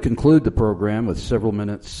you could conclude the program with several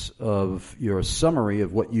minutes of your summary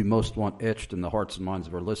of what you most want etched in the hearts and minds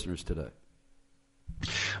of our listeners today.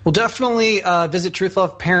 Well, definitely visit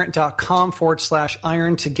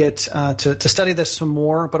truthloveparent.com/iron to get to study this some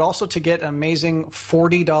more, but also to get an amazing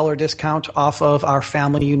 $40 discount off of our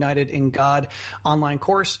Family United in God online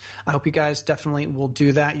course. I hope you guys definitely will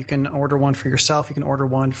do that. You can order one for yourself. You can order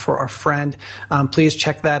one for a friend. Please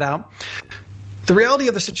check that out. The reality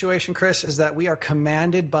of the situation, Chris, is that we are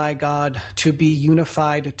commanded by God to be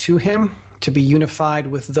unified to him, to be unified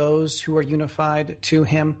with those who are unified to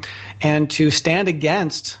him, and to stand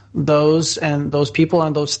against those people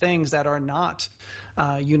and those things that are not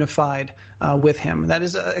unified with him. That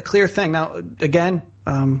is a clear thing. Now, again,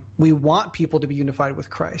 we want people to be unified with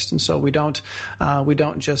Christ, and so we don't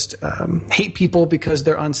just hate people because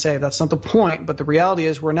they're unsaved. That's not the point. But the reality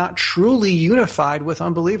is, we're not truly unified with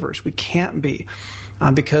unbelievers. We can't be.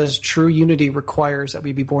 Because true unity requires that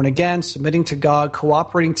we be born again, submitting to God,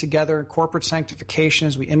 cooperating together in corporate sanctification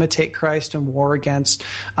as we imitate Christ and war against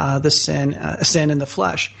the sin in the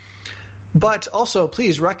flesh. But also,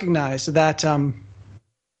 please recognize that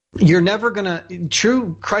you're never going to –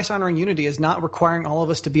 true Christ-honoring unity is not requiring all of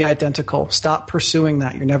us to be identical. Stop pursuing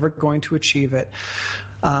that. You're never going to achieve it.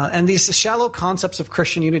 And these shallow concepts of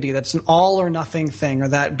Christian unity, that's an all-or-nothing thing, or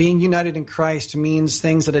that being united in Christ means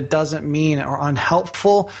things that it doesn't mean, are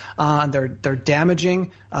unhelpful, they're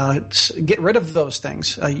damaging. Get rid of those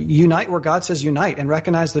things. Unite where God says unite, and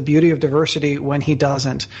recognize the beauty of diversity when he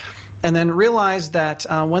doesn't. And then realize that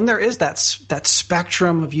when there is that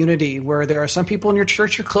spectrum of unity where there are some people in your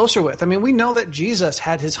church you're closer with. I mean, we know that Jesus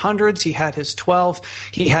had his hundreds, he had his 12,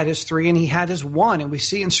 he had his 3, and he had his 1. And we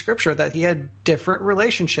see in Scripture that he had different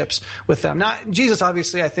relationships with them. Now, Jesus,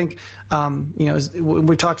 obviously, I think,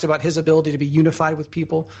 we talked about his ability to be unified with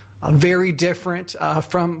people, very different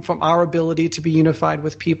from our ability to be unified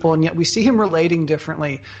with people. And yet we see him relating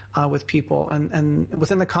differently with people. And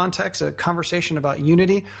within the context of a conversation about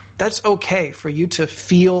unity, that's okay for you to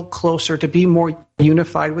feel closer, to be more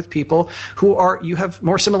unified with people who you have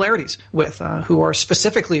more similarities with, who are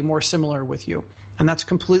specifically more similar with you. And that's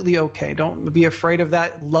completely okay. Don't be afraid of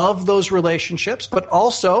that. Love those relationships, but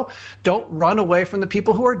also don't run away from the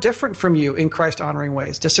people who are different from you in Christ-honoring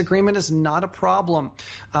ways. Disagreement is not a problem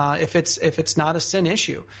if it's not a sin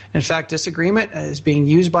issue. In fact, disagreement is being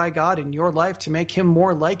used by God in your life to make him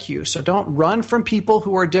more like you. So don't run from people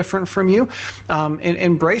who are different from you. And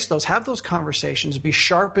embrace those. Have those conversations. Be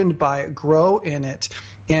sharpened by it. Grow in it.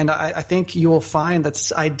 And I think you will find that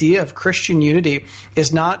this idea of Christian unity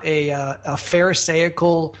is not a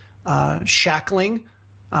pharisaical shackling,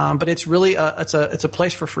 but it's really it's a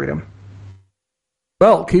place for freedom.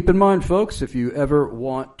 Well, keep in mind, folks, if you ever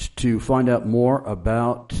want to find out more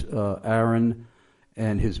about Aaron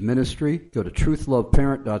and his ministry, go to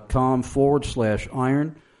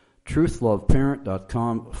truthloveparent.com/iron,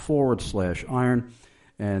 truthloveparent.com/iron.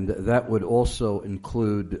 And that would also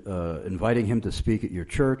include inviting him to speak at your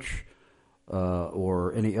church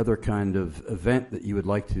or any other kind of event that you would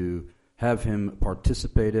like to have him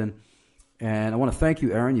participate in. And I want to thank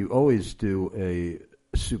you, Aaron. You always do a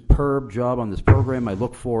superb job on this program. I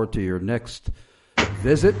look forward to your next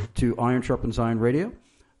visit to Iron Sharpens Iron Radio.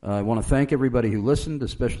 I want to thank everybody who listened,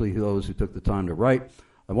 especially those who took the time to write.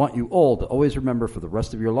 I want you all to always remember for the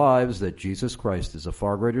rest of your lives that Jesus Christ is a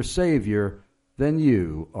far greater Savior than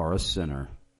you are a sinner.